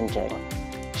of challenging.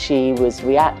 She was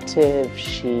reactive,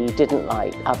 she didn't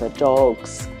like other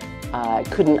dogs,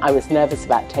 I was nervous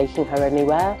about taking her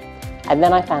anywhere. And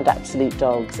then I found Absolute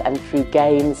Dogs, and through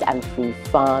games and through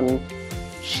fun,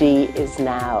 she is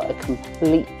now a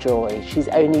complete joy. She's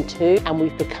only 2 and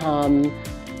we've become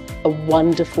a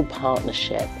wonderful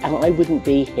partnership, and I wouldn't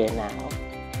be here now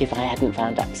if I hadn't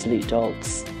found Absolute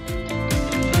Dogs.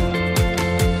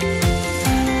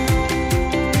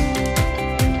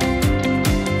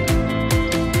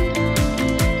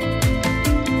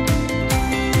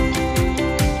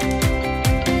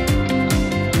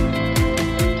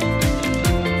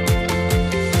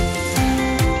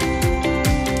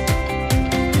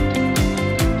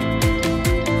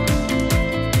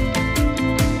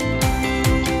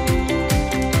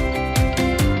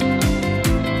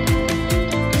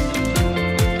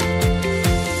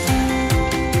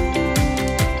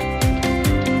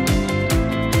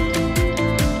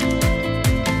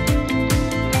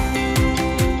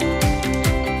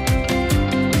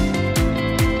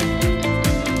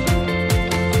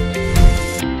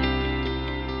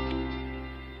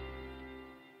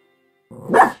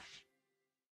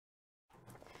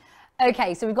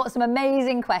 Okay, so we've got some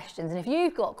amazing questions, and if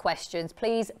you've got questions,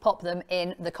 please pop them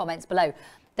in the comments below.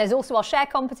 There's also our share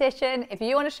competition. If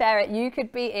you want to share it, you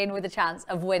could be in with a chance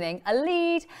of winning a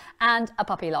lead and a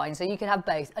puppy line. So you could have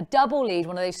both, a double lead,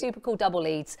 one of those super cool double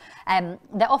leads. They're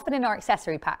often in our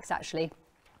accessory packs, actually.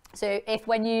 So if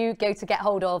when you go to get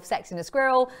hold of Sexier and a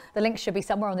Squirrel, the link should be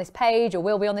somewhere on this page or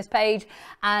will be on this page.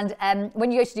 And when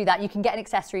you go to do that, you can get an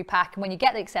accessory pack. And when you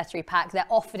get the accessory pack, they're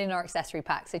often in our accessory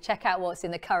pack. So check out what's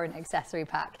in the current accessory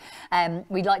pack.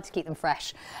 We'd like to keep them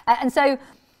fresh. And so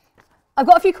I've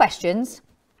got a few questions.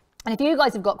 And if you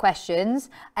guys have got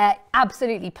questions,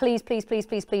 absolutely, please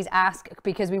ask,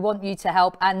 because we want you to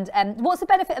help. And what's the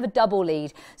benefit of a double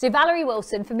lead? So Valerie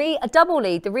Wilson, for me, a double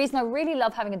lead, the reason I really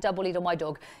love having a double lead on my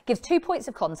dog, gives 2 points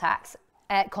of contact,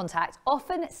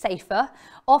 often safer,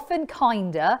 often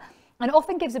kinder, and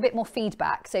often gives a bit more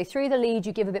feedback. So through the lead,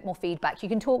 you give a bit more feedback. You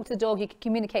can talk to the dog, you can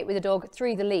communicate with the dog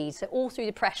through the lead, so all through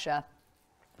the pressure.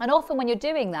 And often when you're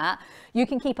doing that, you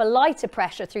can keep a lighter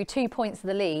pressure through 2 points of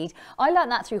the lead. I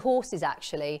learned that through horses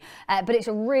actually, but it's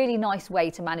a really nice way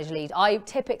to manage lead. I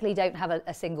typically don't have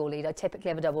a single lead, I typically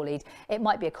have a double lead. It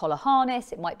might be a collar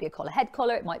harness, it might be a collar head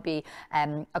collar, it might be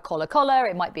a collar,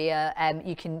 it might be a,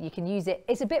 you can use it.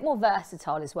 It's a bit more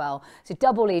versatile as well. So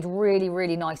double lead, really,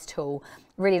 really nice tool.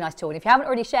 Really nice tool. And if you haven't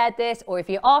already shared this, or if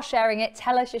you are sharing it,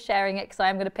 tell us you're sharing it, because I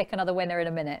am going to pick another winner in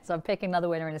a minute. So I'm picking another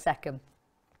winner in a second.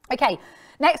 Okay,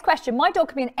 next question. My dog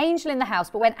can be an angel in the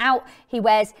house, but when out, he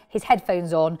wears his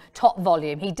headphones on, top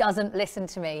volume. He doesn't listen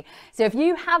to me. So if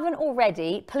you haven't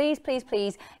already, please, please,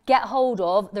 please get hold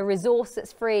of the resource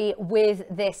that's free with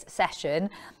this session.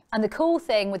 And the cool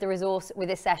thing with the resource with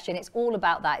this session, it's all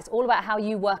about that. It's all about how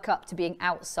you work up to being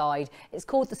outside. It's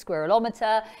called the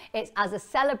Squirrelometer. It's as a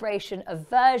celebration of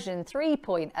version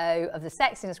 3.0 of the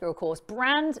Sexier than a Squirrel course,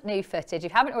 brand new footage.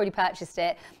 If you haven't already purchased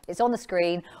it, it's on the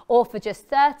screen, or for just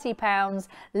 £30,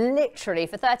 literally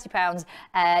for £30,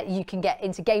 you can get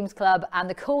into Games Club. And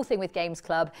the cool thing with Games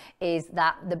Club is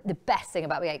that the best thing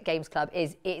about Games Club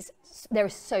is there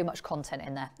is so much content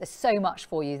in there. There's so much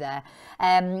for you there.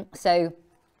 So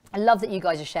I love that you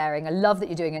guys are sharing. I love that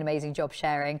you're doing an amazing job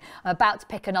sharing. I'm about to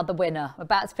pick another winner.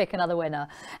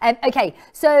 Okay,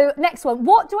 so next one.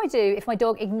 What do I do if my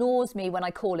dog ignores me when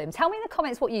I call him? Tell me in the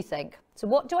comments what you think. So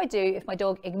what do I do if my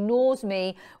dog ignores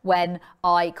me when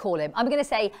I call him? I'm going to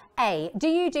say A. Do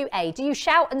you do A? Do you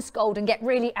shout and scold and get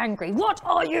really angry? What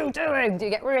are you doing? Do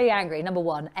you get really angry? Number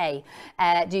one, A.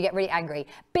 Do you get really angry?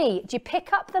 B. Do you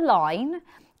pick up the line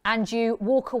and you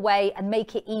walk away and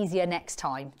make it easier next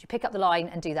time? Do you pick up the line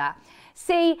and do that?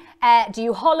 C, do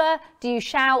you holler? Do you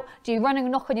shout? Do you run and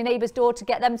knock on your neighbour's door to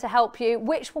get them to help you?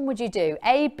 Which one would you do?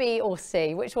 A, B or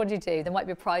C? Which one do you do? There might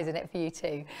be a prize in it for you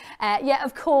too. Yeah,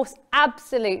 of course,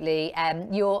 absolutely.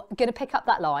 You're going to pick up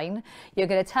that line. You're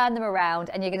going to turn them around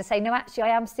and you're going to say, no, actually, I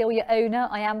am still your owner.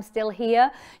 I am still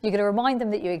here. You're going to remind them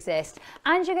that you exist.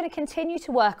 And you're going to continue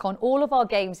to work on all of our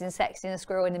games in Sexier than a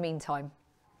Squirrel in the meantime.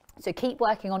 So keep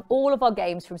working on all of our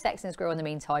games from Sexier than a Squirrel in the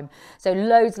meantime. So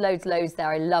loads there.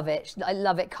 I love it.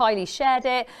 Kylie shared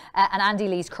it and Andy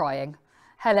Lee's crying.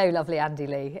 Hello, lovely Andy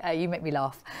Lee. You make me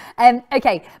laugh.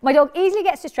 Okay, my dog easily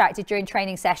gets distracted during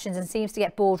training sessions and seems to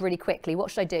get bored really quickly.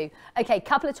 What should I do? Okay,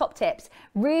 couple of top tips.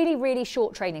 Really, really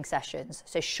short training sessions.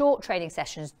 So short training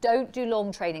sessions. Don't do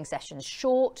long training sessions.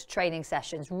 Short training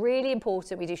sessions. Really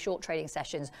important we do short training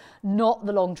sessions, not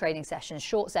the long training sessions,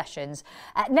 short sessions.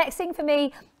 Next thing for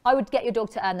me, I would get your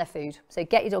dog to earn their food. So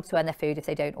get your dog to earn their food if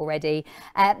they don't already.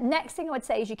 Next thing I would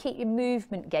say is you keep your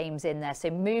movement games in there.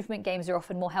 So movement games are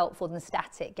often more helpful than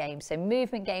static games. So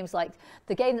movement games like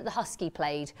the game that the Husky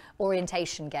played,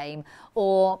 orientation game,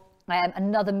 or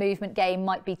another movement game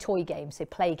might be toy games, so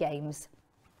play games.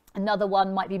 Another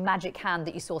one might be Magic Hand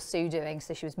that you saw Sue doing.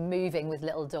 So she was moving with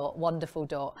little Dot, wonderful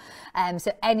Dot.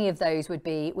 So any of those would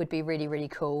be really, really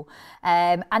cool.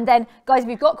 And then guys, if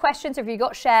you've got questions or if you've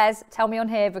got shares, tell me on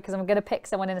here because I'm going to pick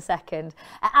someone in a second.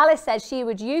 Alice says she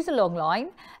would use a long line.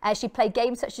 She'd play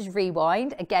games such as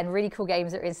Rewind. Again, really cool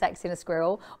games that are in Sexier than a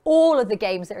Squirrel. All of the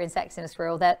games that are in Sexier than a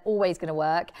Squirrel, they're always going to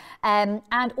work. And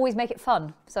always make it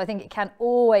fun. So I think it can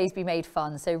always be made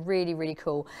fun. So really, really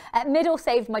cool. Middle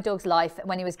saved my dog's life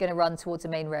when he was going to run towards a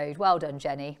main road. Well done,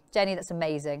 Jenny. Jenny, that's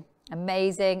amazing.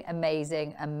 Amazing.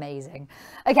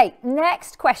 Okay,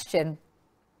 next question.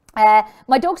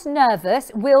 My dog's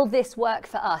nervous. Will this work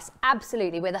for us?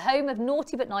 Absolutely. We're the home of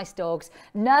naughty but nice dogs.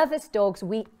 Nervous dogs,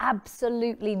 we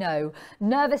absolutely know.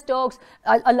 Nervous dogs,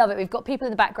 I love it. We've got people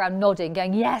in the background nodding,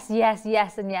 going, yes, yes,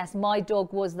 yes, and yes. My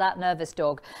dog was that nervous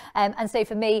dog. And so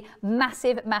for me,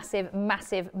 massive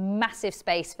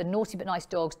space for naughty but nice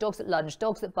dogs, dogs that lunge,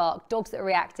 dogs that bark, dogs that are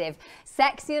reactive.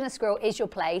 Sexier than a Squirrel is your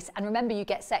place. And remember, you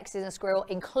get Sexier than a Squirrel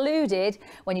included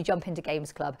when you jump into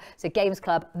Games Club. So Games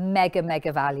Club, mega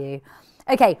value.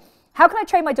 Okay, how can I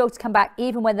train my dog to come back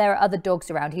even when there are other dogs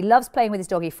around? He loves playing with his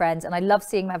doggy friends and I love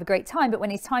seeing him have a great time, but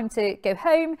when it's time to go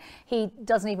home, he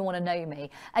doesn't even want to know me.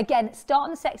 Again, start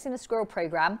on the Sexier than a Squirrel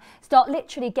program. Start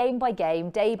literally game by game,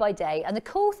 day by day. And the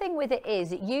cool thing with it is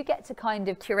that you get to kind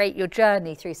of curate your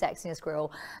journey through Sexier than a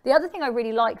Squirrel. The other thing I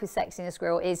really like with Sexier than a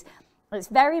Squirrel is it's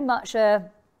very much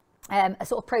a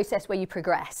sort of process where you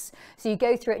progress. So you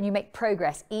go through it and you make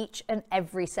progress each and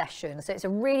every session. So it's a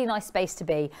really nice space to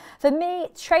be. For me,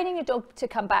 training your dog to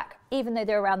come back, even though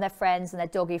they're around their friends and their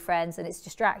doggy friends and it's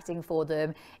distracting for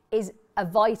them, is a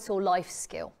vital life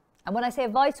skill. And when I say a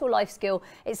vital life skill,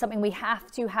 it's something we have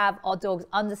to have our dogs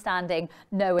understanding,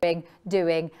 knowing,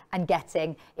 doing and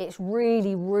getting. It's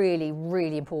really, really,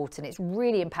 really important. It's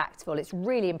really impactful. It's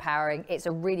really empowering. It's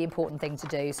a really important thing to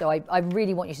do. So I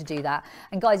really want you to do that.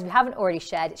 And guys, if you haven't already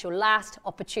shared, it's your last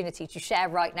opportunity to share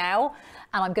right now.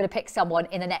 And I'm going to pick someone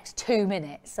in the next 2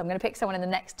 minutes. So I'm going to pick someone in the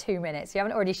next 2 minutes. If you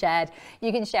haven't already shared,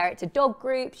 you can share it to dog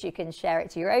groups. You can share it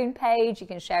to your own page. You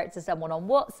can share it to someone on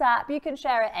WhatsApp. You can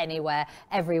share it anywhere,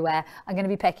 everywhere. I'm going to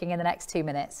be picking in the next 2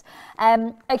 minutes.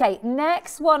 Okay,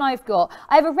 next one I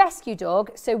have a rescue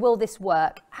dog, so will this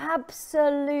work?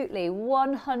 Absolutely,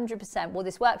 100%. Will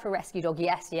this work for a rescue dog?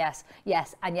 Yes, yes,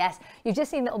 yes, and yes. You've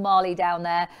just seen little Marley down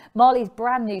there. Marley's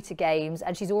brand new to games,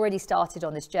 and she's already started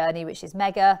on this journey, which is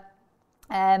mega.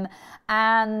 My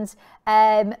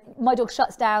dog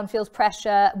shuts down, feels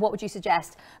pressure. What would you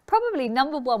suggest? Probably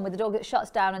number one with a dog that shuts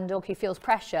down and a dog who feels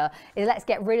pressure is let's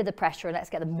get rid of the pressure and let's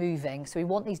get them moving. So we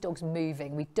want these dogs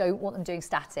moving. We don't want them doing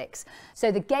statics.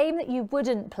 So the game that you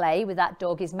wouldn't play with that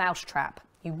dog is mousetrap.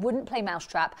 You wouldn't play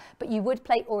mousetrap, but you would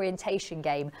play orientation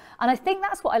game. And I think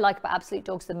that's what I like about Absolute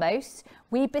Dogs the most.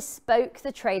 We bespoke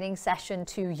the training session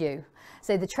to you.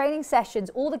 So the training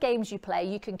sessions, all the games you play,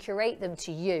 you can curate them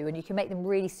to you and you can make them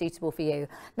really suitable for you.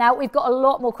 Now, we've got a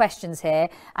lot more questions here.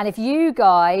 And if you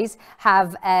guys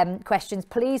have questions,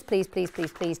 please, please, please,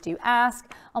 please, please do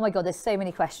ask. Oh my God, there's so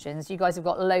many questions. You guys have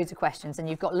got loads of questions and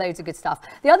you've got loads of good stuff.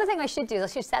 The other thing I should do is I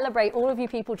should celebrate all of you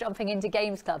people jumping into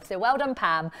Games Club. So well done,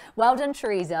 Pam, well done,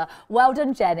 Teresa, well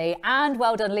done, Jenny, and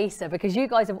well done, Lisa, because you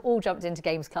guys have all jumped into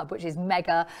Games Club, which is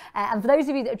mega. And for those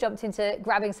of you that have jumped into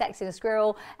grabbing Sexier and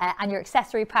Squirrel and your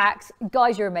accessory packs,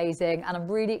 guys, you're amazing. And I'm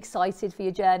really excited for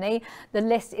your journey. The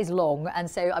list is long. And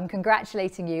so I'm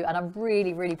congratulating you and I'm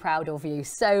really, really proud of you.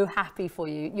 So happy for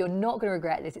you. You're not going to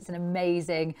regret this. It's an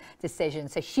amazing decision.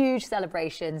 So huge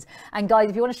celebrations. And guys,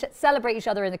 if you want to celebrate each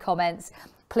other in the comments,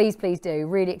 please, please do.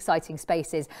 Really exciting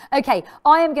spaces. Okay,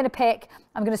 I'm going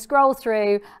to scroll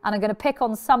through and I'm going to pick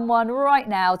on someone right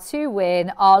now to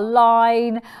win our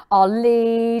line, our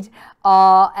lead,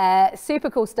 our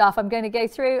super cool stuff. I'm going to go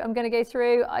through.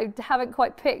 I haven't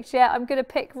quite picked yet. I'm going to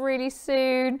pick really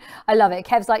soon. I love it.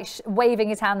 Kev's like waving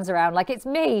his hands around like it's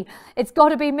me. It's got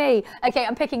to be me. Okay,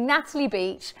 I'm picking Natalie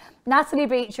Beach. Natalie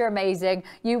Beach, you're amazing.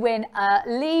 You win a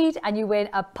lead and you win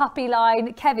a puppy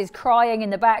line. Kev is crying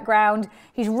in the background.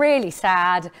 He's really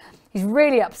sad. He's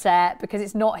really upset because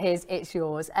it's not his, it's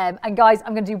yours. And guys,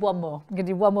 I'm going to do one more. I'm going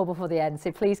to do one more before the end.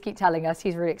 So please keep telling us.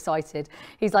 He's really excited.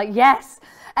 He's like, yes.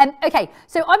 Okay,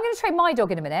 so I'm going to trade my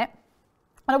dog in a minute.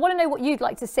 And I want to know what you'd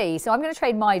like to see. So I'm going to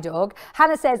trade my dog.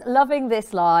 Hannah says, loving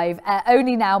this live.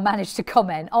 Only now managed to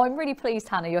comment. Oh, I'm really pleased,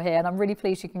 Hannah, you're here. And I'm really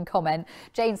pleased you can comment.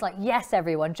 Jane's like, yes,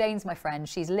 everyone. Jane's my friend.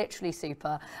 She's literally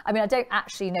super. I mean, I don't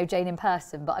actually know Jane in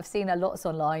person, but I've seen her lots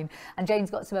online. And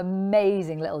Jane's got some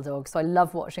amazing little dogs. So I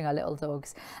love watching her little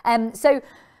dogs. So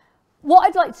what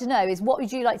I'd like to know is what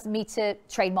would you like me to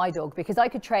train my dog? Because I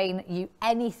could train you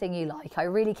anything you like. I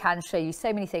really can show you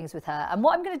so many things with her. And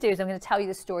what I'm going to do is I'm going to tell you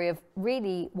the story of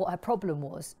really what her problem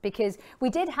was, because we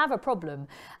did have a problem.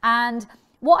 And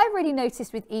what I really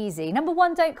noticed with Easy, number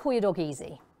one, don't call your dog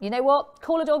Easy. You know what?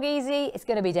 Call a dog Easy, it's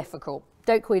going to be difficult.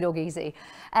 Don't call your dog Easy.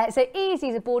 So Easy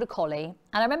is a border collie. And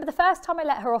I remember the first time I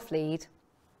let her off lead,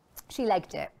 she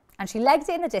legged it. And she legged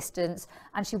it in the distance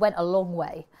and she went a long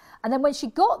way. And then when she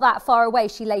got that far away,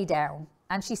 she lay down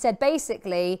and she said,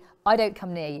 basically, I don't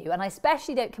come near you. And I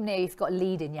especially don't come near you if you've got a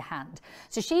lead in your hand.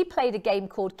 So she played a game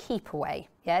called Keep Away.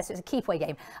 Yeah, so it's a keep away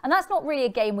game. And that's not really a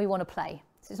game we want to play.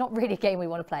 So it's not really a game we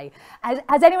want to play.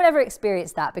 Has anyone ever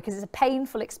experienced that? Because it's a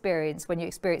painful experience when you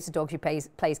experience a dog who plays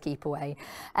Keep Away.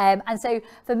 And so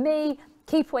for me,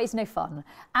 Keep Away is no fun.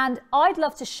 And I'd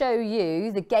love to show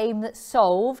you the game that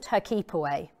solved her Keep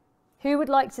Away. Who would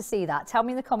like to see that? Tell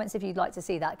me in the comments if you'd like to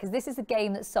see that, because this is the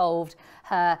game that solved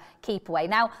her Keep Away.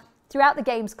 Now, throughout the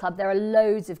Games Club, there are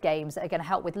loads of games that are going to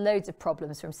help with loads of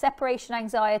problems, from separation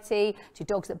anxiety to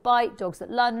dogs that bite, dogs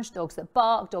that lunge, dogs that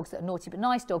bark, dogs that are naughty but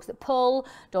nice, dogs that pull,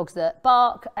 dogs that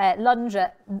bark, lunge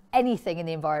at anything in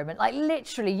the environment. Like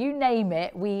literally, you name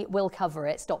it, we will cover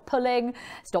it. Stop pulling,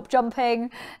 stop jumping,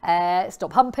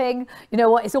 stop humping. You know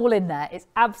what? It's all in there. It's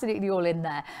absolutely all in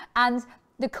there. And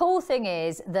the cool thing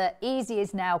is that Easy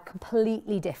is now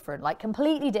completely different, like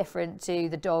completely different to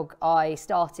the dog I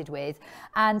started with.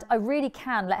 And I really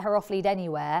can let her off lead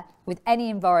anywhere, with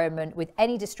any environment, with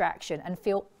any distraction, and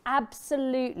feel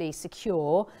absolutely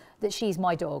secure that she's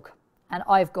my dog and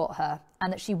I've got her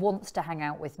and that she wants to hang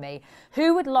out with me.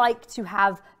 Who would like to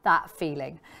have that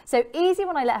feeling? So Easy,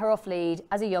 when I let her off lead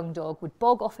as a young dog, would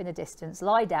bog off in the distance,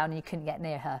 lie down, and you couldn't get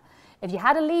near her. If you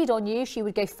had a lead on you, she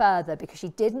would go further because she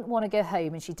didn't want to go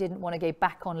home and she didn't want to go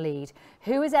back on lead.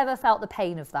 Who has ever felt the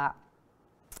pain of that?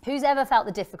 Who's ever felt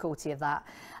the difficulty of that?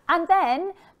 And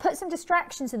then put some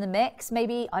distractions in the mix,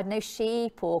 maybe, I don't know,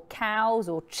 sheep or cows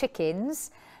or chickens.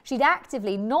 She'd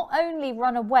actively not only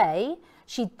run away,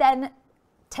 she'd then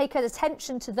take her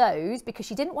attention to those because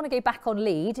she didn't want to go back on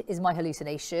lead, is my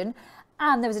hallucination.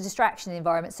 And there was a distraction in the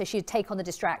environment, so she'd take on the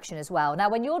distraction as well. Now,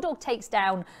 when your dog takes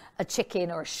down a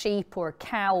chicken or a sheep or a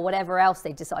cow or whatever else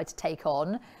they decide to take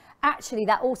on, actually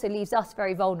that also leaves us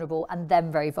very vulnerable and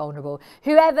them very vulnerable.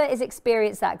 Whoever has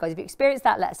experienced that, guys, if you experienced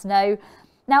that, let us know.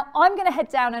 Now, I'm going to head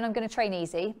down and I'm going to train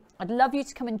easy. I'd love you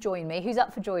to come and join me. Who's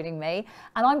up for joining me?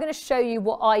 And I'm going to show you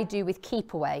what I do with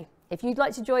keep away. If you'd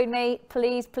like to join me,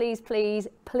 please, please, please,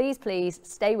 please, please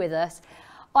stay with us.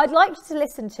 I'd like you to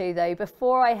listen to, though,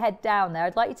 before I head down there,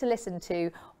 I'd like you to listen to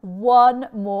one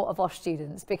more of our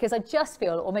students, because I just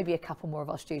feel, or maybe a couple more of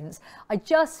our students, I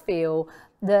just feel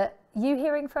that you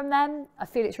hearing from them, I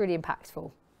feel it's really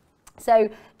impactful. So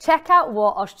check out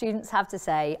what our students have to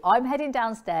say. I'm heading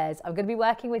downstairs. I'm going to be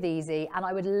working with Easy, and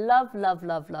I would love, love,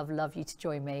 love, love, love you to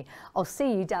join me. I'll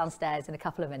see you downstairs in a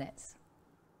couple of minutes.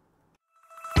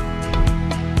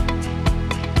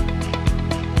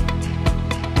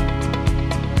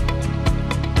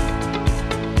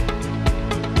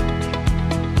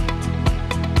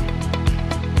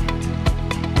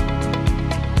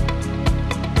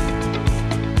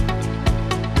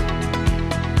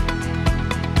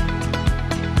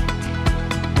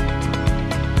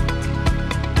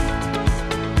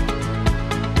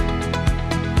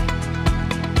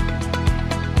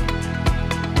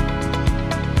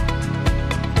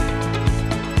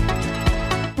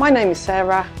 My name is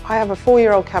Sarah. I have a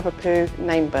 4-year-old Cavapoo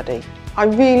named Buddy. I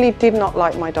really did not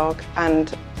like my dog,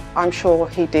 and I'm sure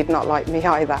he did not like me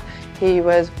either. He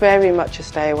was very much a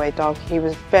stay-away dog. He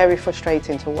was very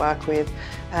frustrating to work with.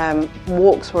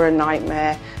 Walks were a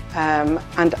nightmare, and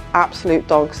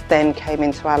absoluteDogs then came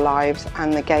into our lives,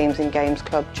 and the Games in Games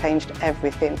Club changed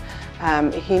everything.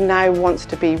 He now wants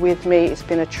to be with me. It's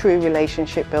been a true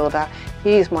relationship builder.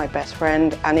 He's my best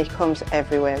friend, and he comes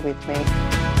everywhere with me.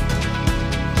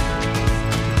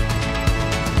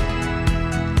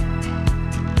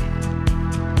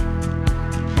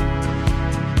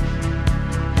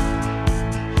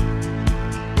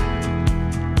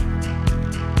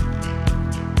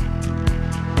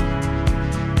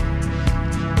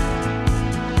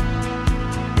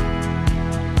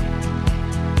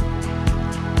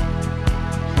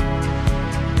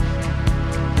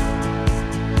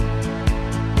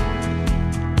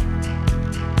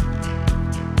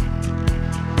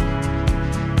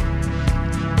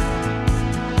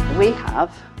 We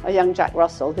have a young Jack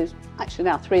Russell who's actually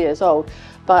now 3 years old,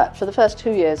 but for the first 2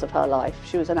 years of her life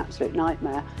she was an absolute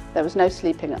nightmare. There was no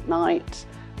sleeping at night,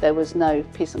 there was no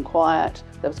peace and quiet,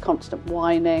 there was constant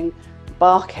whining,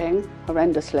 barking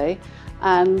horrendously,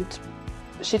 and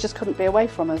she just couldn't be away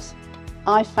from us.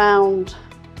 I found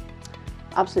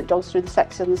absoluteDogs through the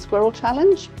Sexier and the Squirrel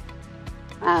challenge,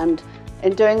 and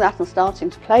in doing that and starting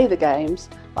to play the games,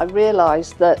 I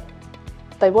realised that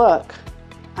they work.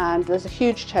 And there's a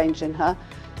huge change in her.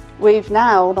 We've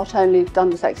now not only done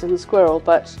the Sexier and the Squirrel,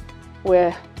 but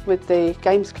we're with the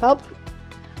Games Club,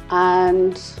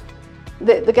 and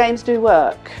the games do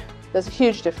work. There's a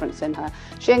huge difference in her.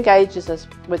 She engages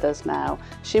with us now.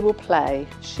 She will play,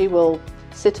 she will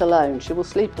sit alone, she will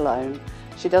sleep alone.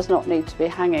 She does not need to be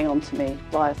hanging onto me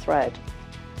by a thread,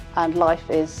 and life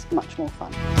is much more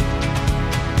fun.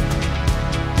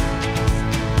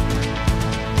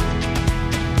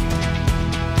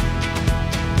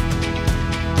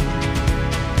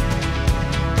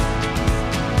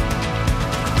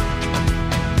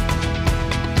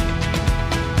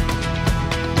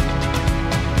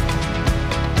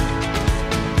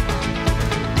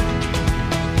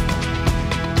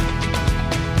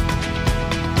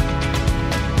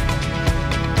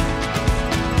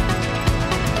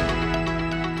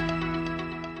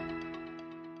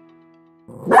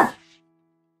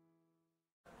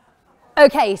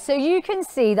 Okay, so you can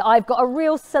see that I've got a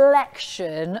real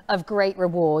selection of great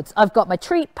rewards. I've got my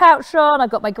treat pouch on, I've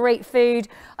got my great food,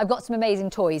 I've got some amazing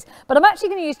toys. But I'm actually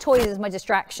going to use toys as my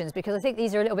distractions because I think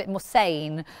these are a little bit more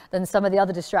sane than some of the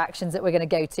other distractions that we're going to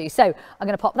go to. So I'm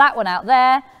going to pop that one out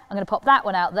there, I'm going to pop that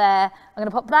one out there, I'm going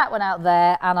to pop that one out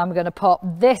there, and I'm going to pop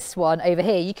this one over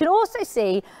here. You can also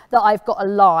see that I've got a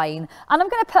line, and I'm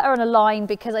going to put her on a line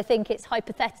because I think it's,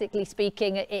 hypothetically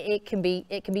speaking, it can be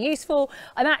useful.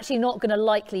 I'm actually not going going to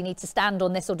likely need to stand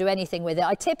on this or do anything with it.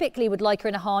 I typically would like her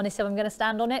in a harness if I'm going to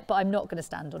stand on it, but I'm not going to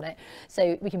stand on it.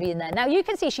 So we can be in there. Now you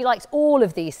can see she likes all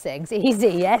of these things. Easy,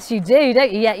 yes you do,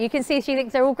 don't you? Yeah, you can see she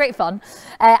thinks they're all great fun.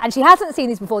 And she hasn't seen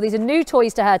these before. These are new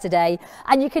toys to her today.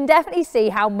 And you can definitely see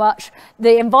how much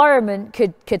the environment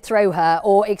could throw her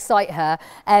or excite her.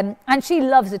 And she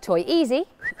loves a toy. Easy.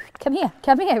 Come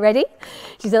here, ready?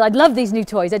 She said, I'd love these new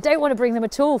toys. I don't want to bring them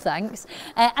at all, thanks.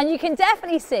 And you can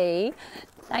definitely see,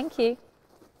 thank you,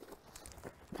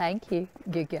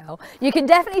 good girl. You can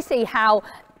definitely see how,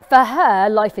 for her,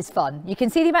 life is fun. You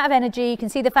can see the amount of energy, you can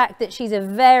see the fact that she's a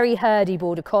very herdy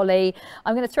border collie.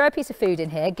 I'm going to throw a piece of food in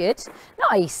here, good,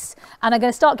 nice. And I'm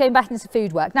going to start going back into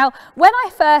food work. Now, when I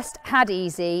first had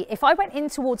Easy, if I went in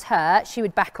towards her, she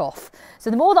would back off. So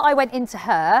the more that I went into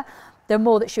her, the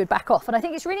more that she would back off. And I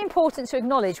think it's really important to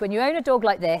acknowledge when you own a dog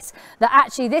like this, that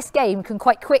actually this game can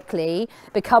quite quickly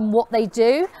become what they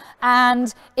do.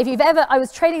 And if you've ever, I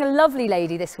was training a lovely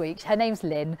lady this week, her name's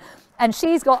Lynn, and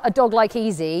she's got a dog like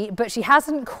Easy, but she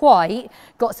hasn't quite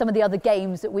got some of the other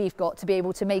games that we've got to be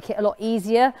able to make it a lot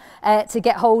easier to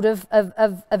get hold of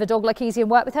a dog like Easy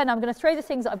and work with her. Now I'm going to throw the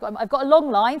things that I've got. I've got a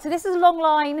long line. So this is a long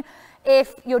line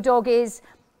if your dog is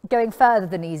going further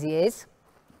than Easy is.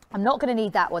 I'm not going to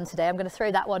need that one today. I'm going to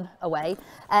throw that one away.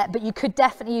 But you could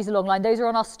definitely use a long line. Those are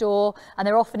on our store and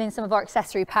they're often in some of our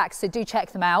accessory packs, so do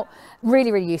check them out.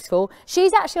 Really, really useful.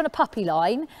 She's actually on a puppy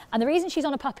line, and the reason she's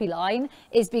on a puppy line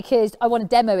is because I want to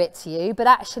demo it to you, but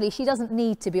actually she doesn't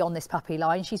need to be on this puppy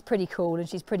line. She's pretty cool and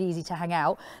she's pretty easy to hang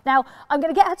out. Now, I'm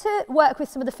going to get her to work with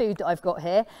some of the food that I've got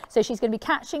here. So she's going to be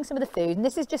catching some of the food, and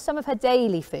this is just some of her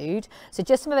daily food. So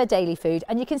just some of her daily food,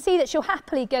 and you can see that she'll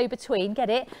happily go between, get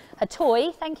it, her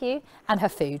toy, thank you, and her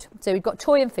food. So we've got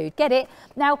toy and food, get it.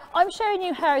 Now I'm showing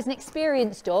you her as an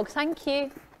experienced dog, thank you,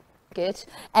 good,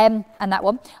 and that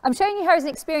one. I'm showing you her as an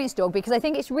experienced dog because I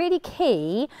think it's really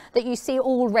key that you see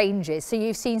all ranges. So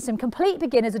you've seen some complete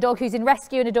beginners, a dog who's in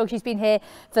rescue and a dog who's been here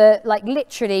for like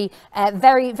literally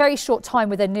very, very short time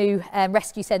with a new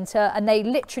rescue centre, and they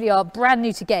literally are brand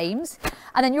new to games.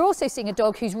 And then you're also seeing a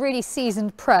dog who's really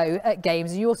seasoned pro at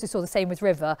games, and you also saw the same with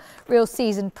River, real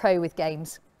seasoned pro with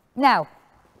games. Now,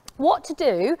 what to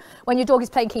do when your dog is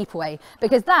playing keep away,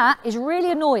 because that is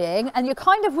really annoying and you're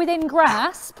kind of within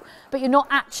grasp but you're not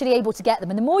actually able to get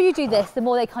them, and the more you do this the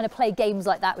more they kind of play games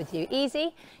like that with you.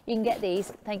 Easy, you can get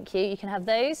these, thank you, you can have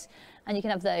those and you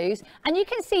can have those, and you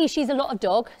can see she's a lot of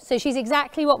dog, so she's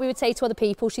exactly what we would say to other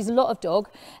people, she's a lot of dog.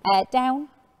 Down,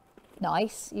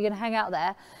 nice, you're going to hang out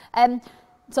there.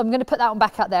 So I'm going to put that one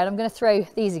back out there and I'm going to throw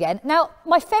these again. Now,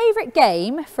 my favourite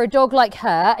game for a dog like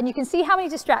her, and you can see how many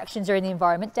distractions are in the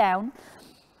environment, down,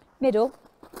 middle,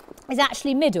 is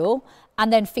actually middle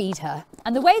and then feed her.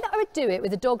 And the way that I would do it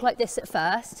with a dog like this at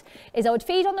first is I would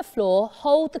feed on the floor,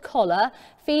 hold the collar,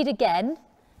 feed again,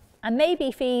 and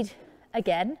maybe feed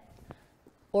again,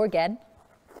 or again,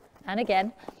 and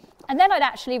again. And then I'd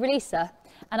actually release her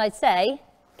and I'd say,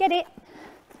 get it,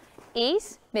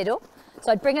 ease, middle.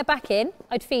 So I'd bring her back in,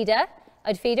 I'd feed her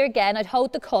again, I'd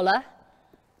hold the collar,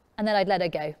 and then I'd let her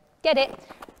go. Get it?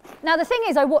 Now the thing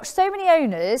is, I watch so many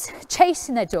owners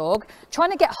chasing their dog, trying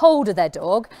to get hold of their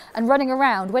dog and running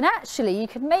around, when actually you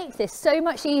can make this so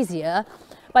much easier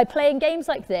by playing games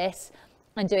like this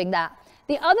and doing that.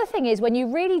 The other thing is, when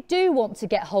you really do want to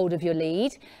get hold of your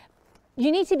lead,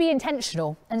 you need to be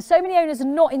intentional. And so many owners are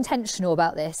not intentional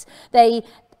about this.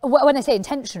 When I say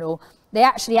intentional, they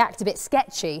actually act a bit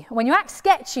sketchy. When you act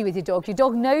sketchy with your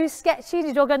dog knows sketchy,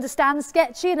 your dog understands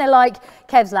sketchy, and they're like,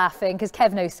 Kev's laughing because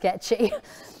Kev knows sketchy.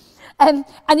 And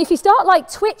if you start like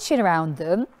twitching around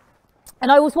them, and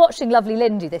I was watching lovely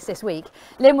Lynn do this week.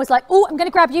 Lynn was like, oh, I'm going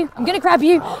to grab you, I'm going to grab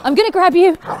you, I'm going to grab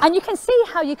you. And you can see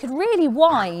how you could really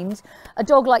wind a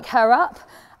dog like her up.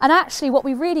 And actually what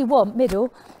we really want,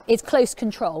 middle, is close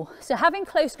control. So having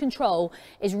close control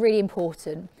is really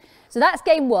important. So that's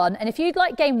game one, and if you'd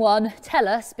like game one, tell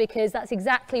us, because that's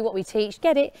exactly what we teach.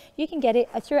 Get it, you can get it,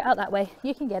 I threw it out that way,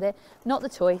 you can get it, not the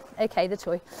toy, okay, the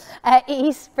toy.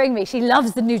 Ease, bring me, she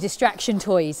loves the new distraction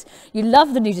toys. You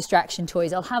love the new distraction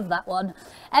toys, I'll have that one.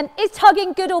 Is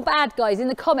tugging good or bad, guys, in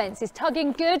the comments? Is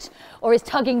tugging good or is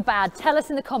tugging bad? Tell us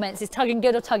in the comments, is tugging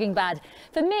good or tugging bad?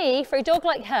 For me, for a dog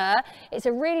like her, it's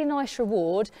a really nice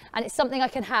reward, and it's something I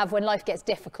can have when life gets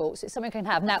difficult, so it's something I can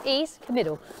have. Now, ease, the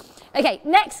middle. Okay,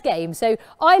 next game. So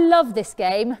I love this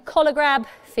game. Collar grab,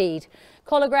 feed.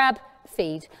 Collar grab,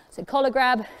 feed. So collar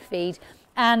grab, feed.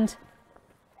 And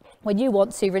when you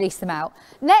want to, release them out.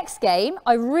 Next game,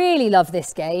 I really love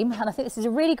this game, and I think this is a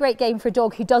really great game for a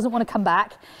dog who doesn't want to come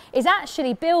back, is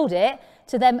actually build it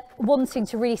to them wanting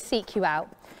to really seek you out.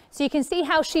 So you can see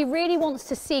how she really wants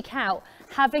to seek out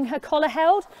having her collar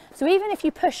held. So even if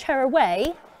you push her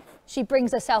away, she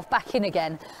brings herself back in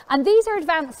again. And these are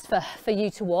advanced for you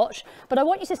to watch, but I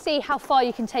want you to see how far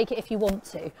you can take it if you want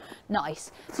to.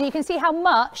 Nice. So you can see how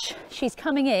much she's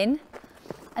coming in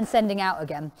and sending out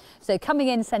again. So coming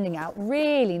in, sending out,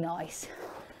 really nice.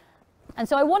 And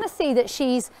so I want to see that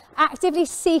she's actively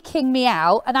seeking me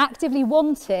out and actively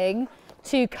wanting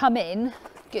to come in.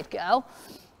 Good girl.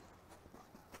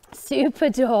 Super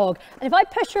dog. And if I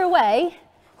push her away,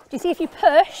 do you see if you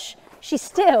push, she's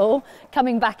still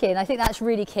coming back in. I think that's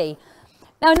really key.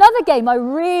 Now, another game I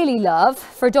really love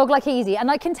for a dog like Easy, and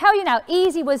I can tell you now,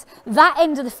 Easy was that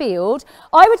end of the field.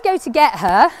 I would go to get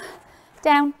her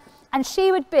down, and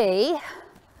she would be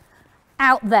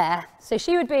out there. So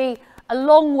she would be a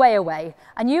long way away.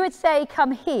 And you would say,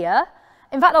 come here.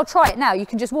 In fact, I'll try it now. You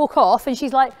can just walk off, and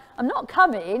she's like, I'm not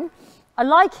coming. I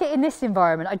like it in this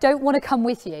environment. I don't want to come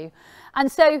with you.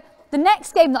 And so the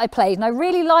next game that I played, and I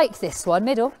really like this one,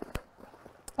 middle,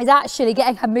 is actually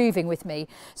getting her moving with me.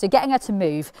 So getting her to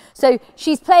move. So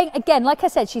she's playing, again, like I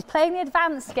said, she's playing the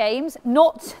advanced games,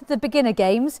 not the beginner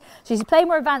games. So she's playing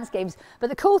more advanced games. But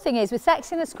the cool thing is with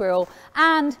Sexier and the Squirrel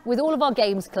and with all of our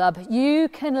games club, you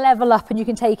can level up and you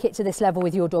can take it to this level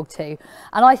with your dog too.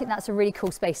 And I think that's a really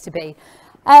cool space to be.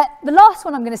 The last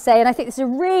one I'm going to say, and I think this is a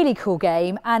really cool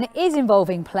game and it is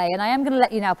involving play, and I am going to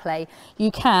let you now play.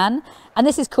 You can, and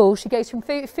this is cool, she goes from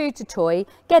food to toy.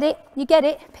 Get it, you get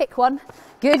it, pick one.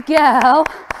 Good girl.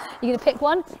 You're going to pick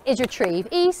one, is retrieve.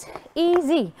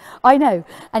 Easy, I know.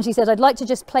 And she said, I'd like to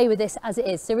just play with this as it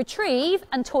is. So retrieve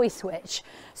and toy switch.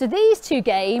 So these two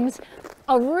games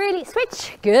are really,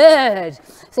 switch, good.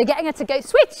 So getting her to go,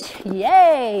 switch,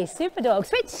 yay, super dog,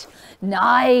 switch,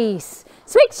 nice.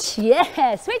 Switch,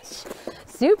 yeah, switch,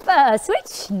 super,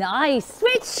 switch, nice,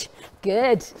 switch,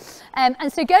 good. And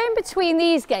so going between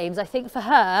these games, I think for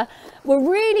her, were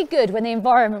really good when the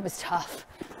environment was tough.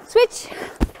 Switch,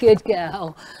 good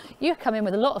girl. You come in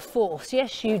with a lot of force,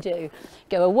 yes you do.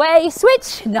 Go away,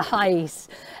 switch, nice.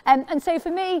 And so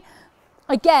for me,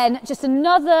 again, just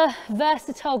another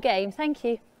versatile game, thank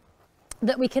you,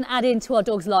 that we can add into our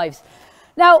dogs' lives.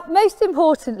 Now, most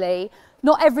importantly,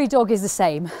 not every dog is the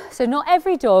same. So not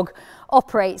every dog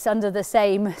operates under the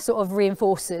same sort of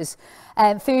reinforcers.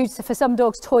 Foods for some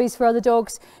dogs, toys for other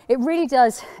dogs. It really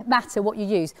does matter what you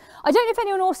use. I don't know if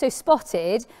anyone also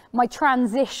spotted my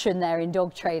transition there in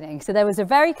dog training. So there was a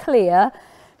very clear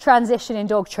transition in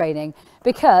dog training,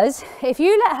 because if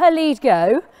you let her lead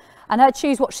go and her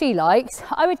choose what she likes,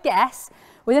 I would guess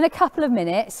within a couple of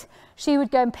minutes, she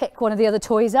would go and pick one of the other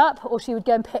toys up, or she would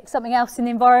go and pick something else in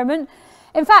the environment.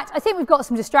 In fact, I think we've got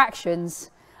some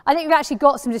distractions. I think we've actually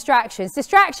got some distractions.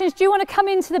 Distractions, do you want to come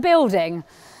into the building?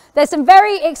 There's some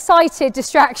very excited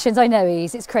distractions. I know,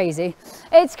 Ease, it's crazy.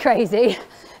 It's crazy.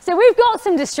 So we've got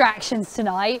some distractions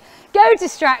tonight. Go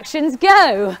distractions,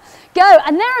 go. Go,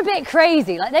 and they're a bit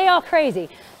crazy, like they are crazy.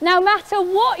 Now, no matter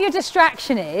what your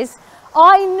distraction is,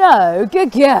 I know,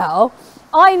 good girl,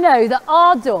 I know that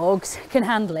our dogs can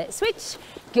handle it. Switch,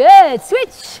 good,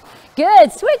 switch.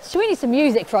 Good, switch. We need some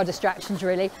music for our distractions,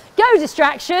 really. Go,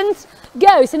 distractions,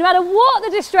 go. So no matter what the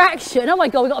distraction, oh my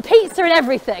God, we've got a pizza and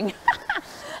everything.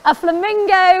 A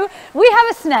flamingo, we have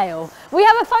a snail, we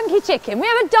have a funky chicken, we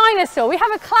have a dinosaur, we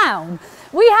have a clown,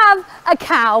 we have a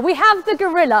cow, we have the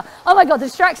gorilla. Oh my God, the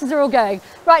distractions are all going.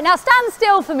 Right, now stand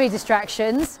still for me,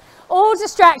 distractions. All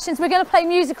distractions, we're going to play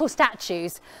musical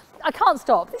statues. I can't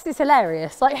stop, this is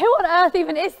hilarious. Like, who on earth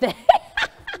even is this?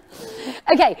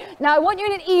 Okay, now I want you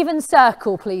in an even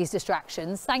circle, please,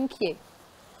 distractions. Thank you.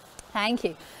 Thank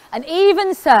you. An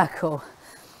even circle.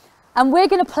 And we're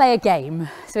going to play a game.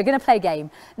 So we're going to play a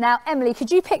game. Now, Emily, could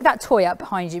you pick that toy up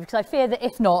behind you? Because I fear that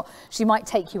if not, she might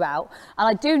take you out. And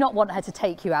I do not want her to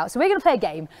take you out. So we're going to play a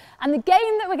game. And the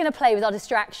game that we're going to play with our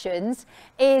distractions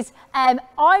is, I'm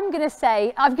going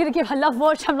to give her love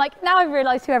watch. I'm like, now I've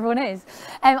realised who everyone is.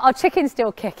 Our chicken's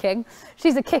still kicking.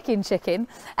 She's a kicking chicken.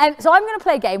 So I'm going to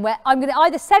play a game where I'm going to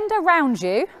either send her round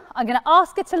you, I'm going to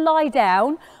ask her to lie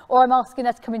down, or I'm asking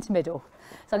her to come into middle.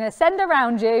 So I'm going to send her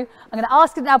around you. I'm going to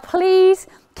ask her now, please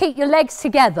keep your legs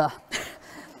together.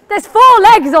 There's 4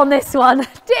 legs on this one.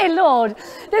 Dear Lord,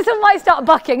 this one might start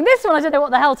bucking. This one, I don't know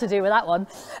what the hell to do with that one.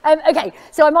 Okay,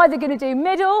 so I'm either going to do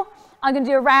middle, I'm going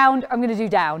to do around, or I'm going to do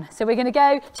down. So we're going to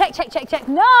go check, check, check, check.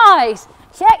 Nice.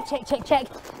 Check, check, check, check.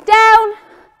 Down.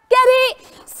 Get it?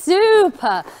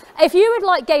 Super. If you would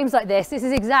like games like this is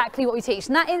exactly what we teach.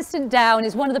 And that instant down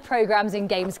is one of the programs in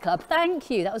Games Club. Thank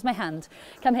you. That was my hand.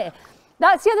 Come here.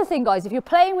 That's the other thing, guys. If you're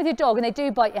playing with your dog and they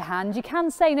do bite your hand, you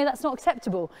can say, no, that's not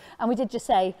acceptable. And we did just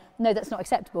say, no, that's not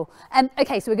acceptable.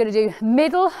 Okay, so we're going to do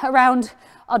middle around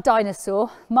our dinosaur.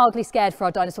 Mildly scared for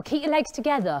our dinosaur. Keep your legs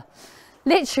together.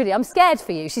 Literally, I'm scared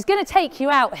for you. She's going to take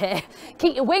you out here.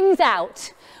 Keep your wings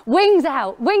out. Wings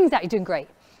out. Wings out. You're doing great.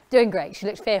 Doing great. She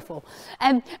looks fearful.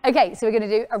 Okay, so we're going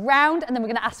to do around and then we're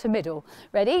going to ask for middle.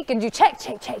 Ready? Going to do check,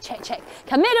 check, check, check, check.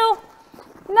 Come middle.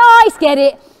 Nice, get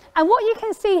it. And what you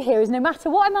can see here is no matter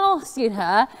what I'm asking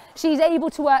her, she's able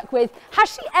to work with.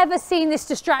 Has she ever seen this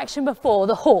distraction before?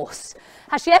 The horse.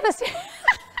 Has she ever seen?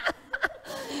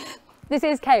 This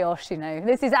is chaos, you know.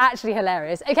 This is actually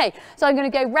hilarious. Okay, so I'm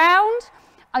going to go round.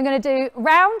 I'm going to do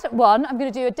round one. I'm going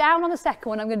to do a down on the second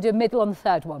one. I'm going to do a middle on the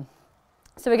third one.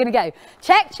 So we're going to go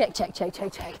check, check, check, check,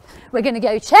 check, check. We're going to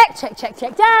go check, check, check,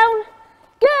 check, down.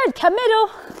 Good, come middle.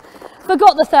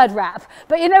 Forgot the third wrap,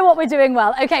 but you know what, we're doing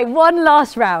well. Okay, one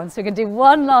last round. So we're going to do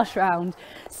one last round.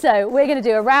 So we're going to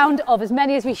do a round of as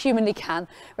many as we humanly can.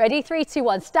 Ready? 3, 2,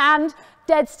 1. Stand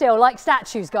dead still like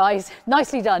statues, guys.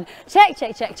 Nicely done. Check,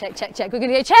 check, check, check, check, check. We're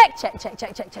going to go check, check, check,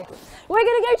 check, check, check. We're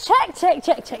going to go check, check,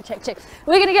 check, check, check, check.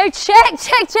 We're going to go check,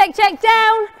 check, check, check,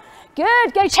 down.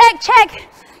 Good. Go check, check.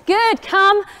 Good.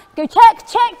 Come. Go check,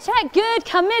 check, check. Good.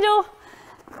 Come middle.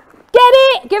 Get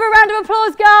it. Give a round of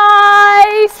applause,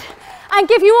 guys. And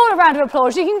give you all a round of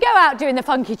applause. You can go out doing the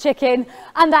funky chicken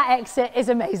and that exit is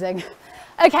amazing.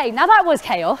 Okay, now that was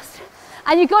chaos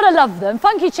and you've got to love them.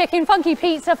 Funky chicken, funky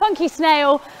pizza, funky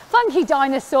snail, funky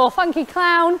dinosaur, funky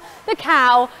clown, the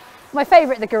cow, my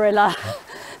favourite, the gorilla,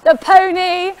 the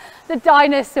pony, the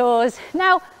dinosaurs.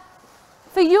 Now,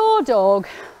 for your dog,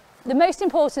 the most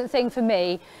important thing for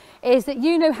me is that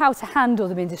you know how to handle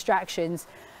them in distractions.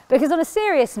 Because on a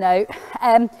serious note,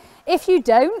 if you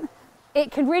don't, it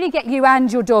can really get you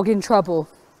and your dog in trouble.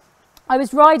 I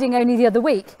was riding only the other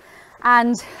week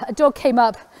and a dog came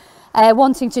up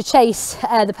wanting to chase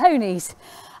the ponies.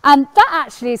 And that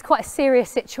actually is quite a serious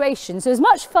situation. So as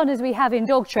much fun as we have in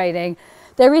dog training,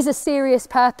 there is a serious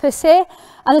purpose here.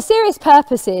 And the serious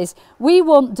purpose is we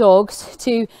want dogs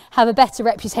to have a better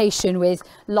reputation with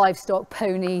livestock,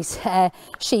 ponies,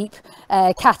 sheep,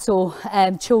 cattle,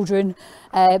 children,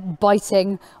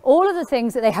 biting, all of the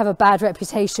things that they have a bad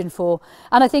reputation for.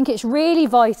 And I think it's really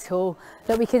vital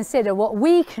that we consider what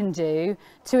we can do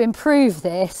to improve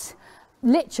this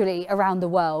literally around the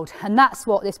world. And that's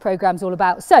what this program's all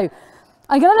about. So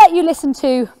I'm going to let you listen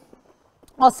to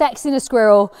our Sex in a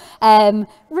Squirrel,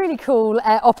 really cool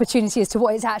opportunity as to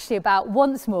what it's actually about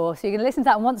once more. So you're going to listen to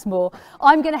that once more.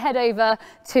 I'm going to head over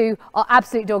to our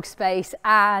Absolute Dog space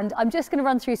and I'm just going to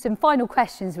run through some final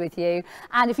questions with you.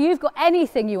 And if you've got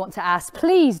anything you want to ask,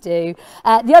 please do.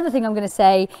 The other thing I'm going to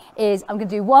say is I'm going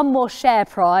to do one more share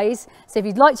prize. So if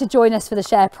you'd like to join us for the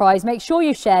share prize, make sure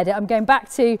you've shared it. I'm going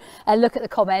back to look at the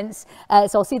comments.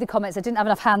 So I'll see the comments. I didn't have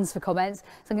enough hands for comments.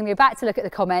 So I'm going to go back to look at the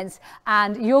comments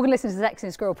and you're going to listen to the Sex in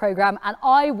a Squirrel program and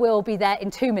I will be there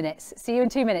in 2 minutes. See you in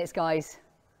 2 minutes, guys.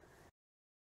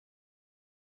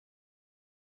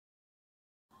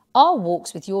 Are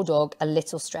walks with your dog a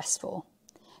little stressful?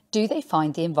 Do they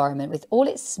find the environment with all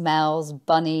its smells,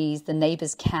 bunnies, the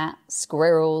neighbour's cat,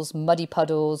 squirrels, muddy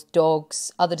puddles,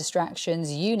 dogs, other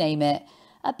distractions, you name it,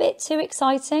 a bit too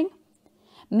exciting?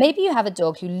 Maybe you have a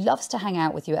dog who loves to hang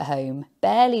out with you at home,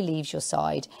 barely leaves your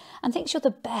side, and thinks you're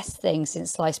the best thing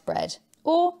since sliced bread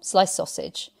or sliced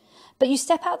sausage. But you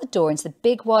step out the door into the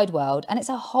big wide world and it's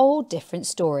a whole different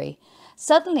story.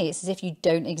 Suddenly it's as if you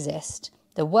don't exist.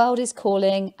 The world is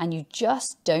calling and you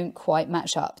just don't quite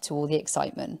match up to all the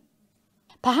excitement.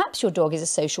 Perhaps your dog is a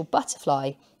social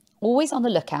butterfly, always on the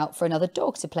lookout for another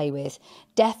dog to play with,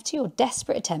 deaf to your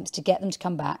desperate attempts to get them to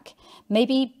come back.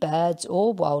 Maybe birds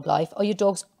or wildlife are your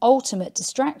dog's ultimate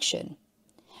distraction.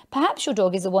 Perhaps your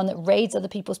dog is the one that raids other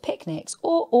people's picnics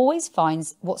or always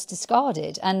finds what's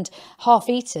discarded and half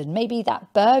eaten, maybe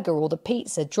that burger or the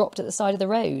pizza dropped at the side of the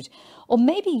road. Or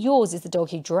maybe yours is the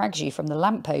dog who drags you from the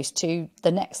lamppost to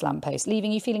the next lamppost,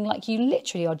 leaving you feeling like you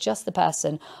literally are just the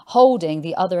person holding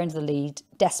the other end of the lead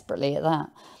desperately at that,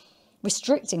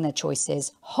 restricting their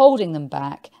choices, holding them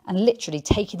back and literally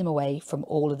taking them away from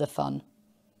all of the fun.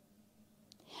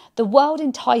 The world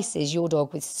entices your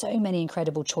dog with so many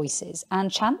incredible choices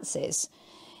and chances.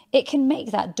 It can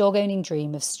make that dog-owning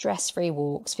dream of stress-free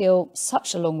walks feel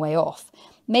such a long way off,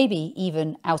 maybe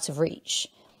even out of reach.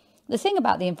 The thing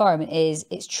about the environment is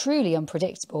it's truly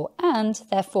unpredictable and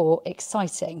therefore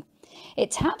exciting.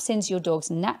 It taps into your dog's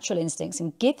natural instincts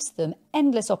and gives them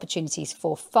endless opportunities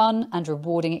for fun and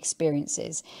rewarding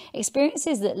experiences.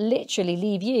 Experiences that literally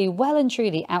leave you well and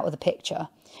truly out of the picture.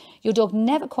 Your dog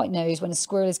never quite knows when a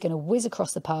squirrel is going to whiz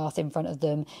across the path in front of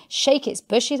them, shake its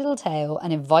bushy little tail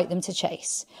and invite them to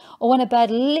chase. Or when a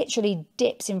bird literally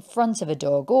dips in front of a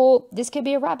dog, or this could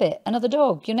be a rabbit, another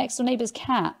dog, your next door neighbour's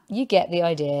cat. You get the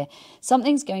idea.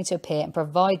 Something's going to appear and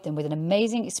provide them with an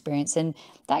amazing experience, and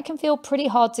that can feel pretty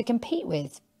hard to compete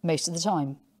with most of the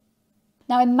time.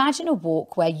 Now imagine a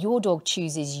walk where your dog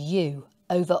chooses you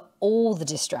over all the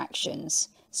distractions.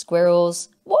 Squirrels?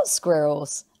 What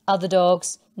squirrels? Other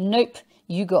dogs? Nope,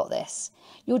 you got this.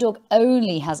 Your dog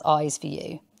only has eyes for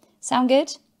you. Sound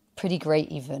good? Pretty great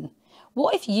even.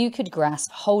 What if you could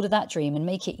grasp hold of that dream and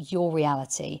make it your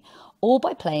reality? All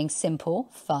by playing simple,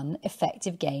 fun,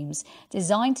 effective games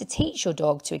designed to teach your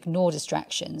dog to ignore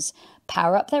distractions,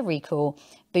 power up their recall,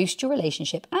 boost your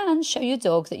relationship and show your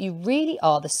dog that you really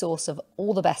are the source of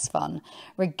all the best fun,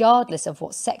 regardless of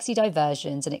what sexy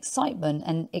diversions and excitement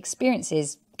and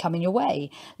experiences coming your way.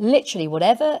 Literally,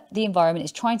 whatever the environment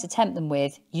is trying to tempt them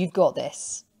with, you've got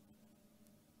this.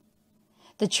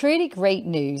 The truly great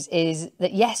news is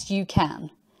that yes, you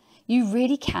can. You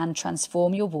really can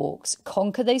transform your walks,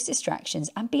 conquer those distractions,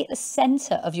 and be at the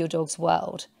centre of your dog's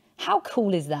world. How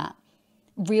cool is that?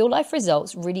 Real life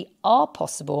results really are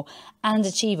possible and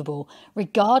achievable,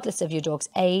 regardless of your dog's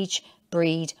age,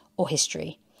 breed, or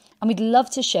history. And we'd love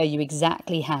to show you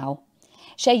exactly how.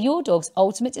 Share your dog's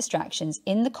ultimate distractions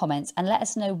in the comments and let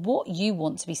us know what you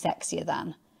want to be sexier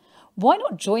than. Why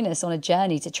not join us on a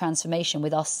journey to transformation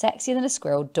with our Sexier Than a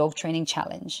Squirrel Dog Training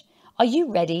Challenge? Are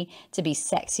you ready to be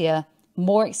sexier,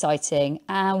 more exciting,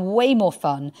 and way more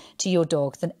fun to your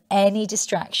dog than any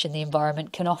distraction the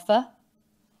environment can offer?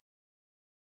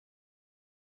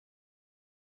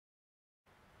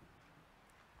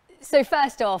 So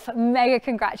first off, mega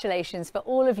congratulations for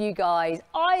all of you guys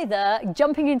either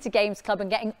jumping into Games Club and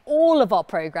getting all of our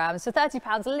programs for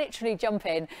 £30, literally jump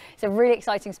in. It's a really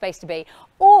exciting space to be.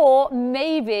 Or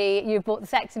maybe you've bought the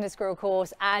Sexier Than a Squirrel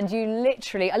course and you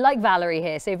literally, I like Valerie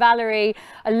here. So Valerie,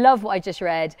 I love what I just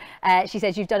read. She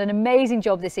says, you've done an amazing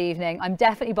job this evening. I'm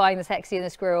definitely buying the Sexier Than a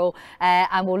Squirrel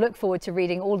and we'll look forward to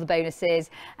reading all the bonuses.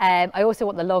 I also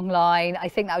want the long line. I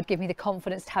think that would give me the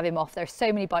confidence to have him off. There are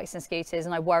so many bikes and scooters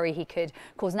and I worry he could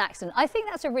cause an accident. I think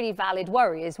that's a really valid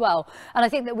worry as well. And I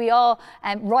think that we are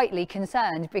rightly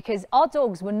concerned because our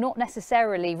dogs were not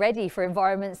necessarily ready for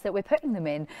environments that we're putting them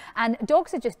in. And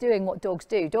dogs are just doing what dogs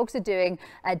do. Dogs are doing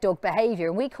dog behaviour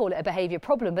and we call it a behaviour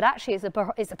problem, but actually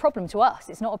it's a problem to us.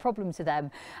 It's not a problem to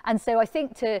them. And so I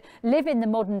think to live in the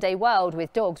modern day world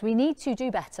with dogs, we need to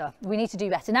do better. We need to do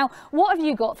better. Now, what have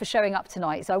you got for showing up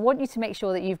tonight? So I want you to make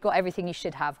sure that you've got everything you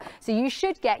should have. So you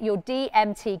should get your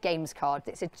DMT Games card.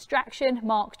 It's a distraction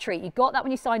mark treat. You got that when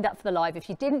you signed up for the live. If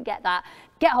you didn't get that,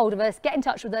 get hold of us, get in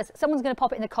touch with us. Someone's going to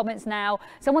pop it in the comments now.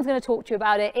 Someone's going to talk to you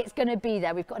about it. It's going to be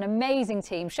there. We've got an amazing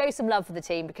team. Show some love for the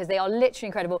team because they are literally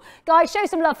incredible. Guys, show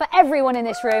some love for everyone in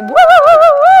this room. Woo, woo,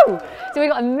 woo, woo. So we've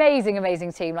got an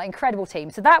amazing team, like incredible team.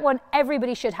 So that one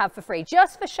everybody should have for free,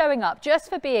 just for showing up, just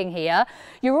for being here.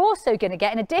 You're also going to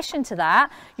get, in addition to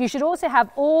that, you should also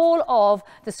have all of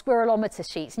the Squirrelometer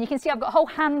sheets. And you can see I've got a whole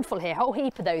handful here, a whole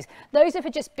heap of those. Those are for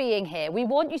just being here. We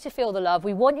want you to feel the love.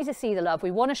 We want you to see the love.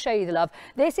 We want to show you the love.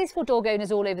 This is for dog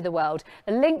owners all over the world.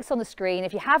 The link's on the screen.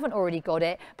 If you haven't already got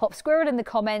it, pop Squirrel in the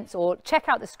comments or check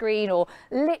out the screen or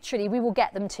literally we will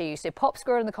get them to you. So pop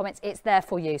Squirrel in the comments. It's there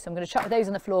for you. So I'm going to chuck those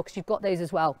on the floor because you've got those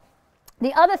as well.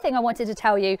 The other thing I wanted to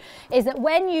tell you is that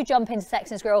when you jump into Sexier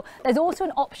Than a Squirrel, there's also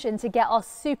an option to get our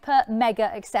super mega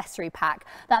accessory pack.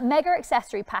 That mega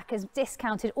accessory pack is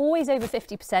discounted always over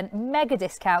 50%, mega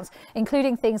discounts,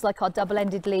 including things like our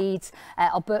double-ended leads,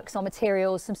 our books, our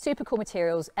materials, some super cool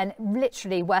materials, and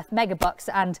literally worth mega bucks,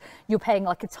 and you're paying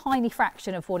like a tiny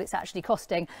fraction of what it's actually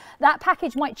costing. That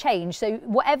package might change, so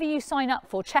whatever you sign up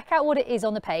for, check out what it is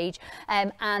on the page,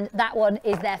 and that one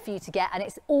is there for you to get, and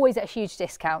it's always at a huge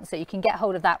discount, so you can get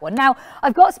hold of that one. Now,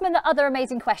 I've got some other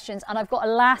amazing questions and I've got a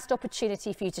last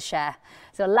opportunity for you to share.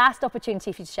 So a last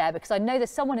opportunity for you to share because I know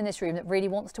there's someone in this room that really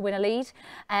wants to win a lead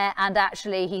and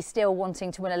actually he's still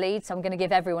wanting to win a lead. So I'm going to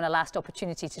give everyone a last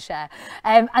opportunity to share.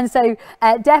 And so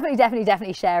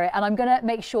definitely share it. And I'm going to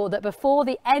make sure that before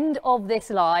the end of this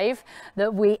live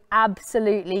that we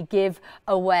absolutely give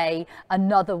away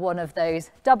another one of those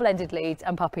double-ended leads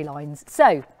and puppy lines.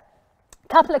 So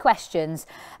couple of questions.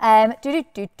 I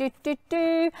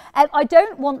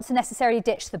don't want to necessarily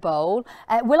ditch the bowl.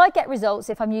 Will I get results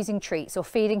if I'm using treats or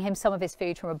feeding him some of his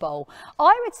food from a bowl?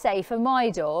 I would say for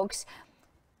my dogs,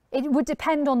 It would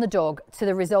depend on the dog to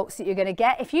the results that you're going to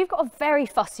get. If you've got a very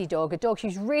fussy dog, a dog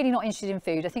who's really not interested in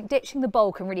food, I think ditching the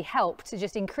bowl can really help to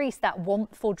just increase that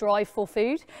want for drive for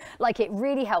food. Like, it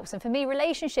really helps. And for me,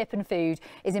 relationship and food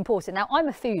is important. Now, I'm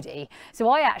a foodie, so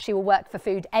I actually will work for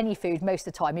food, any food, most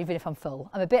of the time, even if I'm full.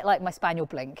 I'm a bit like my Spaniel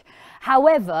Blink.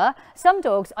 However, some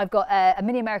dogs, I've got a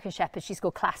mini American Shepherd, she's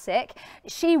called Classic.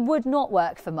 She would not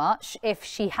work for much if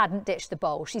she hadn't ditched the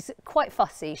bowl. She's quite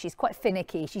fussy, she's quite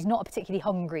finicky, she's not a particularly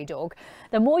hungry dog.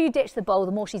 The more you ditch the bowl,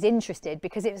 the more she's interested,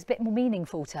 because it was a bit more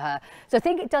meaningful to her. So I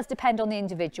think it does depend on the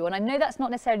individual, and I know that's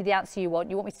not necessarily the answer you want.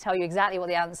 You want me to tell you exactly what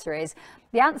the answer is.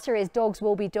 The answer is dogs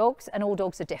will be dogs, and all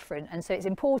dogs are different, and so it's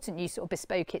important you sort of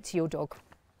bespoke it to your dog.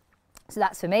 So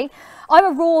that's for me. I'm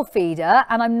a raw feeder,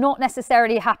 and I'm not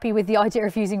necessarily happy with the idea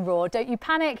of using raw. Don't you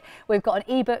panic. We've got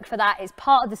an ebook for that. It's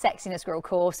part of the Sexy and a Squirrel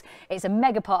course. It's a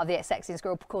mega part of the Sexy and a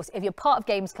Squirrel course. If you're part of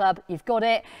Games Club, you've got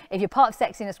it. If you're part of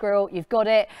Sexy and a Squirrel, you've got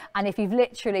it. And if you've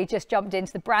literally just jumped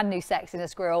into the brand new Sexy and a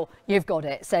Squirrel, you've got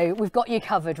it. So we've got you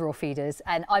covered, raw feeders.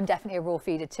 And I'm definitely a raw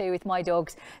feeder too with my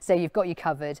dogs. So you've got you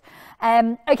covered.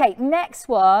 Okay, next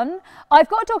one. I've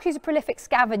got a dog who's a prolific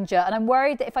scavenger, and I'm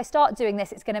worried that if I start doing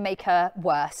this, it's going to make her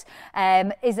worse.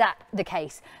 Is that the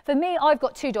case? For me, I've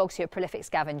got two dogs who are prolific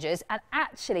scavengers, and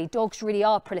actually dogs really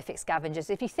are prolific scavengers.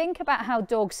 If you think about how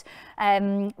dogs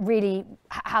really,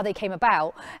 how they came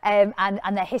about and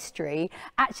their history,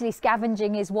 actually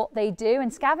scavenging is what they do,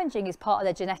 and scavenging is part of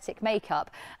their genetic makeup.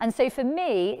 And so for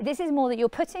me, this is more that you're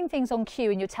putting things on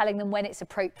cue and you're telling them when it's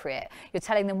appropriate. You're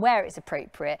telling them where it's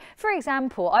appropriate. For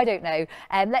example, I don't know,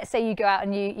 let's say you go out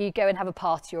and you go and have a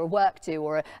party or a work do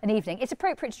or an evening. It's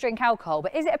appropriate to drink alcohol,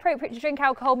 but is it appropriate to drink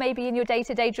alcohol maybe in your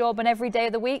day-to-day job and every day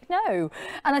of the week? No.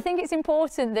 And I think it's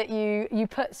important that you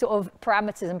put sort of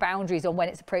parameters and boundaries on when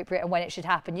it's appropriate and when it should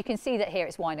happen. You can see that here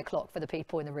it's wine o'clock for the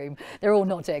people in the room. They're all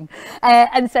nodding.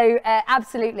 And so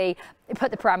absolutely put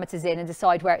the parameters in and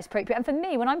decide where it's appropriate. And for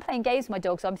me, when I'm playing games with my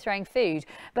dogs, I'm throwing food.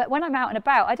 But when I'm out and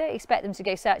about, I don't expect them to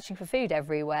go searching for food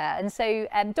everywhere. And so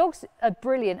dogs are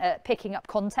brilliant at picking up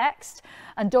context,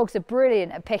 and dogs are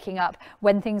brilliant at picking up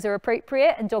when things are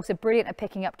appropriate, and dogs are brilliant at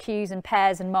picking up cues and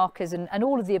pairs and markers and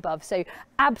all of the above. So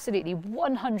absolutely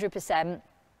 100%.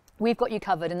 We've got you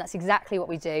covered, and that's exactly what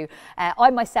we do. I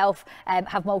myself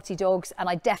have multi-dogs, and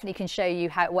I definitely can show you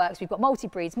how it works. We've got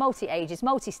multi-breeds, multi-ages,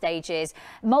 multi-stages,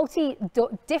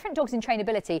 different dogs in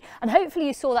trainability, and hopefully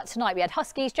you saw that tonight. We had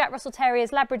Huskies, Jack Russell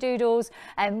Terriers, Labradoodles,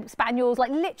 Spaniels,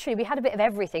 like literally we had a bit of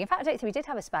everything. In fact, I don't think we did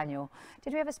have a Spaniel.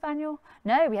 Did we have a Spaniel?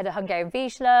 No, we had a Hungarian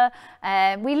Vizsla.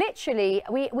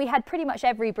 We had pretty much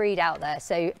every breed out there.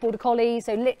 So Border Collie,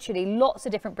 so literally lots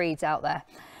of different breeds out there.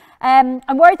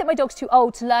 I'm worried that my dog's too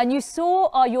old to learn. You saw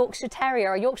our Yorkshire Terrier.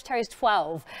 Our Yorkshire Terrier is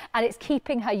 12 and it's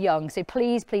keeping her young. So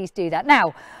please, please do that.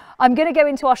 Now, I'm going to go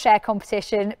into our share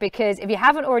competition, because if you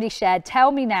haven't already shared,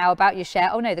 tell me now about your share.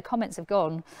 Oh no, the comments have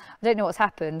gone. I don't know what's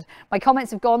happened. My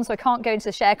comments have gone, so I can't go into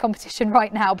the share competition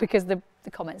right now because the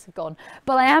comments have gone.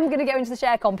 But I am going to go into the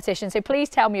share competition, so please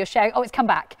tell me you're sharing. Oh, it's come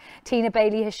back. Tina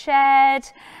Bailey has shared,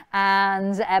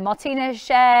 and Martina has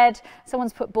shared.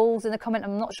 Someone's put balls in the comment.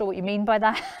 I'm not sure what you mean by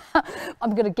that.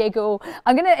 I'm going to giggle.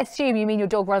 I'm going to assume you mean your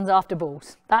dog runs after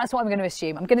balls. That's what I'm going to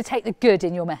assume. I'm going to take the good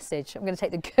in your message. I'm going to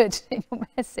take the good in your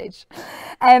message.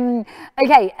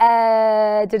 Okay.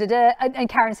 And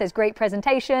Karen says, great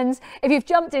presentations. If you've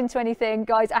jumped into anything,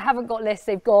 guys, I haven't got lists.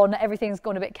 They've gone. Everything's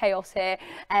gone a bit chaos here.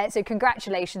 So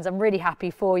congratulations. I'm really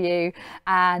happy for you,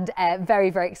 and very,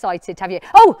 very excited to have you.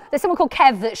 Oh, there's someone called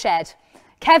Kev that shared.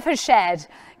 Kev has shared.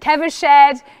 Kev has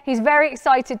shared. He's very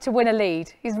excited to win a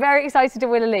lead. He's very excited to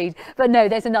win a lead. But no,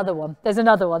 there's another one. There's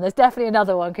another one. There's definitely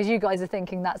another one, because you guys are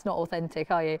thinking that's not authentic,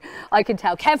 are you? I can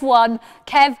tell. Kev won.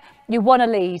 Kev, you won a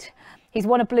lead. He's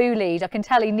won a blue lead. I can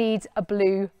tell he needs a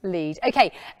blue lead.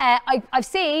 Okay, I've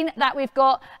seen that we've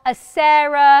got a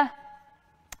Sarah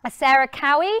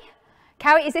Cowie.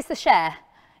 Cowie, is this the share?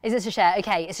 Is this a share?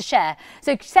 Okay, it's a share.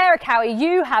 So Sarah Cowie,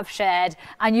 you have shared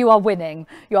and you are winning.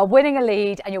 You are winning a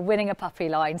lead and you're winning a puppy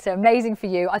line. So amazing for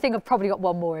you. I think I've probably got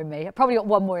one more in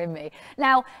me.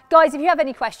 Now, guys, if you have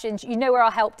any questions, you know where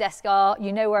our help desk are.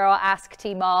 You know where our Ask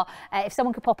team are. If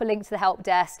someone could pop a link to the help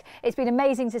desk. It's been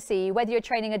amazing to see you, whether you're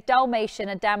training a Dalmatian,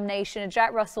 a Damnation, a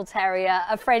Jack Russell Terrier,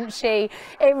 a Frenchie.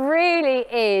 It really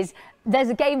is There's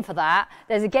a game for that.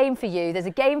 There's a game for you. There's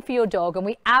a game for your dog. And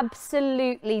we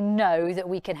absolutely know that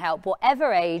we can help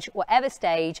whatever age, whatever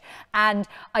stage. And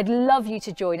I'd love you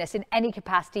to join us in any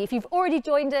capacity. If you've already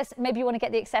joined us, maybe you want to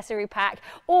get the accessory pack,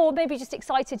 or maybe just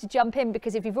excited to jump in,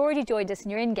 because if you've already joined us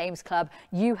and you're in Games Club,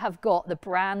 you have got the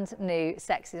brand new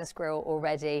Sexier than a Squirrel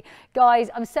already. Guys,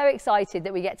 I'm so excited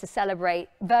that we get to celebrate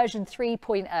version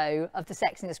 3.0 of the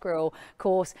Sexier than a Squirrel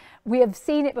course. We have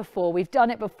seen it before. We've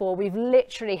done it before. We've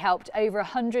literally helped over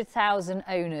 100,000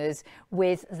 owners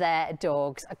with their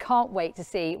dogs. I can't wait to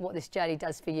see what this journey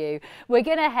does for you. We're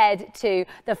going to head to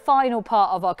the final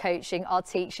part of our coaching, our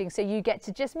teaching, so you get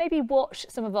to just maybe watch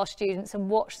some of our students and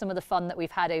watch some of the fun that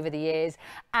we've had over the years,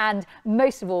 and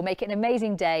most of all, make it an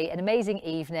amazing day, an amazing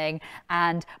evening.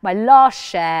 And my last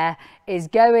share is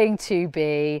going to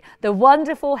be the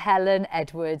wonderful Helen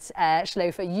Edwards.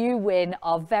 Schlofer, you win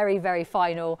our very, very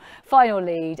final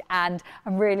lead, and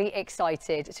I'm really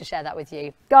excited to share that with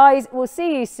you. Guys, we'll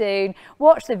see you soon.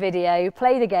 Watch the video,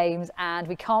 play the games, and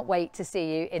we can't wait to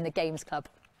see you in the Games Club.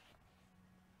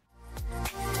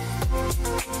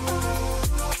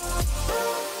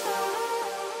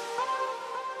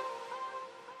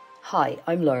 Hi,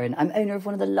 I'm Lauren. I'm owner of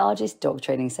one of the largest dog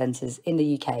training centres in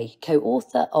the UK,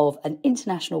 co-author of an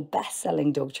international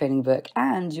best-selling dog training book,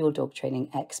 and your dog training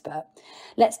expert.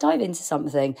 Let's dive into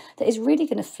something that is really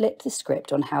going to flip the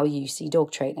script on how you see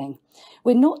dog training.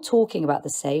 We're not talking about the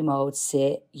same old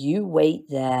sit, you wait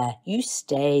there, you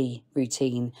stay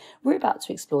routine. We're about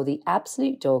to explore the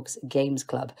absoluteDogs Games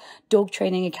Club Dog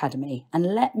Training Academy,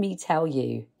 and let me tell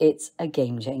you, it's a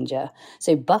game changer.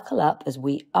 So buckle up as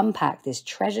we unpack this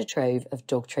treasure trove of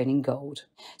dog training gold.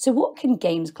 So what can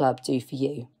Games Club do for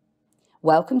you?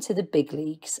 Welcome to the big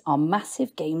leagues, our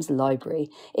massive games library.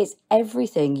 It's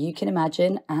everything you can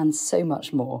imagine and so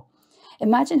much more.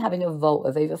 Imagine having a vault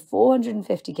of over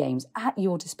 450 games at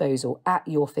your disposal, at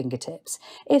your fingertips.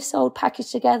 If sold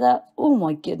packaged together, oh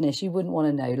my goodness, you wouldn't want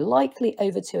to know, likely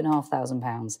over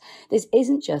 £2,500. This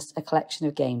isn't just a collection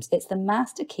of games, it's the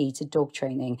master key to dog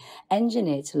training,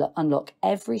 engineered to unlock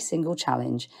every single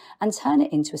challenge and turn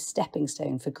it into a stepping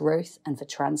stone for growth and for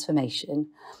transformation.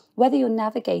 Whether you're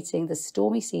navigating the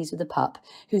stormy seas with a pup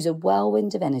who's a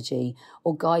whirlwind of energy,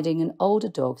 or guiding an older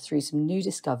dog through some new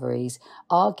discoveries,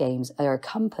 our games are a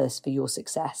compass for your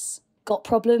success. Got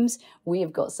problems? We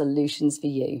have got solutions for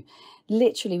you.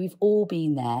 Literally, we've all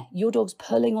been there. Your dog's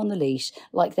pulling on the leash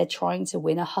like they're trying to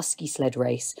win a husky sled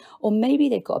race, or maybe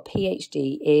they've got a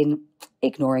PhD in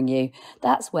ignoring you.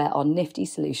 That's where our nifty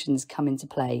solutions come into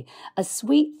play. A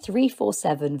sweet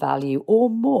 347 value or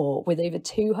more, with over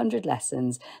 200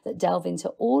 lessons that delve into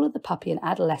all of the puppy and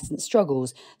adolescent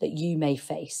struggles that you may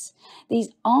face. These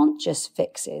aren't just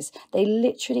fixes, they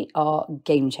literally are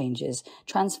game changers,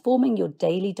 transforming your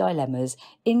daily dilemmas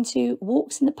into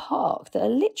walks in the park that are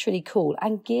literally cool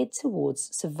and geared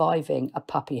towards surviving a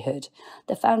puppyhood.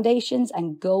 The foundations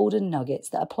and golden nuggets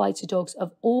that apply to dogs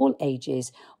of all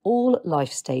ages, all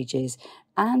life stages,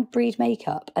 and breed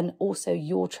makeup, and also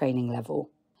your training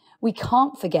level. We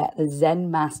can't forget the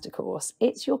Zen Master Course.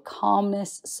 It's your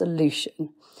calmness solution.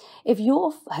 If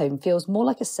your home feels more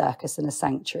like a circus than a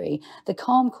sanctuary, the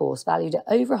Calm course, valued at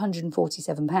over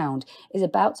 £147, is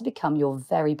about to become your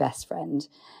very best friend.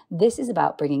 This is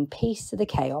about bringing peace to the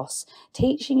chaos,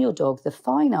 teaching your dog the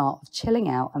fine art of chilling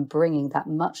out and bringing that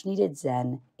much needed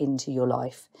Zen into your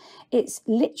life. It's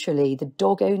literally the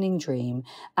dog owning dream,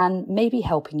 and maybe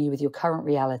helping you with your current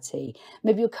reality.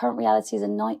 Maybe your current reality is a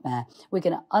nightmare. We're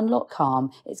going to unlock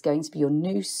Calm. It's going to be your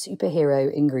new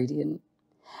superhero ingredient.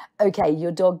 Okay,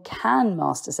 your dog can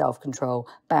master self-control,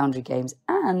 boundary games,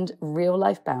 and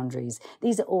real-life boundaries.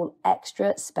 These are all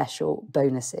extra special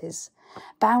bonuses.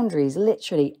 Boundaries,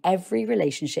 literally every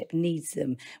relationship needs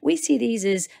them. We see these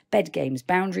as bed games,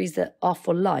 boundaries that are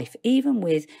for life, even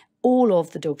with all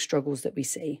of the dog struggles that we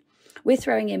see. We're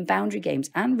throwing in boundary games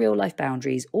and real-life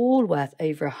boundaries, all worth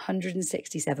over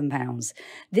 £167.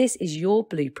 This is your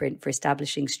blueprint for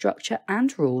establishing structure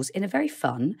and rules in a very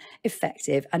fun,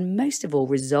 effective, and most of all,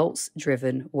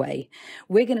 results-driven way.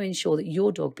 We're going to ensure that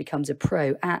your dog becomes a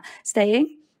pro at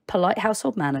staying, polite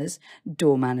household manners,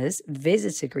 door manners,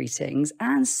 visitor greetings,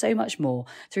 and so much more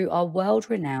through our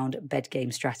world-renowned bed game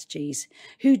strategies.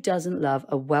 Who doesn't love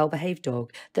a well-behaved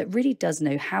dog that really does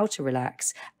know how to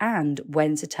relax and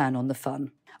when to turn on the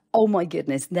fun? Oh my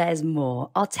goodness, there's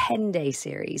more. Our 10-day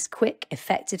series, quick,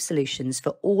 effective solutions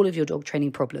for all of your dog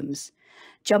training problems.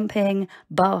 Jumping,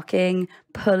 barking,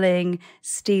 pulling,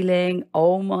 stealing.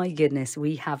 Oh my goodness,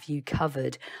 we have you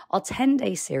covered. Our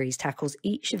 10-day series tackles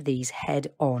each of these head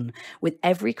on, with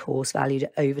every course valued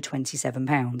at over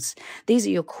 £27. These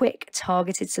are your quick,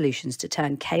 targeted solutions to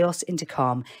turn chaos into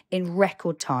calm in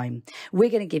record time. We're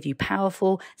going to give you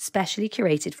powerful, specially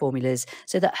curated formulas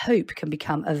so that hope can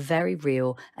become a very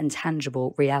real and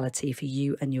tangible reality for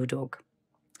you and your dog.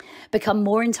 Become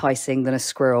more enticing than a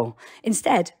squirrel.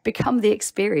 Instead, become the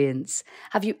experience.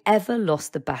 Have you ever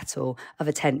lost the battle of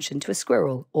attention to a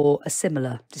squirrel or a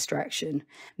similar distraction?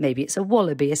 Maybe it's a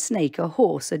wallaby, a snake, a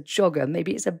horse, a jogger.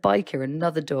 Maybe it's a biker,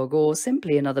 another dog, or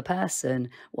simply another person.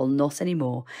 Well, not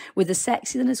anymore. With the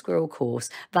Sexier Than a Squirrel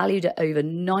course, valued at over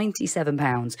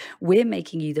 £97, we're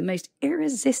making you the most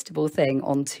irresistible thing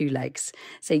on 2 legs.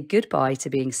 Say goodbye to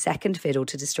being second fiddle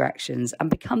to distractions and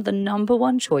become the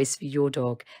 #1 choice for your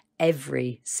dog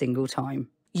every single time.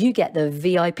 You get the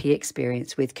VIP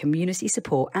experience with community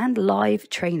support and live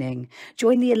training.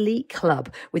 Join the elite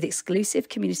club with exclusive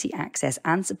community access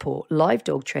and support, live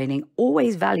dog training,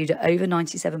 always valued at over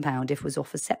 £97 if was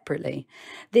offered separately.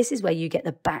 This is where you get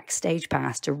the backstage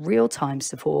pass to real-time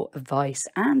support, advice,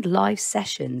 and live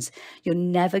sessions. You're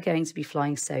never going to be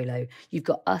flying solo. You've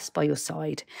got us by your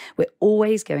side. We're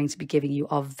always going to be giving you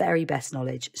our very best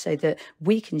knowledge so that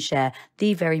we can share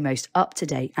the very most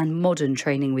up-to-date and modern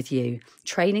training with you.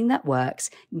 Training that works,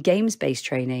 games-based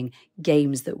training,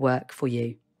 games that work for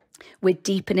you. We're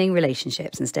deepening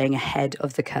relationships and staying ahead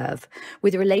of the curve.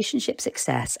 With Relationship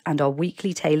Success and our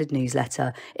weekly tailored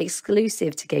newsletter,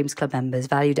 exclusive to Games Club members,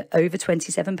 valued at over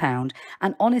 £27,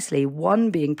 and honestly,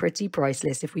 one being pretty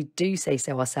priceless if we do say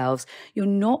so ourselves, you're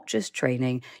not just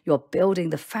training, you're building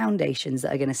the foundations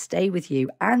that are going to stay with you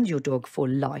and your dog for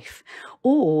life,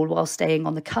 all while staying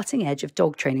on the cutting edge of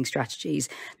dog training strategies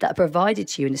that are provided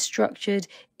to you in a structured,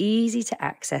 easy to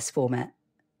access format.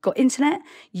 Got internet?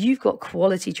 You've got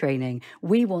quality training.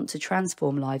 We want to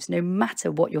transform lives no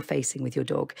matter what you're facing with your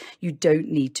dog. You don't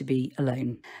need to be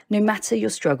alone. No matter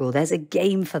your struggle, there's a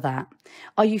game for that.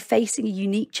 Are you facing a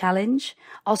unique challenge?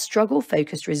 Our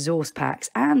struggle-focused resource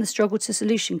packs and the Struggle to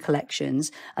Solution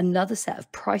collections, another set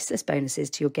of priceless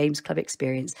bonuses to your Games Club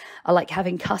experience, are like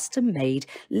having custom-made,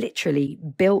 literally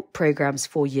built programs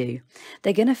for you.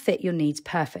 They're going to fit your needs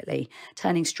perfectly,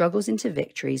 turning struggles into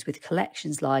victories with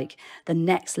collections like the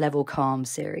Next Level Calm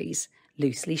series,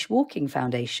 Loose Leash Walking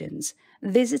Foundations,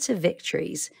 Visitor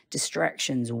Victories,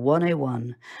 Distractions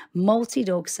 101,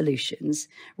 Multi-Dog Solutions,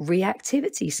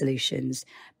 Reactivity Solutions,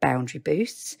 Boundary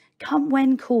Boosts, Come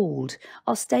When Called,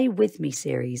 our Stay With Me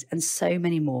series, and so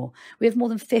many more. We have more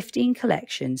than 15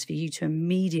 collections for you to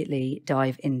immediately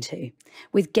dive into.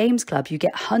 With Games Club, you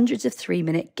get hundreds of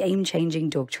 3-minute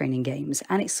game-changing dog training games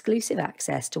and exclusive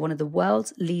access to one of the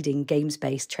world's leading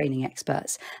games-based training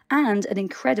experts and an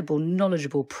incredible,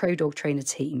 knowledgeable pro dog trainer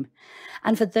team.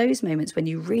 And for those moments when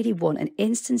you really want an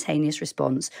instantaneous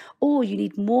response or you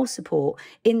need more support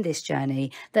in this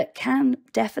journey that can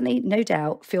definitely, no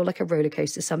doubt, feel like a roller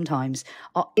coaster sometimes,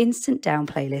 our Instant Down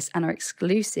playlist and our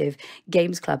exclusive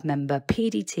Games Club member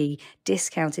PDT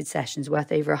discounted sessions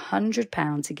worth over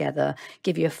 £100 together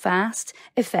give you a fast,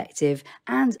 effective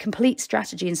and complete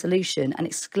strategy and solution and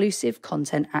exclusive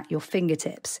content at your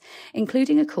fingertips,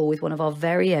 including a call with one of our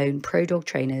very own pro dog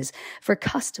trainers for a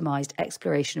customised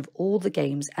exploration of all the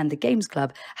games and the Games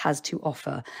Club has to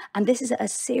offer. And this is at a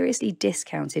seriously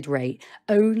discounted rate,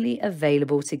 only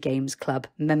available to Games Club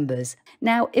members.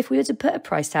 Now, if we were to put a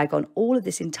price tag on all of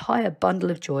this entire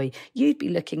bundle of joy, you'd be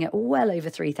looking at well over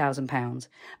 £3,000.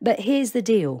 But here's the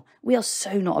deal. We are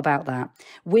so not about that.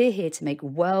 We're here to make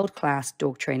world-class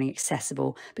dog training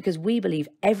accessible because we believe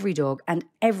every dog and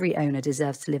every owner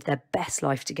deserves to live their best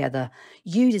life together.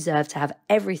 You deserve to have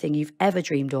everything you've ever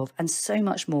dreamed of and so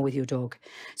much more with your dog.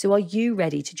 So are you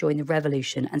ready to join the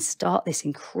revolution and start this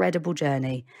incredible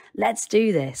journey? Let's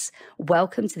do this.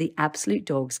 Welcome to the Absolute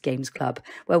Dogs Games Club,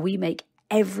 where we make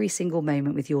every single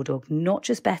moment with your dog not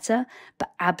just better,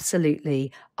 but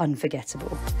absolutely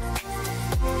unforgettable.